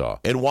Arkansas.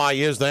 And why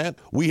is that?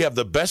 We have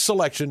the best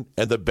selection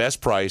and the best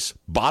price,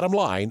 bottom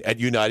line, at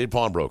United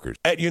Pawnbrokers.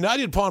 At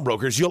United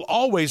Pawnbrokers, you'll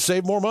always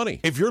save more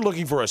money. If you're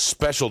looking for a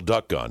special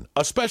duck gun,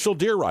 a special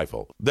deer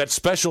rifle, that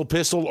special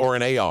pistol, or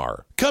an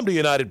AR, come to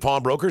United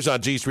Pawnbrokers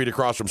on G Street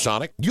across from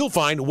Sonic. You'll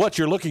find what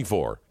you're looking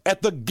for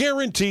at the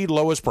guaranteed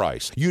lowest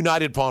price.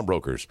 United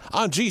Pawnbrokers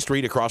on G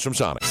Street across from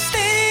Sonic.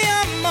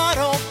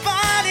 Auto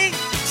Body,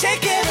 take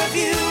care of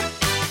you.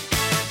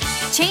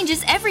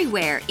 Changes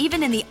everywhere,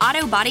 even in the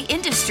auto body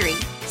industry.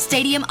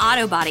 Stadium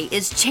Auto Body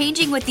is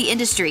changing with the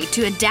industry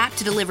to adapt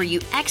to deliver you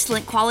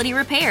excellent quality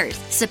repairs,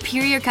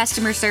 superior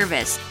customer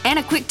service, and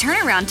a quick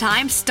turnaround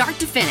time start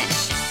to finish.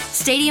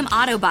 Stadium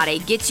Auto Body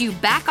gets you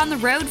back on the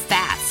road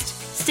fast.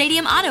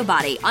 Stadium Auto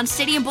Body on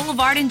Stadium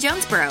Boulevard in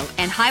Jonesboro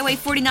and Highway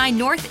 49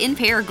 North in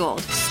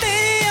Paragould.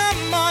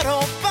 Stadium Auto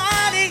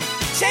Body,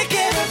 take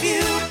care of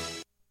you.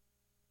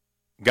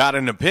 Got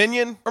an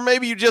opinion? Or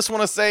maybe you just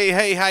want to say,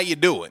 hey, how you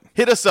doing?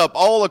 Hit us up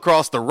all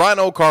across the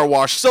Rhino Car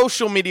Wash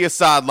social media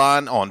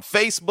sideline on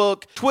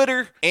Facebook,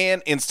 Twitter,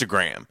 and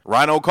Instagram.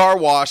 Rhino Car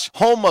Wash,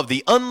 home of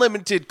the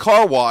unlimited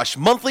car wash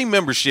monthly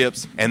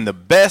memberships and the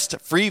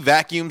best free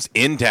vacuums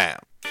in town.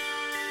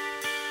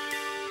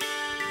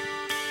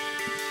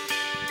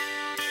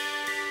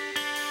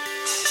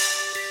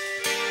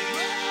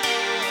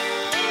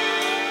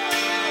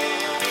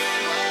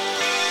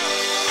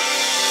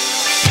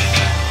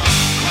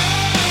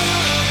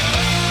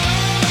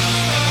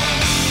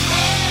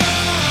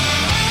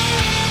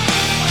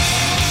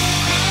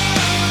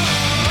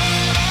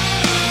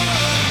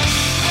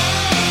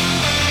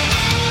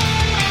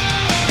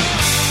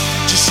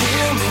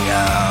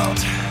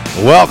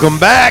 Welcome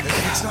back,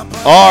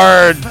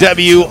 RWRC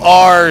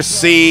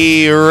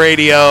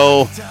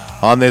Radio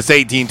on this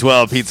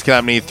 1812 Pizza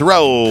Company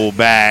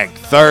Throwback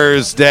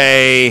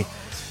Thursday.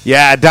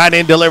 Yeah,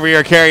 dine-in, delivery,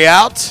 or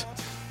carry-out.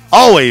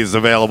 Always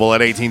available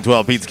at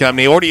 1812 Pizza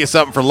Company. Order you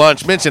something for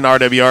lunch, mention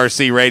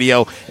RWRC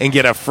Radio, and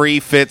get a free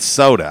fit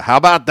soda. How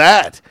about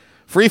that?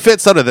 Free fit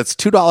soda, that's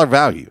 $2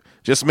 value.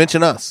 Just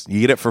mention us.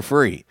 You get it for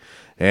free.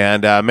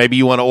 And maybe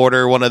you want to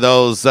order one of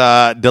those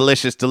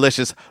delicious,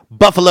 delicious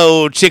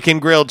buffalo chicken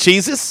grilled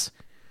cheeses.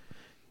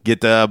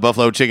 Get the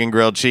buffalo chicken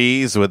grilled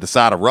cheese with a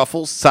side of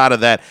Ruffles, side of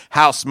that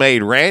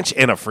house-made ranch,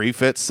 and a free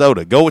fit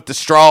soda. Go with the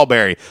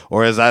strawberry,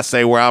 or as I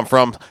say where I'm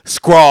from,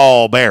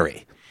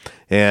 scrawberry.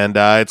 And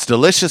it's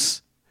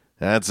delicious.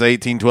 That's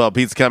 1812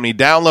 Pizza Company.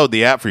 Download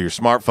the app for your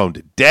smartphone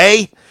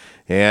today.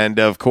 And,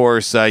 of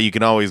course, you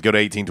can always go to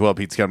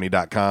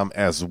 1812pizzacompany.com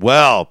as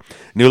well.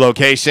 New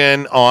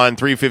location on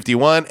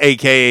 351,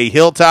 a.k.a.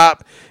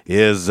 Hilltop,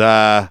 is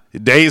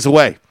days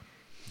away.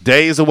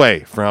 Days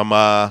away from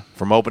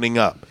opening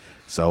up.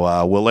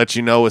 So we'll let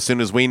you know as soon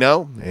as we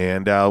know.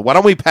 And why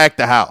don't we pack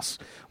the house?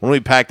 Why don't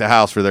we pack the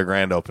house for their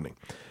grand opening?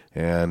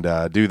 And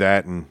do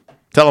that and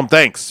tell them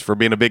thanks for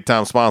being a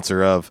big-time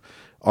sponsor of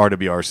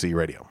RWRC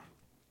Radio.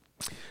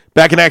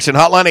 Back in action,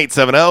 hotline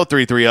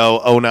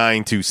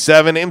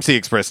 870-330-0927. MC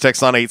Express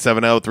text line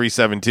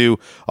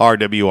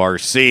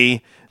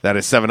 870-372-RWRC. That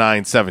is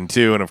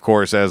 7972. And, of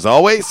course, as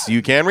always,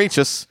 you can reach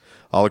us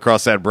all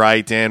across that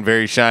bright and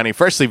very shiny,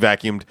 freshly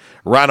vacuumed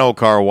Rhino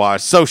Car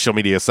Wash social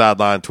media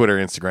sideline, Twitter,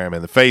 Instagram,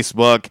 and the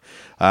Facebook.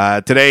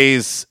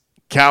 Today's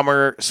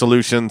Calmer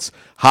Solutions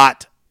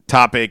hot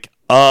topic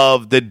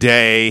of the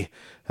day.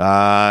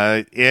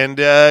 And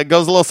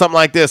goes a little something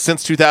like this.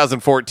 Since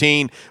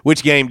 2014,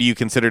 which game do you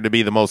consider to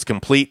be the most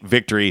complete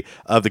victory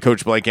of the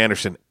Coach Blake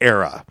Anderson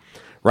era?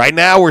 Right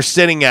now, we're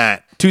sitting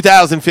at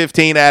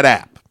 2015 at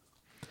App,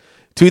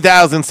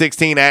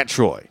 2016 at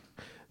Troy,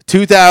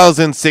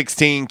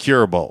 2016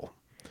 Cure Bowl,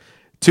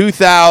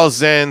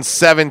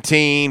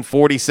 2017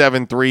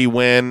 47-3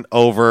 win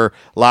over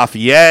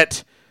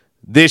Lafayette,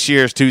 this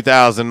year's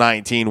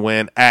 2019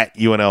 win at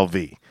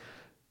UNLV.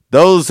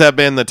 Those have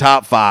been the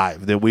top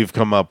five that we've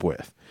come up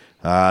with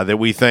that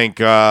we think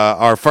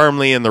are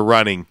firmly in the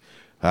running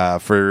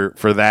for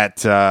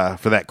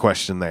that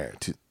question there.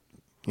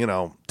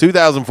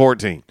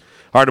 2014.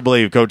 Hard to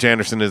believe Coach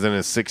Anderson is in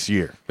his sixth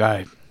year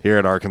here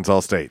at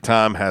Arkansas State.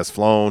 Time has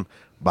flown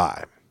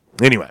by.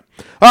 Anyway,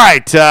 all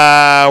right,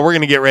 we're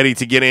going to get ready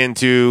to get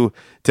into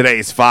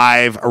today's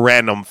 5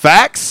 random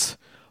facts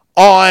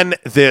on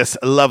this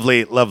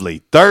lovely,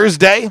 lovely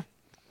Thursday.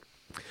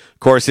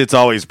 course, it's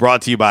always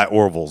brought to you by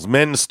Orville's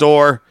Men's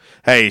Store.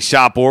 Hey,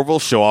 shop Orville,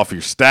 show off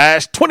your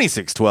stash,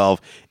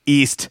 2612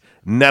 East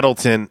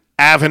Nettleton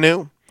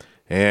Avenue.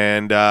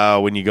 And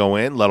when you go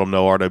in, let them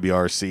know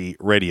RWRC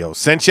Radio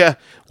sent you.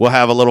 We'll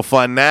have a little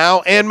fun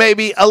now and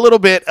maybe a little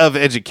bit of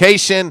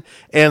education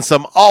and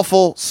some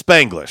awful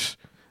Spanglish.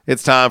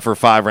 It's time for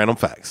 5 Random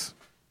Facts.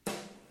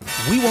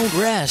 We won't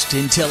rest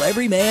until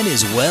every man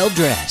is well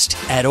dressed.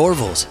 At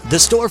Orville's, the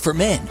store for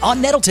men,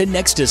 on Nettleton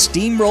next to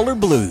Steamroller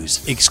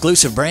Blues.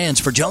 Exclusive brands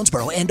for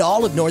Jonesboro and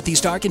all of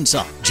Northeast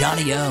Arkansas.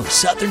 Johnny O,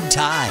 Southern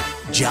Tide,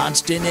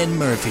 Johnston and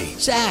Murphy,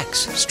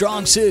 Saks,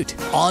 Strong Suit,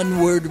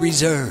 Onward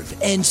Reserve,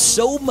 and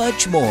so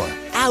much more.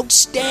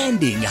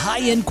 Outstanding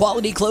high-end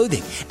quality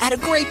clothing at a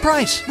great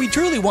price. We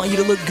truly want you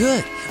to look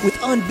good with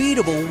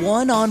unbeatable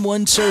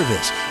one-on-one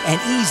service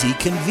and easy,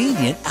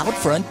 convenient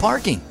out-front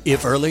parking.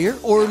 If earlier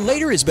or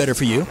later is better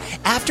for you,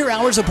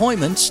 after-hours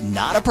appointments,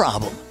 not a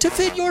problem. To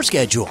fit your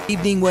schedule.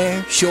 Evening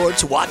wear,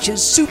 shorts,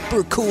 watches,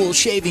 super cool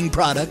shaving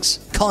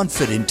products,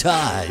 confident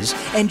ties,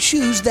 and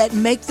shoes that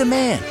make the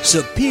man.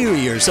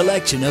 Superior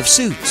selection of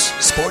suits,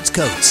 sports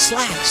coats,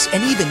 slacks,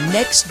 and even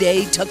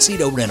next-day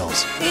tuxedo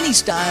rentals. Any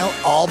style,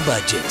 all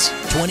budgets.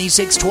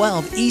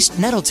 2612 East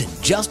Nettleton,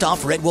 just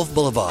off Red Wolf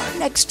Boulevard,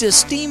 next to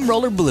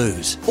Steamroller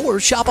Blues. Or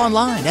shop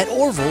online at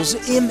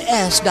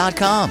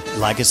orvillesms.com.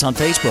 Like us on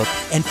Facebook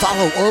and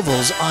follow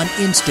Orville's on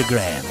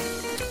Instagram.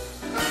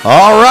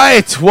 All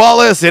right,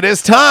 Wallace, it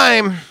is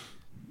time.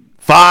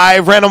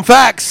 5 Random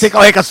Facts on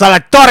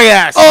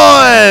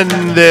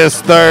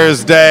this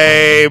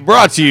Thursday,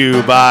 brought to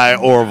you by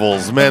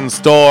Orville's Men's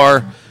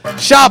Store.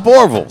 Shop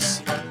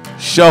Orville's.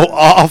 Show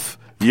off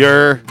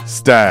your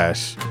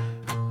stash.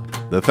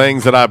 The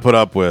things that I put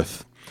up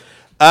with.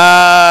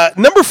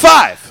 Number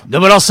 5.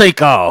 Numero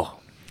 5.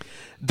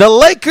 The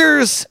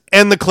Lakers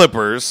and the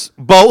Clippers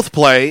both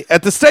play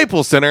at the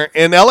Staples Center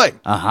in L.A.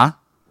 Uh-huh.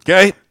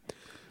 Okay?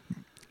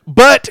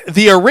 But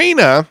the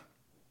arena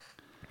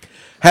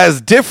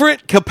has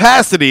different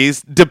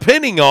capacities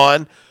depending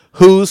on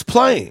who's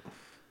playing.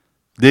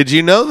 Did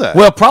you know that?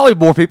 Well, probably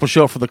more people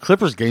show up for the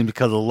Clippers game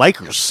because the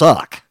Lakers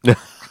suck.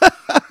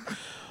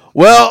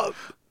 Well,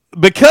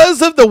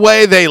 because of the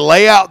way they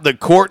lay out the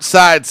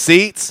courtside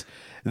seats,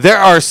 there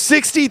are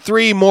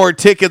 63 more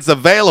tickets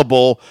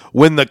available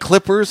when the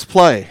Clippers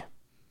play.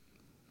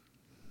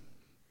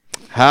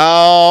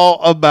 How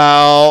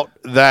about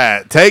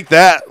that? Take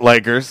that,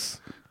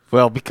 Lakers.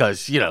 Well,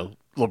 because,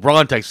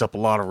 LeBron takes up a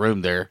lot of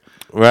room there.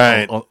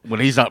 Right. When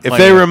he's not playing. If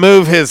they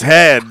remove his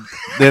head,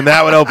 then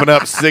that would open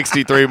up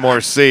 63 more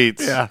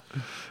seats. Yeah.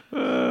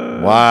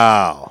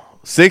 Wow.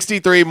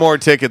 63 more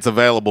tickets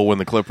available when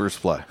the Clippers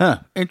play. Huh.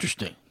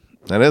 Interesting.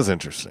 That is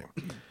interesting.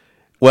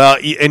 Well,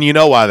 and you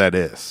know why that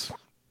is.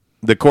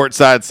 The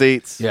courtside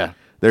seats. Yeah.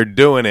 They're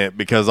doing it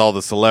because all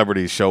the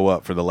celebrities show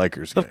up for the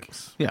Lakers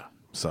games. Yeah.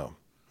 So,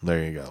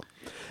 there you go.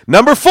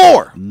 Number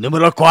 4.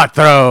 Numero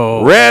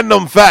 4.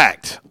 Random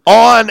fact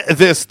on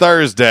this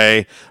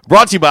Thursday,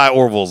 brought to you by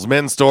Orville's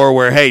Men's Store,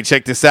 where, hey,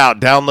 check this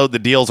out. Download the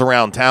Deals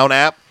Around Town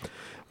app.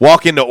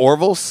 Walk into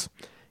Orville's.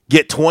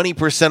 Get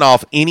 20%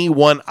 off any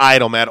one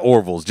item at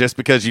Orville's. Just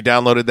because you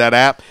downloaded that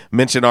app,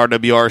 mention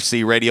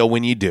RWRC Radio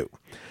when you do.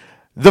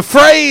 The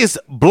phrase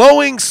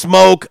blowing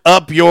smoke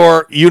up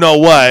your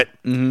you-know-what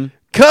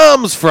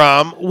comes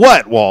from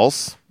what,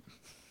 Walls?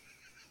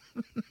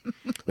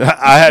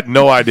 I had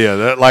no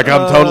idea.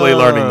 I'm totally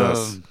learning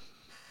this.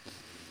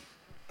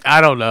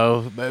 I don't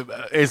know.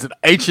 It's an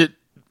ancient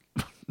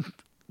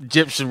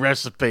Egyptian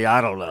recipe.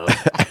 I don't know.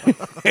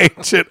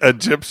 Ancient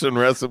Egyptian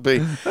recipe.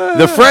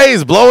 The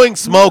phrase blowing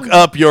smoke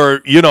up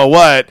your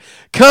you-know-what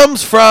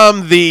comes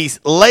from the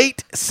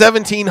late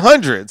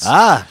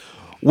 1700s.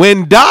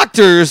 When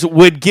doctors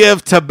would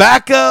give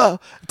tobacco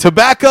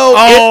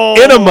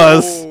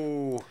enemas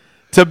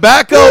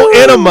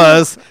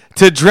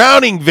to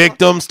drowning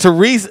victims to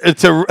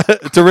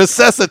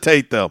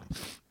resuscitate them.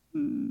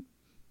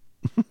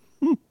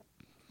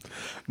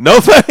 No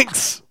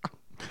thanks.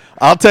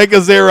 I'll take a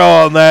 0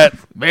 on that.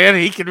 Man,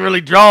 he can really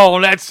draw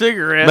on that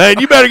cigarette. Man,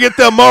 you better get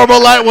them Marlboro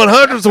Light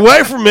 100s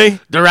away from me.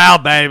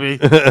 Doral, baby.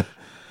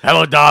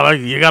 Hello,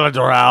 darling. You got a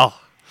Doral.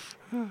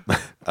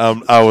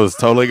 I was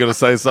totally gonna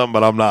say something,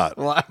 but I'm not.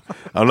 What?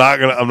 I'm not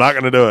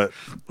gonna do it.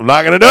 I'm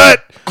not gonna do it.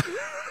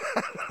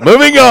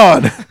 Moving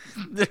on.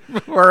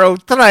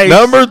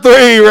 Number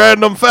 3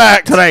 random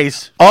fact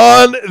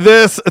on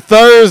this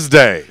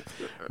Thursday.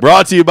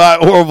 Brought to you by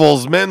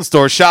Orville's Men's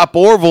Store. Shop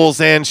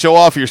Orville's and show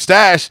off your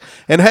stash.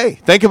 And hey,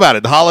 think about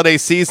it. The holiday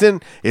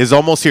season is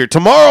almost here.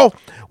 Tomorrow,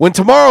 when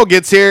tomorrow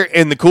gets here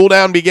and the cool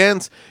down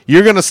begins,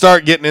 you're going to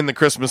start getting in the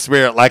Christmas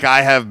spirit like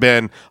I have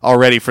been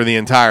already for the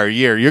entire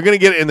year. You're going to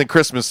get in the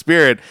Christmas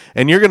spirit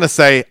and you're going to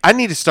say, I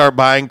need to start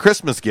buying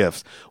Christmas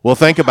gifts. Well,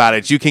 think about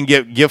it. You can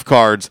get gift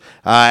cards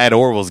at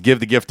Orville's.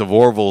 Give the gift of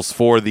Orville's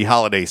for the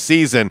holiday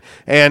season.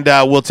 And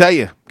we'll tell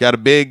you, got a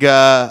big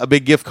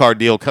gift card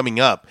deal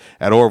coming up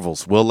at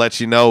Orville's. We'll let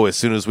you know as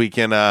soon as we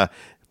can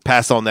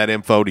pass on that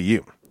info to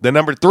you. The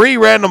number 3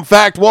 random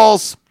fact,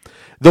 Walls,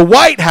 the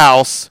White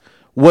House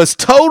was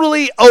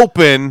totally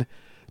open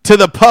to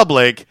the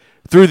public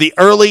through the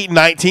early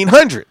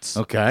 1900s.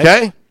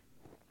 Okay.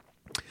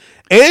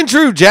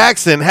 Andrew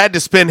Jackson had to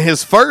spend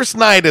his first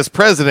night as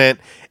president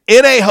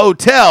in a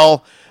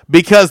hotel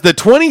because the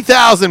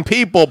 20,000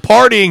 people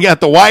partying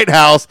at the White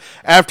House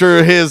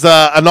after his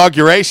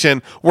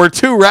inauguration were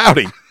too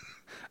rowdy.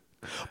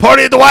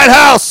 Party at the White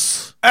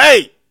House.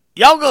 Hey,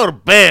 y'all go to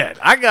bed.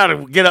 I got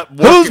to get up.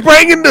 Who's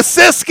bringing the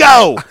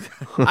Cisco?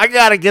 I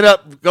got to get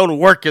up, go to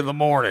work in the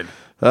morning.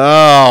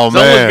 Oh,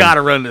 man. Someone's got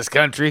to run this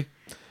country.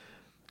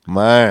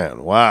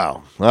 Man,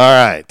 wow. All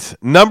right.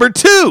 Number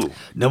 2.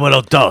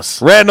 Numero dos.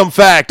 Random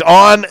fact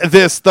on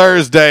this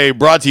Thursday,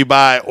 brought to you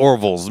by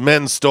Orville's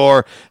Men's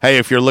Store. Hey,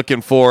 if you're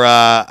looking for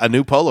a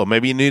new polo,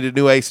 maybe you need a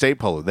new A-State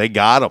polo, they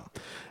got them.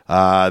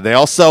 They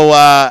also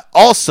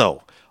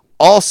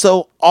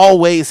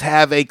always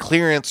have a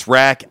clearance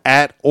rack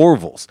at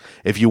Orville's.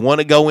 If you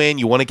want to go in,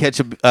 you want to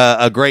catch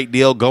a great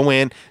deal, go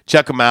in,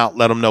 check them out,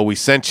 let them know we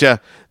sent you.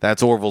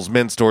 That's Orville's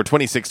Men's Store,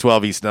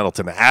 2612 East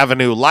Nettleton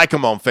Avenue. Like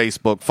them on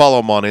Facebook, follow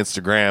them on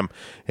Instagram,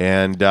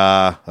 and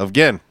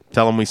again,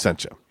 tell them we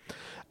sent you.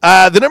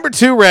 The number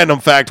 2 random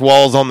fact,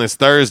 Walls, on this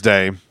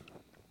Thursday.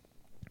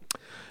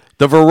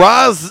 This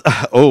one's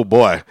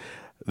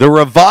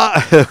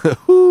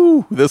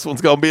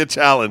going to be a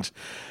challenge.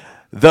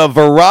 The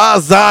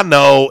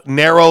Verrazano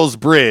Narrows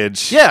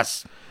Bridge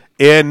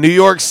in New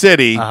York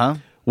City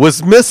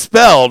was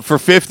misspelled for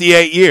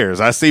 58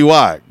 years. I see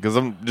why, because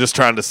I'm just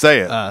trying to say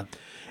it.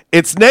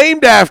 It's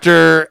named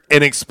after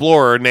an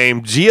explorer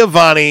named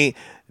Giovanni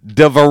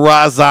de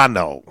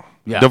Verrazano.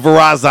 De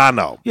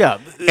Verrazano. Yeah.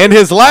 And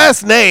his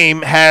last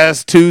name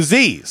has 2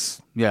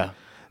 Z's. Yeah.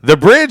 The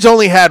bridge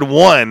only had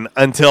one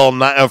until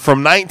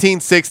from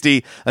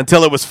 1960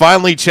 until it was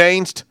finally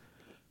changed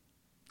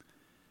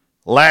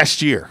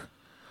last year.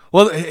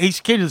 Well, he's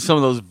kidding some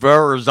of those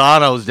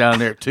Verrazanos down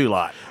there too,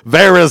 lot.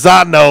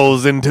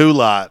 Verrazanos in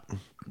Tulot.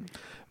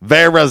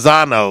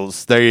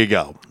 Verrazanos. There you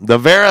go. The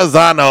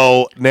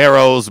Verrazano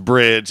Narrows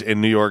Bridge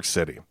in New York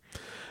City.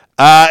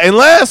 And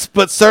last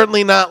but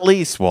certainly not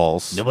least,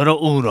 Walls.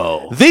 Numero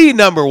uno. The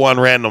number 1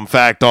 random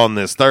fact on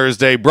this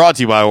Thursday, brought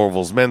to you by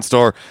Orville's Men's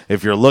Store.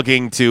 If you're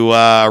looking to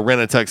rent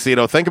a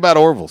tuxedo, think about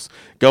Orville's.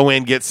 Go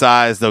in, get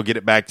size. They'll get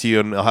it back to you,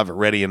 and they'll have it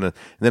ready in the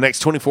next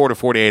 24 to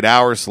 48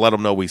 hours. So let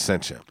them know we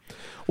sent you.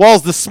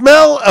 Walls, the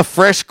smell of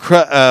fresh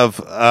cut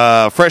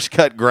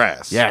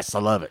grass. Yes, I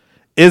love it.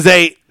 Is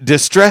a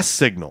distress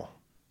signal.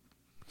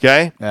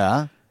 Okay?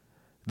 Yeah.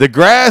 The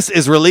grass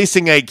is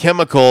releasing a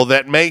chemical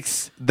that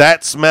makes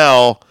that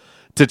smell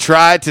to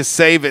try to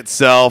save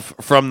itself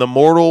from the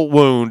mortal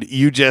wound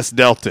you just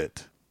dealt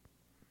it.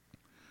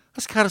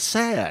 That's kind of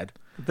sad,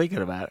 thinking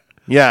about it.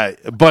 Yeah,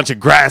 a bunch of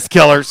grass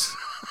killers.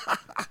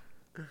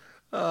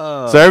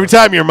 So every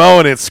time you're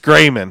mowing, it's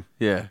screaming.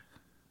 Yeah.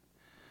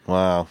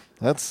 Wow.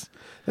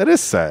 That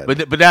is sad.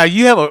 But now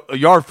you have a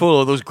yard full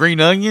of those green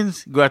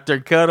onions. Go out there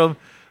and cut them.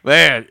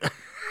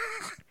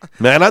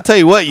 Man, I'll tell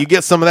you what, you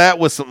get some of that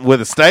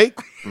with a steak,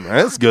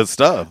 that's good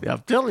stuff. Yeah,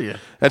 I'm telling you.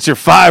 That's your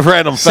 5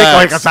 random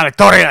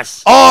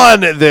facts on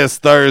this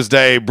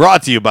Thursday,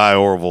 brought to you by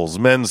Orville's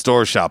Men's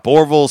Store. Shop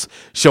Orville's.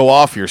 Show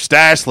off your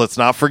stash. Let's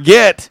not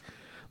forget,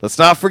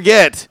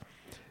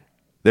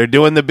 they're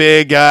doing the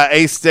big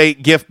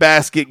A-State gift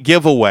basket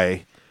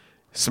giveaway.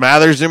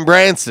 Smathers and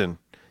Branson.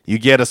 You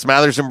get a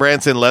Smathers and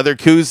Branson leather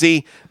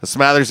koozie, a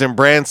Smathers and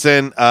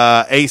Branson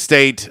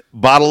A-State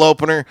bottle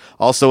opener,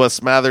 also a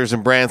Smathers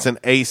and Branson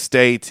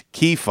A-State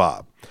key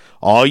fob.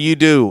 All you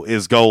do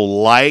is go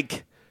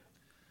like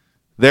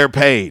their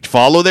page,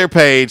 follow their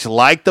page,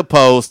 like the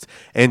post,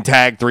 and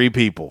tag 3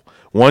 people.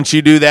 Once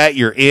you do that,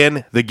 you're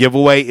in. The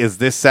giveaway is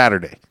this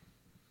Saturday.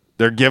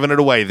 They're giving it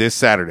away this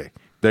Saturday.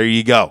 There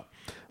you go.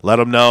 Let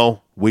them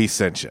know we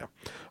sent you.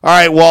 All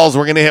right, Walls,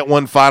 we're going to hit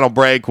one final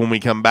break. When we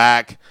come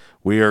back,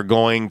 we are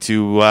going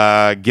to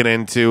get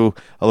into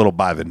a little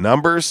By the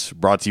Numbers,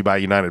 brought to you by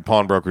United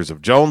Pawnbrokers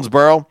of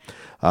Jonesboro.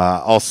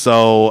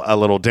 Also, a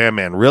little Damn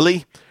Man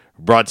Really,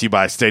 brought to you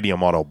by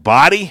Stadium Auto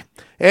Body.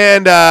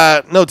 And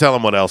no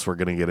telling what else we're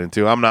going to get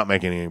into. I'm not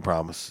making any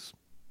promises.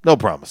 No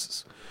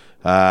promises.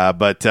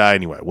 But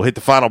anyway, we'll hit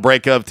the final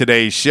break of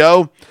today's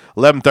show.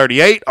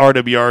 11:38,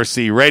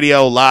 RWRC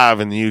Radio, live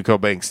in the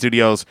Unico Bank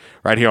Studios,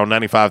 right here on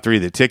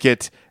 95.3 The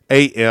Ticket,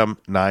 AM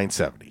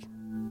 970.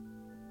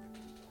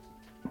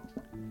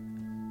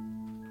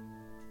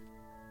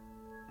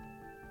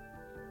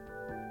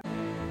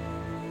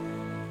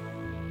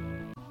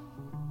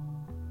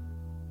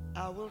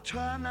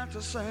 Try not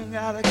to sing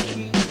out of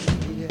key.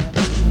 Yeah.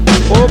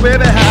 Oh,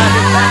 baby, how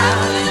you like?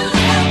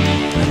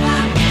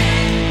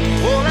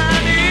 All I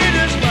need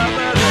is my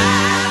brother.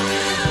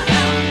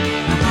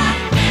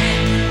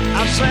 I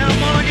say I'm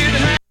gonna get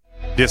high.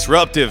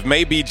 Disruptive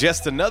may be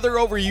just another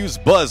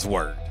overused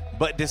buzzword,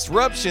 but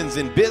disruptions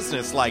in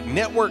business like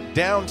network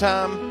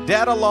downtime,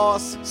 data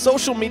loss,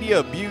 social media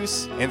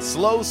abuse, and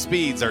slow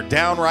speeds are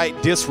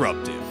downright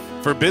disruptive.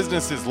 For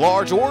businesses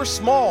large or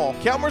small,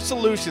 Calmer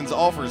Solutions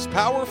offers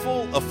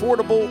powerful,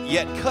 affordable,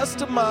 yet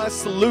customized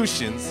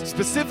solutions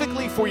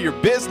specifically for your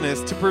business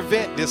to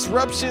prevent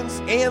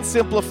disruptions and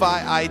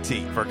simplify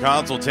IT. For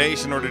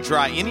consultation or to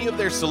try any of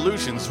their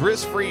solutions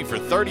risk-free for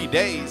 30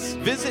 days,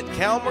 visit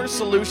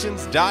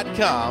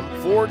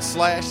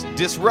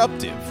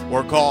calmersolutions.com/disruptive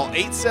or call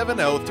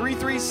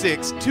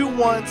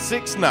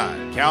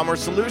 870-336-2169. Calmer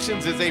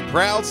Solutions is a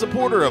proud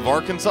supporter of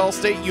Arkansas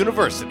State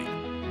University.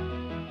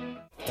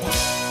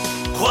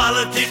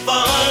 Quality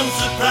Farm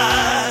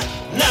Supply,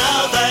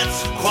 now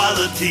that's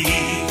quality.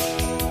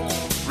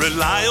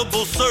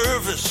 Reliable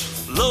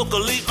service,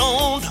 locally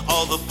owned,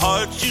 all the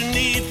parts you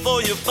need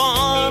for your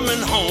farm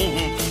and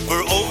home.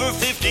 For over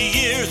 50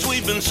 years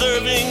we've been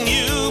serving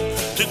you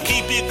to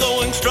keep you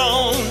going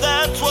strong,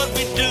 that's what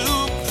we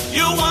do.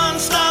 Your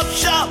one-stop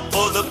shop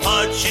for the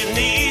parts you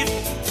need.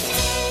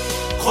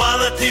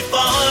 Quality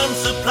Farm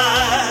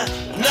Supply,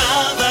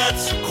 now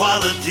that's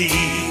quality.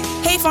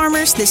 Hey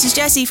farmers, this is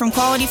Jessie from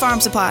Quality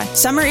Farm Supply.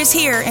 Summer is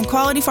here and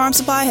Quality Farm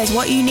Supply has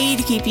what you need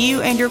to keep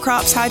you and your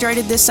crops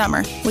hydrated this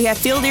summer. We have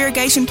field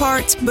irrigation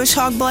parts, bush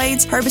hog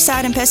blades,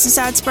 herbicide and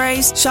pesticide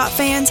sprays, shot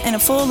fans, and a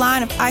full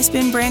line of Ice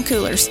Bin brand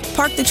coolers.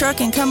 Park the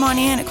truck and come on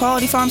in at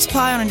Quality Farm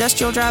Supply on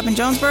Industrial Drive in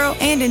Jonesboro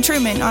and in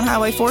Truman on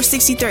Highway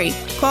 463.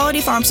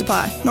 Quality Farm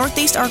Supply,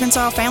 Northeast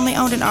Arkansas, family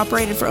owned and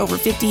operated for over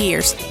 50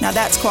 years. Now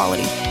that's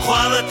quality.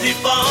 Quality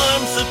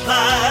Farm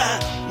Supply,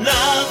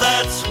 now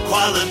that's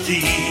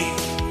quality.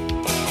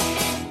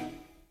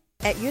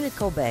 At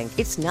Unico Bank,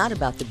 it's not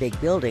about the big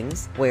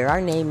buildings, where our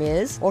name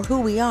is, or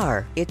who we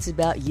are. It's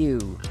about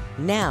you,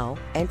 now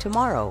and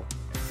tomorrow.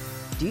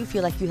 Do you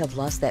feel like you have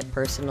lost that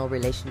personal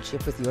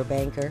relationship with your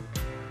banker?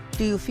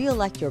 Do you feel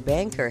like your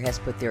banker has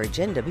put their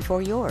agenda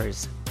before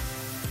yours?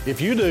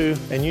 If you do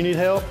and you need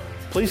help,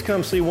 please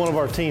come see one of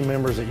our team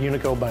members at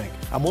Unico Bank.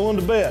 I'm willing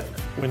to bet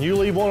when you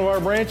leave one of our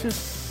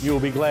branches, you will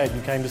be glad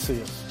you came to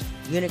see us.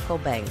 Unico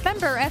Bank.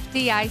 Member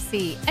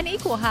FDIC, an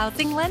equal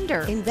housing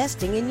lender.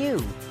 Investing in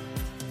you.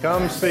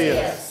 Come see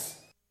us.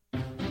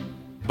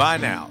 By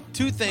now,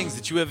 two things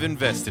that you have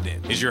invested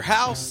in is your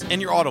house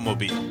and your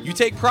automobile. You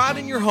take pride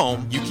in your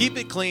home, you keep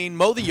it clean,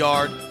 mow the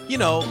yard, you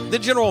know, the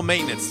general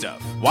maintenance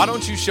stuff. Why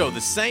don't you show the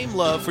same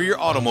love for your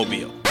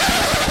automobile?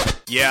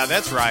 Yeah,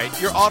 that's right,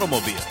 your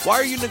automobile. Why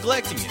are you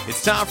neglecting it?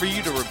 It's time for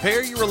you to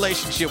repair your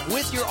relationship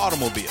with your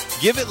automobile.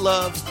 Give it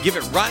love, give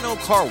it Rhino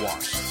Car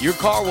Wash. Your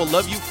car will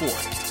love you for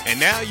it. And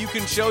now you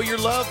can show your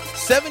love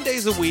 7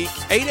 days a week,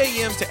 8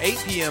 a.m. to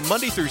 8 p.m.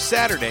 Monday through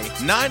Saturday,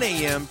 9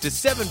 a.m. to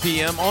 7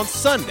 p.m. on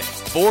Sunday.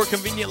 4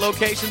 convenient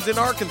locations in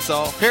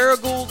Arkansas: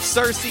 Paragould,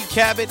 Searcy,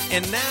 Cabot,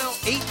 and now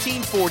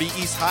 1840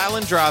 East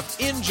Highland Drive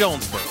in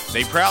Jonesboro.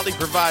 They proudly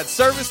provide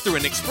service through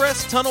an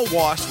express tunnel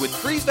wash with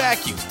free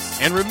vacuums.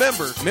 And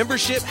remember,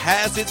 membership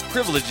has its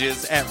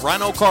privileges at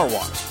Rhino Car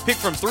Wash. Pick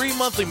from 3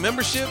 monthly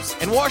memberships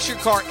and wash your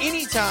car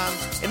anytime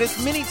and as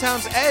many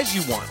times as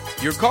you want.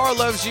 Your car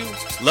loves you,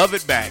 love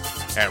it back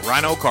at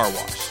Rhino Car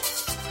Wash.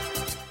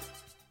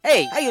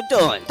 Hey, how you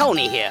doing?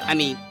 Tony here.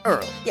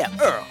 Earl. Yeah,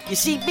 Earl. You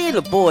see, me and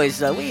the boys,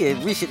 we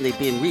have recently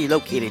been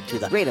relocated to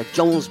the greater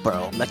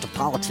Jonesboro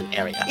metropolitan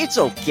area. It's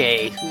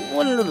okay.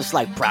 One little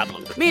slight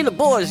problem. Me and the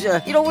boys,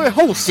 we're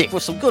homesick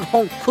for some good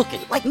home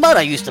cooking, like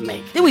Mother used to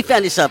make. Then we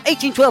found this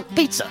 1812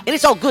 pizza, and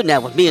it's all good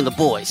now with me and the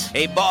boys.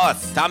 Hey,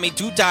 boss, Tommy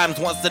 2 times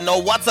wants to know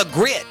what's a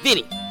grit.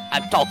 Vinny,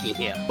 I'm talking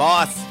here.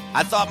 Boss,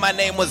 I thought my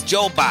name was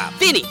Joe Bob.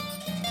 Vinny!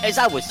 As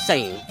I was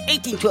saying,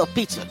 1812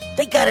 Pizza,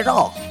 they got it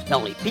all. Not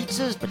only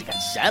pizzas, but they got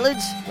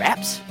salads,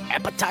 wraps,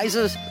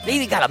 appetizers. They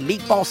even got a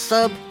meatball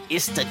sub.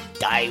 It's to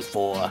die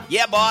for.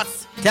 Yeah,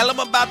 boss. Tell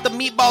them about the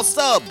meatball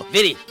sub.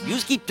 Vinny, you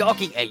just keep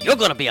talking and you're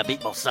gonna be a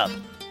meatball sub.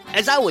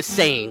 As I was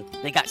saying,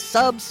 they got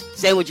subs,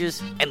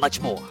 sandwiches, and much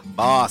more.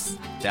 Boss,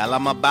 tell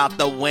them about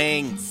the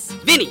wings.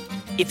 Vinny,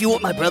 if you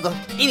want my brother,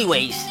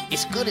 anyways,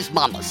 it's good as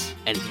mama's.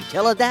 And if you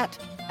tell her that,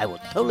 I will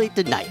totally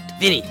deny it.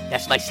 Vinny,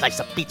 that's my slice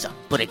of pizza.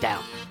 Put it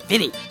down.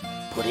 Vinny,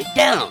 put it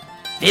down.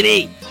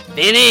 Vinny!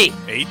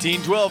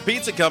 1812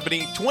 Pizza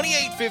Company,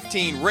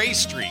 2815 Ray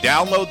Street.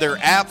 Download their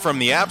app from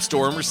the App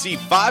Store and receive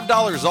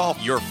 $5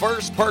 off your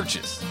first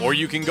purchase. Or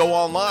you can go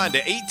online to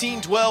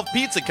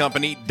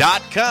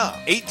 1812pizzacompany.com.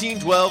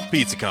 1812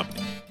 Pizza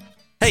Company.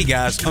 Hey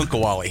guys, Uncle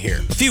Wally here.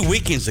 A few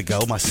weekends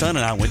ago, my son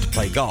and I went to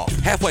play golf.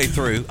 Halfway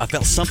through, I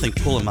felt something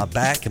pulling my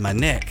back and my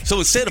neck. So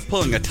instead of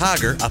pulling a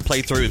tiger, I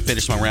played through and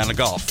finished my round of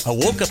golf. I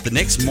woke up the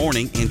next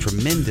morning in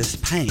tremendous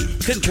pain.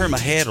 Couldn't turn my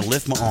head or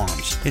lift my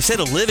arms.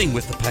 Instead of living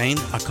with the pain,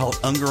 I called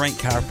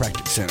Ungerank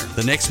Chiropractic Center.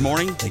 The next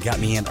morning, they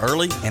got me in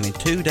early, and in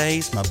 2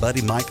 days, my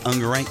buddy Mike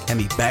Ungerank had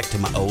me back to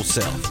my old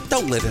self.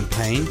 Don't live in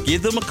pain.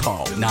 Give them a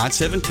call,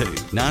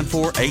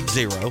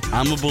 972-9480.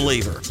 I'm a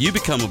believer. You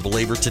become a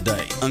believer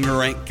today.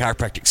 Ungerank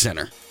Chiropractic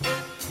Center.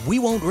 We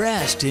won't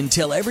rest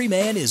until every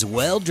man is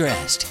well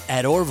dressed.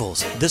 At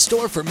Orville's, the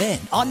store for men,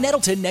 on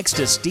Nettleton next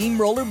to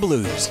Steamroller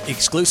Blues.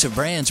 Exclusive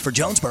brands for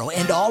Jonesboro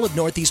and all of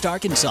Northeast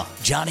Arkansas.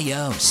 Johnny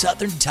O,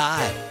 Southern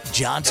Tide,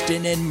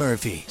 Johnston and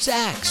Murphy,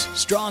 Saks,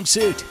 Strong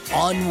Suit,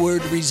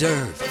 Onward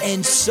Reserve,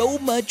 and so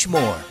much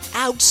more.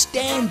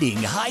 Outstanding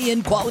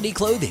high-end quality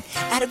clothing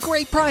at a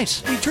great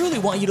price. We truly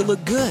want you to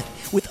look good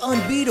with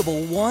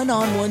unbeatable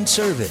one-on-one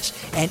service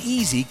and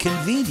easy,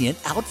 convenient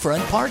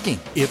out-front parking.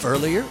 If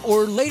earlier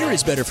or later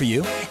is better for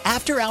you,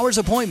 after-hours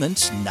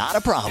appointments, not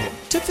a problem.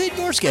 To fit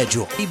your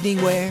schedule,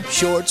 evening wear,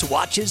 shorts,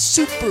 watches,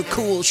 super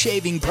cool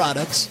shaving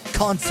products,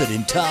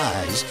 confident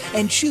ties,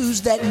 and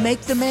shoes that make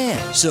the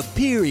man.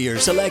 Superior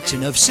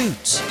selection of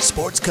suits,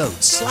 sports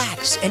coats,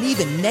 slacks, and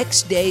even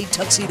next-day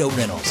tuxedo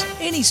rentals.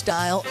 Any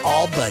style,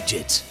 all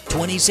budgets.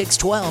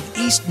 2612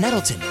 East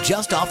Nettleton,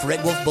 just off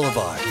Red Wolf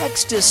Boulevard,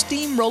 next to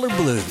Steamroller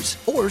Blues.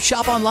 Or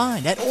shop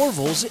online at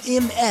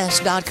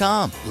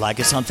orvillesms.com. Like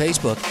us on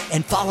Facebook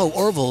and follow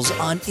Orville's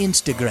on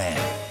Instagram.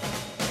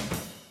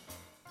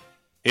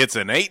 It's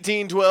an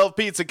 1812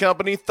 Pizza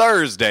Company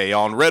Thursday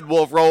on Red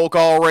Wolf Roll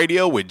Call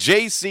Radio with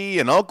JC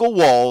and Uncle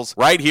Walls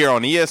right here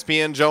on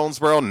ESPN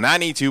Jonesboro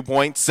 92.7.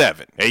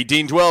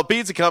 1812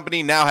 Pizza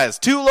Company now has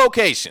 2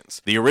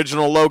 locations. The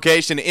original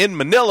location in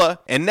Manila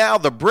and now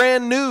the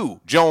brand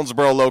new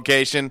Jonesboro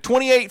location,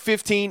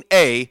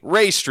 2815A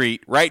Ray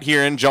Street right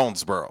here in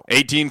Jonesboro.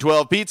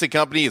 1812 Pizza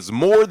Company is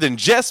more than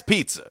just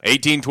pizza.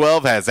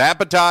 1812 has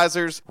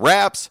appetizers,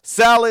 wraps,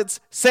 salads,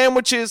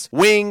 sandwiches,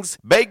 wings,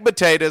 baked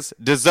potatoes,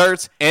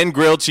 desserts, and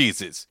grilled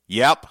cheeses.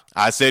 Yep,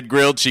 I said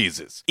grilled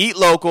cheeses. Eat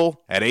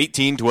local at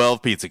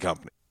 1812 Pizza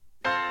Company.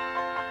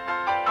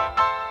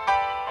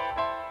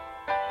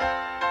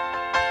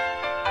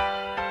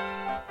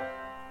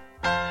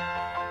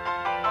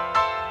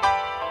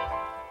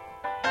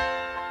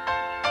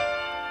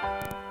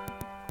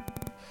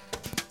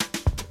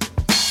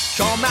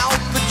 Come out,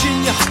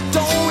 Virginia,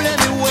 don't let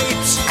me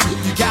wait.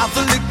 You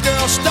Catholic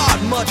girls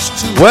start much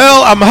too.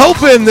 Well, I'm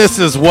hoping this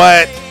is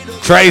what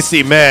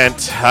Tracy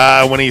meant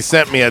when he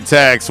sent me a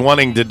text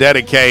wanting to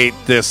dedicate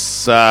this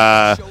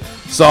song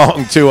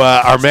to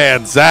our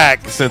man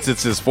Zach since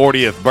it's his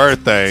 40th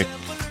birthday.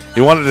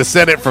 He wanted to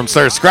send it from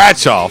Sir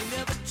Scratchoff.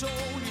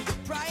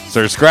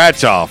 Sir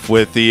Scratchoff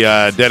with the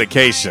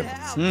dedication.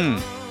 A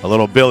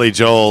little Billy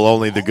Joel,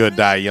 Only the Good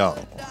Die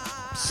Young.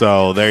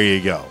 So there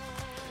you go.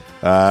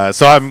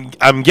 So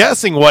I'm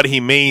guessing what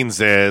he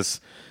means is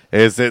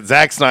that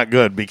Zach's not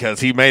good because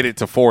he made it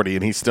to 40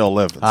 and he's still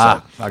living.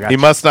 So he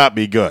must not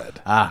be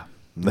good.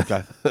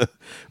 Okay.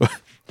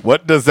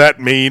 What does that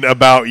mean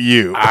about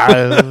you?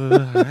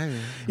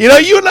 You know,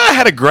 you and I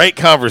had a great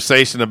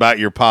conversation about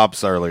your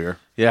pops earlier.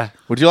 Yeah.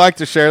 Would you like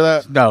to share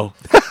that? No.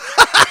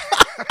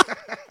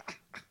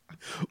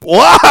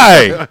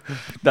 Why?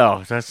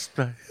 No, that's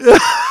okay.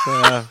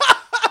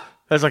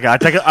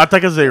 I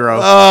take a 0.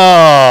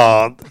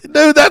 Oh,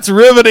 dude, that's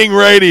riveting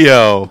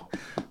radio.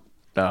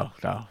 No.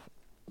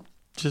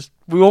 Just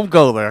we won't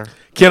go there.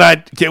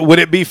 Would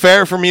it be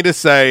fair for me to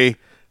say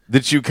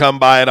that you come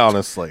by it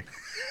honestly?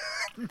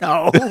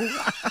 No.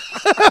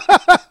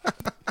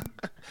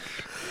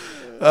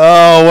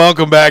 Oh,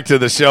 welcome back to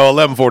the show.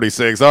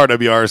 1146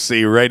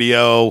 RWRC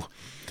Radio.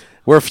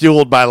 We're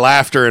fueled by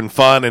laughter and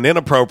fun and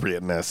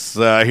inappropriateness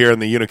here in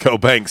the Unico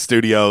Bank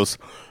Studios,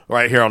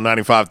 right here on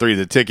 95.3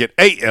 The Ticket,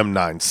 AM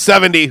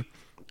 970,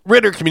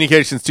 Ritter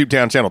Communications,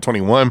 Tubetown Channel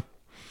 21,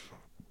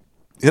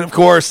 and of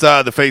course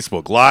the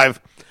Facebook Live.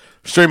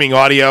 Streaming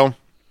audio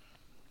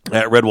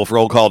at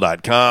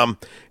redwolfrollcall.com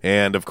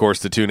and, of course,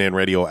 the TuneIn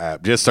Radio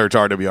app. Just search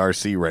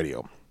RWRC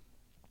Radio.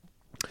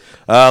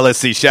 Let's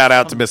see. Shout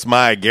out to Miss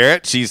Maya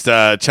Garrett. She's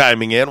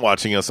chiming in,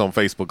 watching us on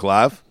Facebook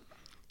Live.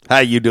 How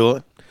you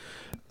doing?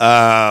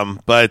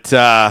 But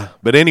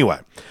anyway,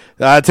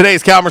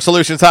 today's Calmer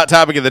Solutions hot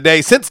topic of the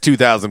day since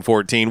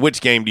 2014.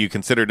 Which game do you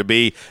consider to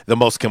be the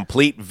most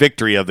complete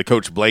victory of the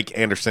Coach Blake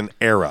Anderson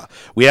era?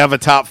 We have a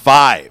top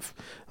 5.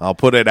 I'll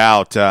put it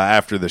out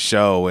after the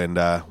show, and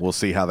we'll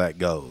see how that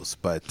goes.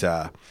 But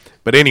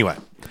anyway,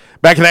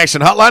 back in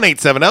action hotline,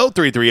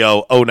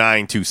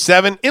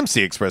 870-330-0927.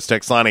 MC Express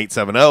text line,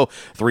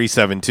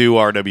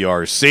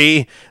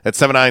 870-372-RWRC. That's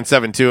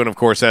 7972. And, of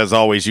course, as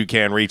always, you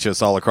can reach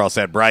us all across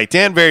that bright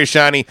and very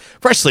shiny,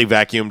 freshly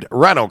vacuumed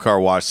Rhino Car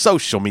Wash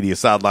social media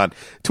sideline,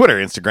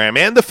 Twitter, Instagram,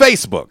 and the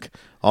Facebook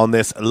on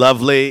this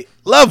lovely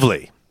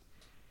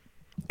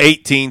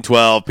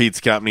 1812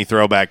 Pizza Company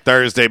Throwback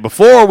Thursday.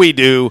 Before we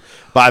do,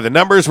 by the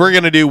numbers, we're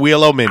going to do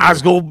Wheel O Menu.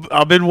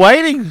 I've been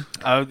waiting,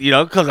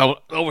 because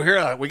over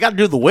here, we got to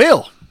do the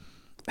wheel.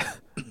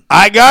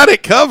 I got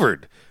it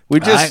covered.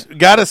 We just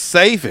got to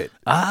save it.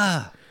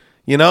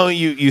 You know,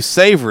 you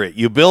savor it.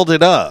 You build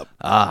it up.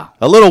 A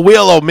little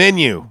Wheel O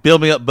Menu.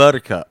 Build me up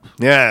Buttercup.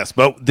 Yes,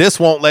 but this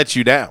won't let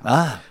you down.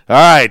 All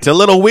right, a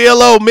little Wheel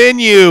O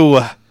Menu.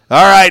 All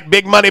right,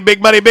 big money,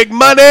 big money, big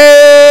money.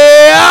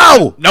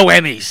 Oh! No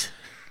Emmys.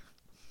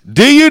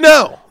 Do you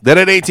know that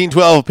at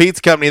 1812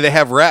 Pizza Company they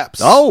have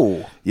wraps?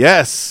 Oh.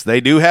 Yes,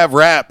 they do have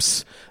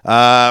wraps.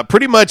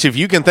 Pretty much if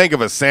you can think of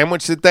a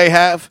sandwich that they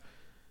have,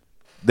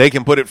 they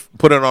can put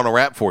it on a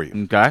wrap for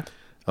you.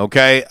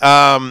 Okay.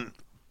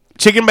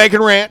 Chicken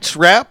bacon ranch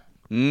wrap.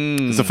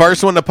 It's the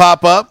first one to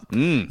pop up.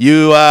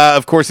 You,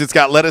 of course, it's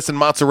got lettuce and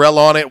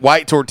mozzarella on it.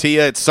 White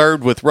tortilla. It's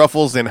served with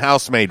Ruffles and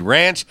house-made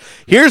ranch.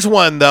 Here's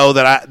one though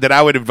that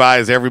I would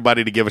advise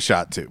everybody to give a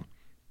shot to.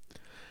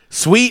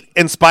 Sweet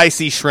and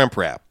spicy shrimp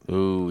wrap.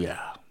 Ooh,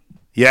 yeah.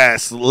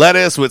 Yes,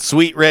 lettuce with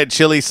sweet red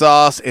chili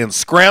sauce and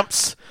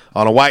scrimps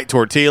on a white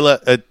tortilla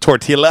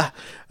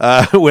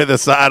with a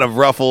side of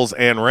Ruffles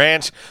and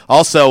ranch.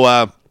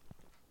 Also,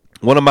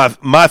 one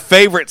of my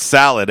favorite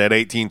salad at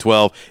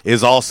 1812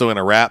 is also in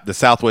a wrap, the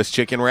Southwest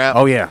chicken wrap.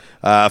 Oh, yeah.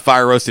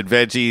 Fire roasted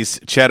veggies,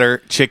 cheddar,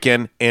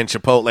 chicken, and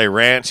chipotle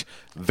ranch.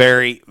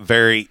 Very,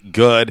 very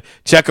good.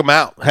 Check them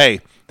out. Hey,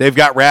 they've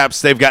got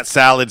wraps, they've got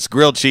salads,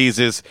 grilled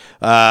cheeses,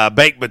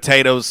 baked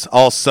potatoes.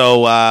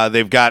 Also,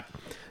 they've got,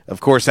 of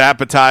course,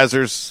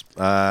 appetizers.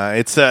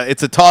 It's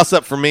a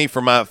toss-up for me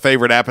for my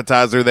favorite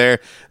appetizer there.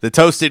 The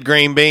toasted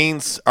green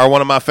beans are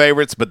one of my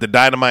favorites, but the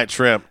dynamite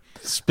shrimp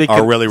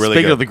are really, really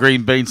Speaking good. of the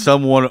green beans,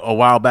 someone a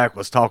while back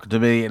was talking to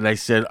me, and they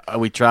said,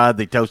 we tried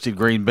the toasted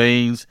green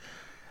beans,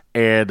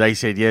 and they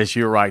said, yes,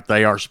 you're right.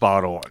 They are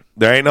spot on.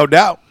 There ain't no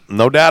doubt.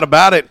 No doubt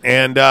about it.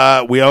 And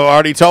we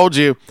already told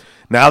you,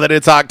 now that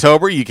it's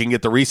October, you can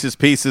get the Reese's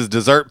Pieces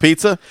dessert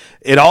pizza.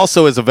 It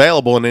also is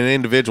available in an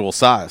individual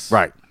size.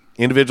 Right.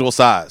 Individual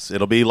size.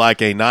 It'll be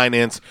like a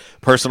 9-inch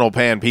personal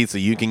pan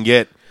pizza. You can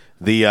get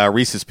the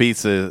Reese's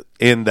Pizza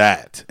in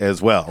that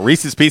as well.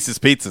 Reese's Pieces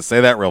pizza. Say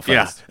that real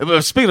fast.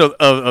 Yeah. Speaking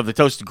of the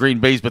toasted green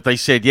beans, but they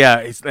said,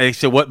 they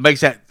said what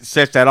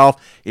sets that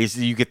off is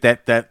you get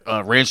that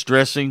ranch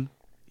dressing,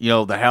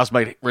 the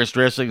house-made ranch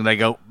dressing, and they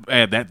go,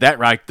 man, that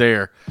right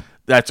there,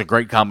 that's a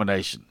great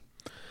combination.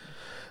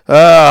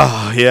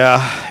 Oh,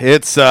 yeah.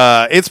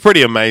 It's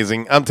pretty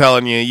amazing. I'm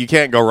telling you, you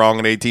can't go wrong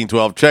in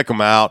 1812. Check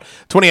them out.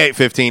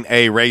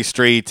 2815A Ray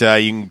Street.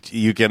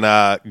 You can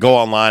go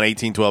online,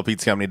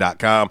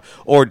 1812pizzacompany.com,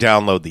 or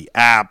download the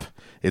app.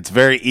 It's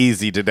very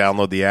easy to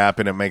download the app,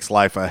 and it makes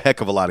life a heck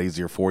of a lot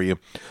easier for you.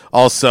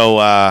 Also,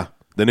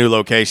 the new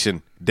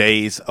location,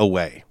 days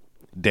away.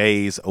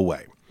 Days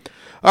away.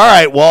 All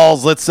right,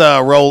 Walls, let's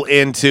roll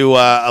into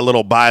a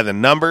little By the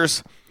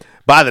Numbers.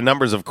 By the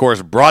Numbers, of course,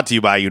 brought to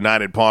you by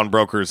United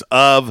Pawnbrokers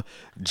of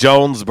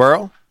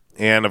Jonesboro.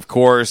 And, of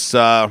course,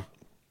 I'll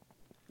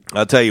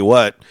tell you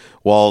what,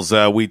 Walls,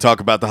 we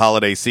talk about the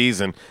holiday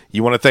season.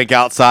 You want to think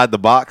outside the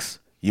box?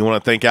 You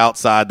want to think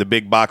outside the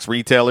big box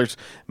retailers?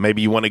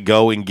 Maybe you want to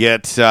go and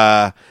get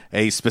a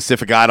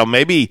specific item,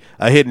 maybe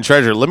a hidden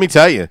treasure. Let me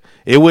tell you,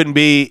 it wouldn't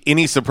be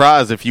any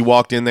surprise if you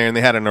walked in there and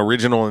they had an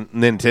original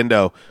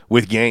Nintendo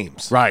with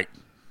games. Right.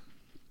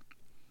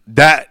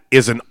 That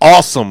is an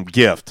awesome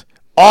gift.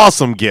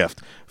 Awesome gift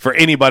for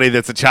anybody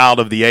that's a child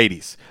of the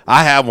 80s.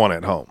 I have one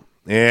at home.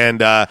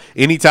 And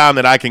anytime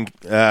that I can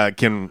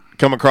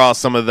come across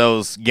some of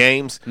those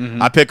games,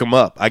 I pick them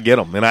up. I get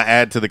them, and I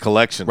add to the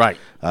collection. Right.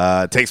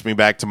 It takes me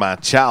back to my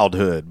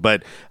childhood.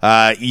 But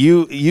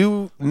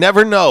you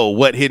never know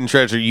what hidden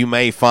treasure you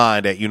may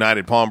find at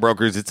United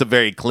Pawnbrokers. It's a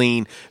very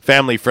clean,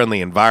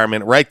 family-friendly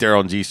environment right there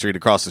on G Street,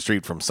 across the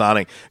street from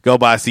Sonic. Go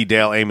by, see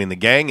Dale, Amy, and the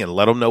gang, and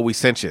let them know we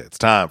sent you. It's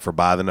time for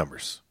By the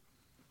Numbers.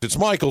 It's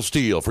Michael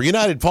Steele for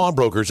United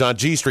Pawnbrokers on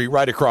G Street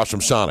right across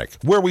from Sonic,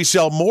 where we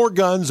sell more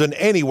guns than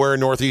anywhere in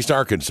Northeast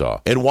Arkansas.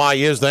 And why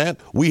is that?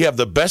 We have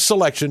the best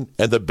selection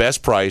and the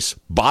best price,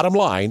 bottom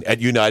line, at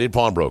United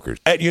Pawnbrokers.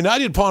 At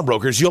United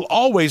Pawnbrokers, you'll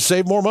always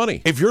save more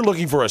money. If you're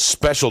looking for a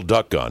special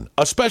duck gun,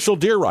 a special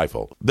deer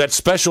rifle, that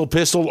special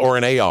pistol, or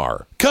an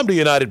AR, come to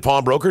United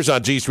Pawnbrokers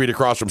on G Street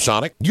across from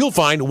Sonic. You'll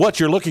find what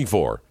you're looking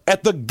for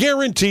at the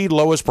guaranteed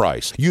lowest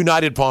price.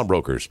 United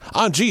Pawnbrokers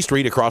on G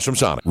Street across from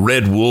Sonic.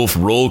 Red Wolf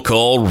Roll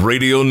Call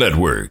Radio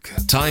Network.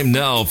 Time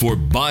now for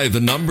By the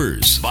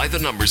Numbers. By the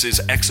Numbers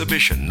is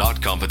exhibition,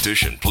 not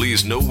competition.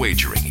 Please, no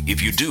wagering.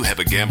 If you do have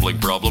a gambling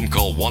problem,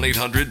 call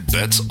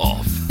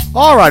 1-800-BETS-OFF.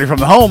 All righty, from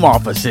the home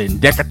office in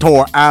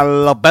Decatur,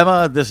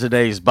 Alabama, this is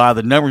today's By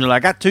the Numbers. I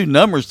got two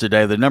numbers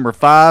today, the number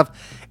 5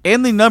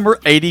 and the number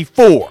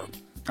 84.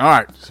 All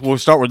right, so we'll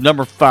start with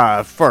number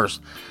 5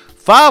 first.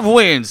 5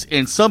 wins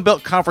in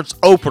Sunbelt Conference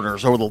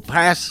openers over the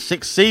past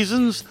 6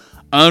 seasons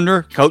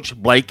under Coach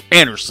Blake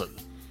Anderson.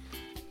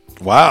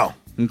 Wow.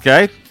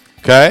 Okay.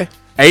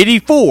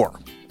 84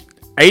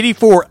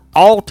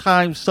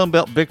 all-time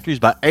Sunbelt victories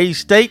by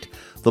A-State,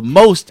 the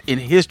most in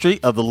history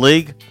of the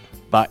league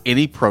by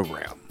any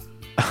program.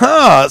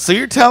 So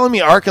you're telling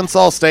me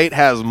Arkansas State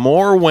has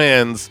more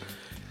wins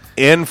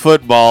in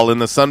football in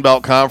the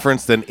Sunbelt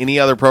Conference than any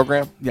other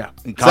program? Yeah.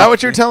 Is that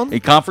what you're telling me?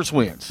 In conference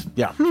wins.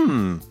 Yeah.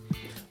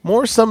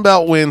 More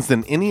Sunbelt wins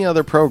than any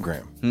other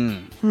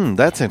program.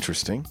 That's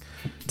interesting.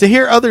 To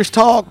hear others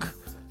talk,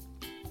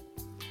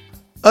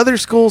 other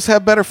schools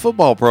have better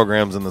football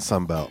programs in the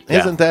Sunbelt. Yeah.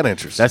 Isn't that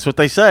interesting? That's what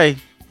they say.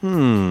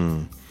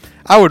 I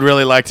would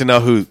really like to know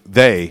who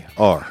they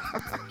are.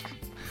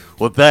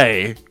 Well,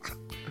 they...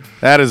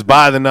 That is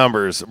By the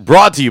Numbers,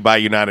 brought to you by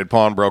United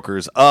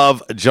Pawnbrokers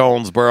of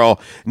Jonesboro.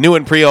 New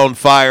and pre-owned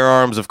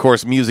firearms, of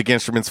course, music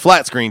instruments,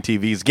 flat screen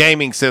TVs,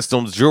 gaming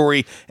systems,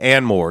 jewelry,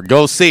 and more.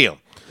 Go see them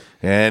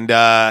And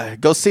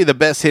go see the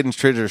best hidden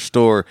treasure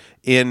store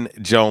in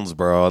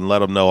Jonesboro and let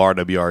them know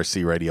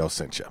RWRC Radio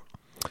sent you.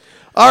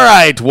 All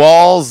right,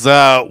 Walls,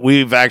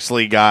 we've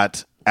actually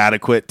got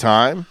adequate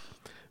time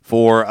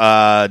for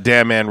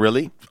Damn Man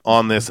Really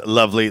on this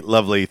lovely,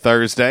 lovely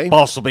Thursday.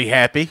 Boss will be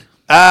happy.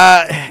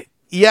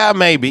 Yeah,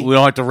 maybe. We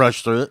don't have to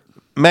rush through it.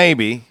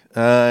 Maybe.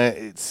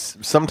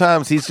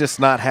 Sometimes he's just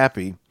not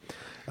happy.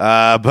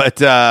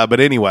 But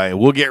anyway,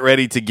 we'll get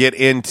ready to get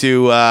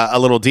into a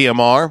little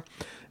DMR.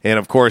 And,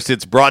 of course,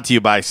 it's brought to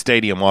you by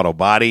Stadium Auto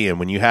Body. And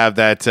when you have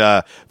that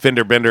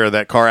fender bender or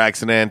that car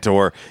accident,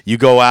 or you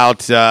go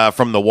out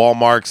from the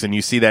Walmarts and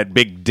you see that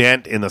big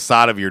dent in the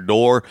side of your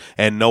door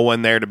and no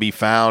one there to be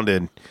found,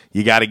 and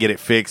you got to get it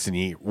fixed, and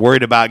you're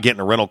worried about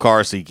getting a rental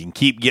car so you can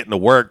keep getting to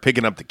work,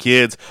 picking up the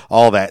kids,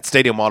 all that,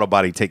 Stadium Auto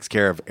Body takes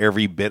care of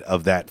every bit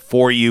of that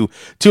for you.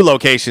 2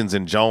 locations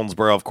in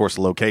Jonesboro, of course,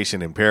 a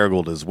location in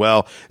Paragould as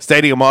well.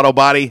 Stadium Auto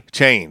Body,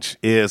 change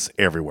is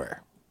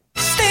everywhere.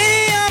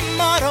 Stadium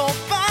Auto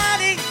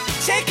Body,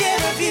 take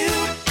care of you.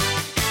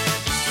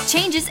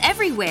 Change is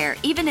everywhere,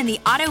 even in the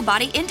auto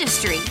body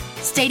industry.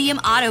 Stadium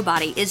Auto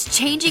Body is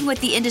changing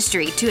with the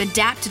industry to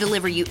adapt to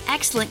deliver you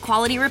excellent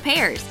quality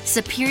repairs,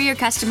 superior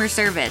customer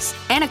service,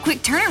 and a quick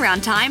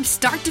turnaround time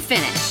start to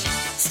finish.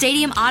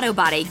 Stadium Auto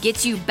Body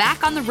gets you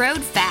back on the road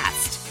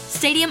fast.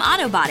 Stadium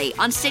Auto Body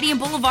on Stadium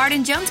Boulevard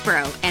in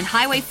Jonesboro and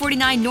Highway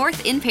 49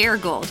 North in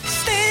Paragould.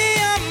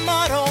 Stadium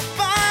Auto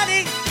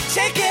Body,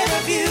 take care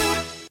of you.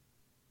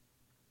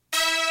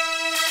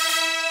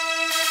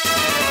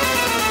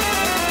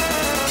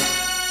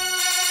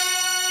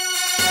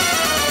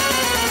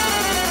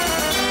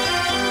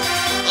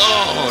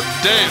 Oh,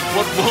 Dave,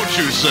 what won't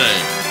you say?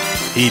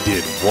 He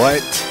did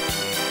what?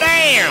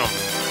 Damn!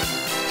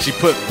 She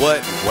put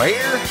what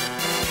where?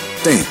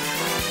 Damn.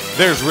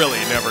 There's really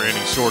never any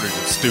shortage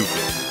of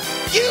stupid.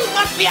 You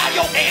must be out of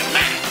your damn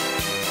mind!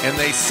 And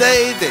they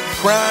say that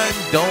crime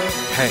don't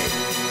pay.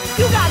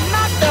 You got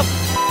knocked the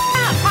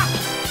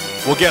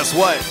out. Well, guess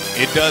what?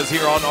 It does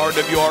here on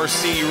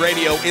RWRC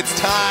Radio. It's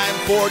time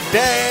for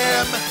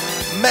Damn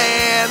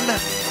Man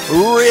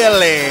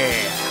Really.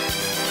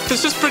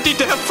 This is pretty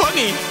damn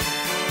funny.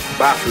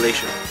 Bye,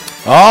 Felicia.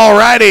 All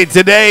righty,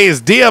 today's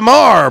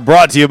DMR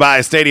brought to you by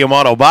Stadium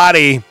Auto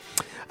Body.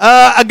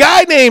 A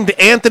guy named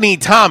Anthony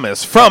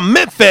Thomas from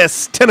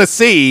Memphis,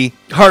 Tennessee,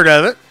 Heard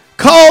of it.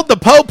 called the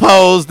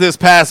Popos this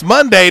past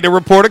Monday to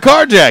report a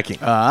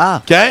carjacking.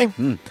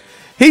 Okay?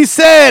 He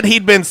said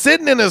he'd been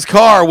sitting in his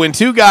car when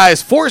 2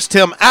 guys forced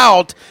him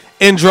out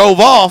and drove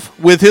off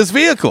with his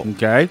vehicle.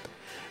 Okay.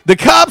 The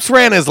cops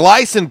ran his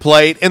license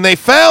plate, and they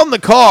found the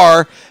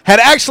car had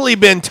actually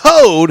been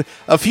towed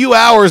a few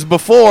hours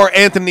before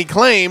Anthony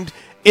claimed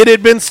it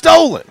had been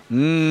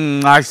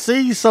stolen. I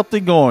see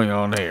something going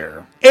on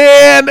here.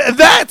 And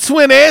that's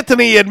when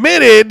Anthony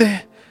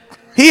admitted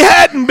he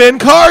hadn't been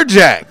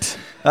carjacked.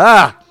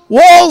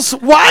 Walls,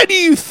 why do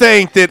you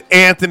think that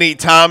Anthony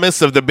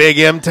Thomas of the Big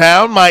M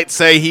Town might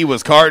say he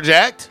was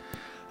carjacked?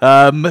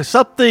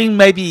 Something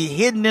maybe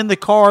hidden in the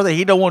car that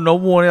he don't want no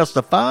one else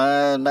to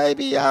find,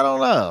 maybe? I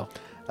don't know.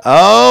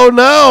 Oh,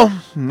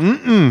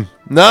 no.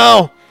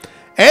 No.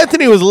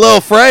 Anthony was a little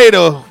afraid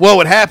of what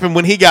would happen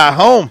when he got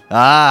home.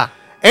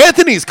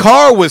 Anthony's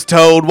car was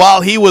towed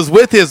while he was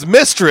with his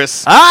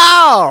mistress.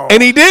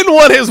 And he didn't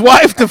want his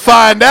wife to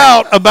find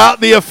out about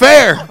the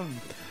affair.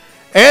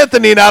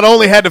 Anthony not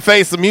only had to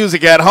face the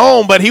music at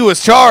home, but he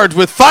was charged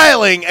with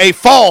filing a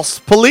false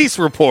police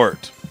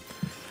report.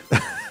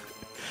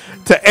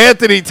 To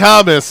Anthony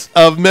Thomas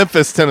of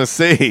Memphis,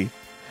 Tennessee.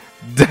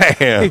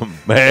 Damn,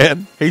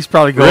 man. He's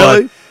probably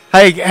going,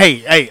 hey,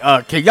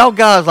 can y'all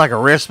guys like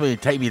arrest me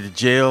and take me to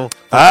jail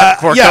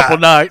for a couple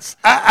nights?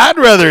 I'd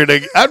rather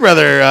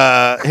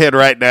head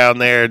right down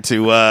there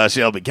to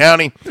Shelby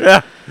County.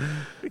 Yeah,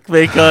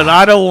 because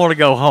I don't want to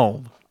go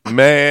home.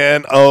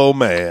 Man, oh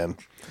man.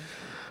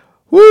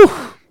 Woo.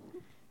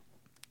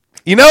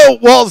 You know,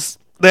 Walls,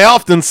 they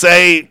often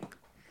say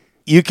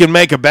you can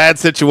make a bad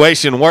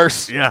situation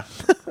worse. Yeah.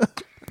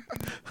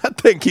 I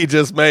think he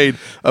just made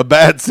a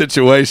bad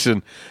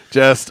situation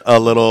just a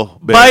little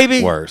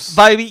bit worse.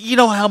 Baby, you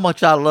know how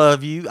much I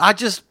love you. I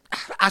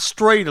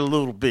strayed a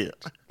little bit.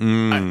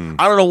 I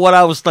don't know what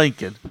I was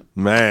thinking.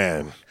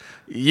 Man.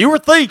 You were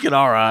thinking,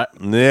 all right.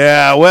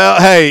 Yeah,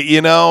 well, hey,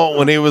 you know,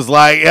 when he was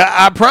like,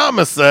 I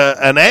promise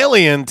an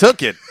alien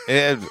took it.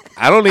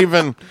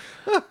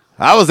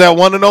 I was at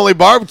One and Only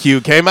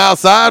Barbecue, came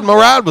outside, my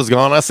ride was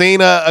gone. I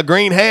seen a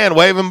green hand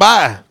waving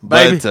by.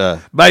 Baby,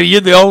 you're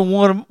the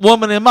only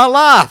woman in my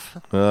life.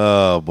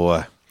 Oh,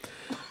 boy.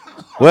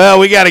 Well,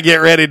 we got to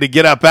get ready to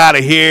get up out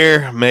of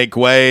here, make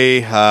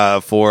way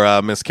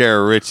for Miss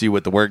Kara Ritchie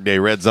with the Workday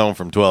Red Zone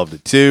from 12 to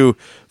 2.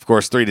 Of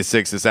course, 3 to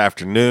 6 this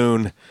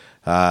afternoon.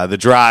 The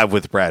Drive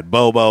with Brad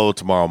Bobo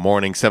tomorrow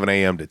morning, 7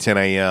 a.m. to 10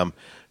 a.m.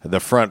 The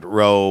Front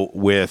Row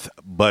with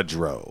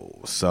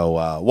Budrow. So,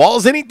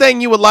 Walls, anything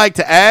you would like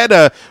to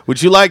add?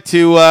 Would you like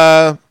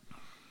to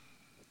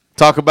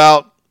talk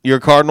about your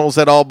Cardinals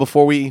at all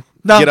before we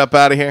get up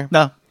out of here?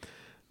 No.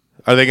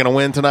 Are they going to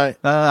win tonight?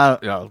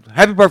 No.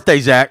 Happy birthday,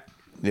 Zach.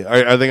 Yeah,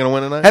 are they going to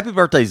win tonight? Happy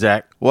birthday,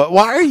 Zach.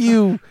 Why are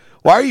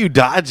you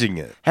dodging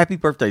it? Happy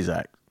birthday,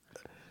 Zach.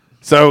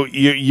 So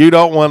you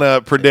don't want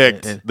to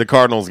predict the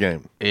Cardinals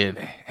game. And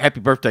happy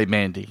birthday,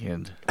 Mandy.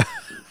 And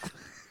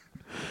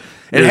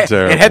You're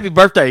terrible. And happy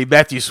birthday,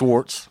 Matthew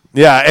Swartz.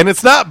 Yeah, and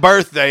it's not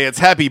birthday, it's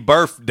happy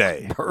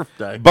birthday.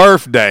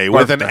 Birthday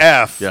with an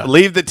F. Yeah.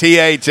 Leave the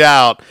TH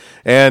out.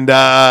 And,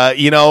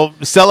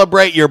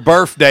 celebrate your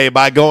birthday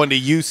by going to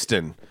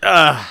Houston.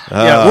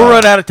 Yeah, we'll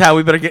run out of time.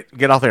 We better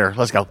get off there.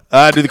 Let's go.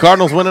 Do the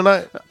Cardinals win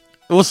tonight?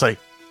 We'll see.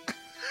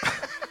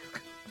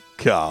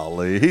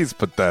 Golly, he's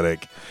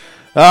pathetic.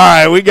 All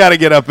right, we got to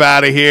get up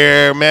out of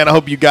here. Man, I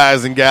hope you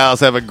guys and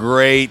gals have a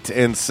great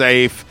and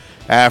safe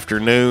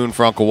afternoon.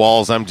 For Uncle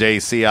Walls, I'm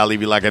JC. I'll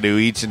leave you like I do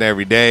each and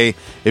every day.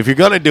 If you're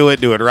going to do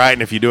it right.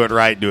 And if you do it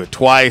right, do it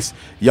twice.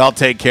 Y'all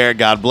take care.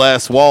 God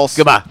bless. Walls.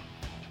 Goodbye.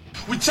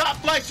 We top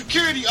flight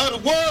security of the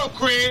world,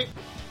 Craig.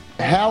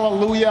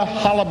 Hallelujah.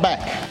 Holla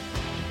back.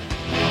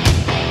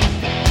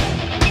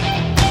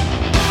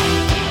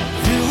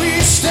 Here we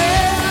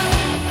stand.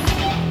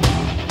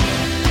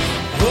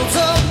 Worlds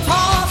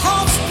apart,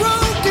 hearts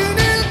broken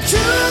in two.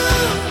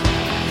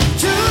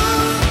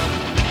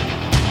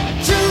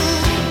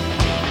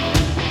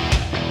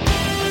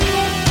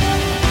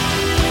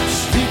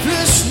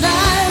 Sleepless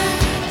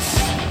nights,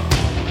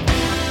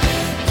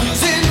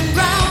 losing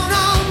ground,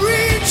 I'm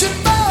reaching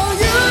for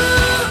you.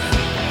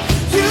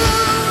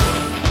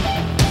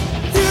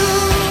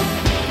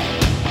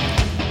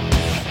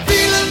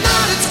 Feeling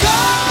that it's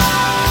gone,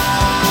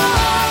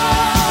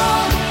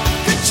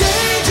 could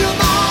change your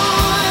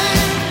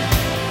mind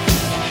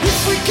if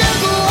we can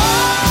go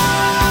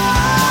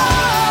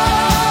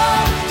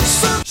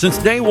on. Since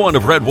day one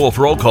of Red Wolf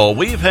Roll Call,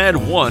 we've had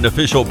one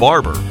official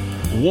barber.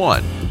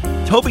 One.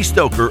 Toby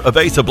Stoker of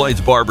Ace of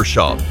Blades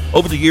Barbershop.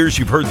 Over the years,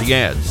 you've heard the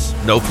ads.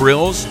 No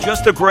frills,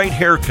 just a great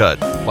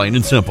haircut, plain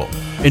and simple.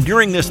 And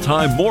during this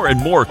time, more and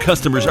more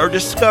customers are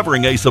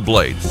discovering Ace of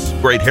Blades.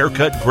 Great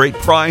haircut, great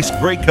price,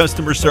 great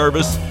customer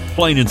service,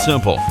 plain and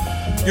simple.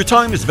 Your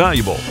time is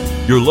valuable.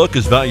 Your look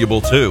is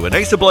valuable too, and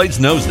Ace of Blades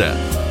knows that.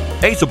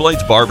 Ace of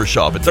Blades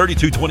Barbershop at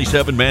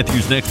 3227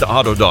 Matthews next to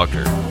Auto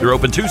Doctor. They're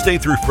open Tuesday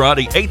through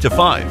Friday, 8 to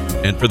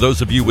 5. And for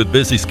those of you with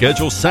busy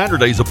schedules,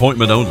 Saturday's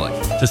appointment only.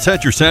 To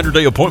set your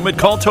Saturday appointment,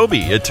 call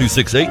Toby at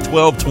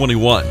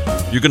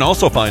 268-1221. You can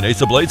also find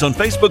Ace of Blades on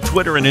Facebook,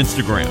 Twitter, and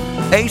Instagram.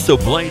 Ace of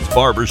Blades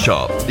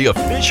Barbershop, the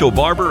official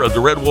barber of the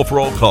Red Wolf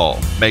Roll Call.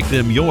 Make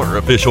them your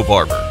official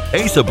barber.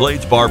 Ace of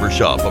Blades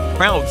Barbershop, a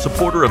proud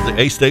supporter of the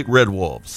A-State Red Wolves.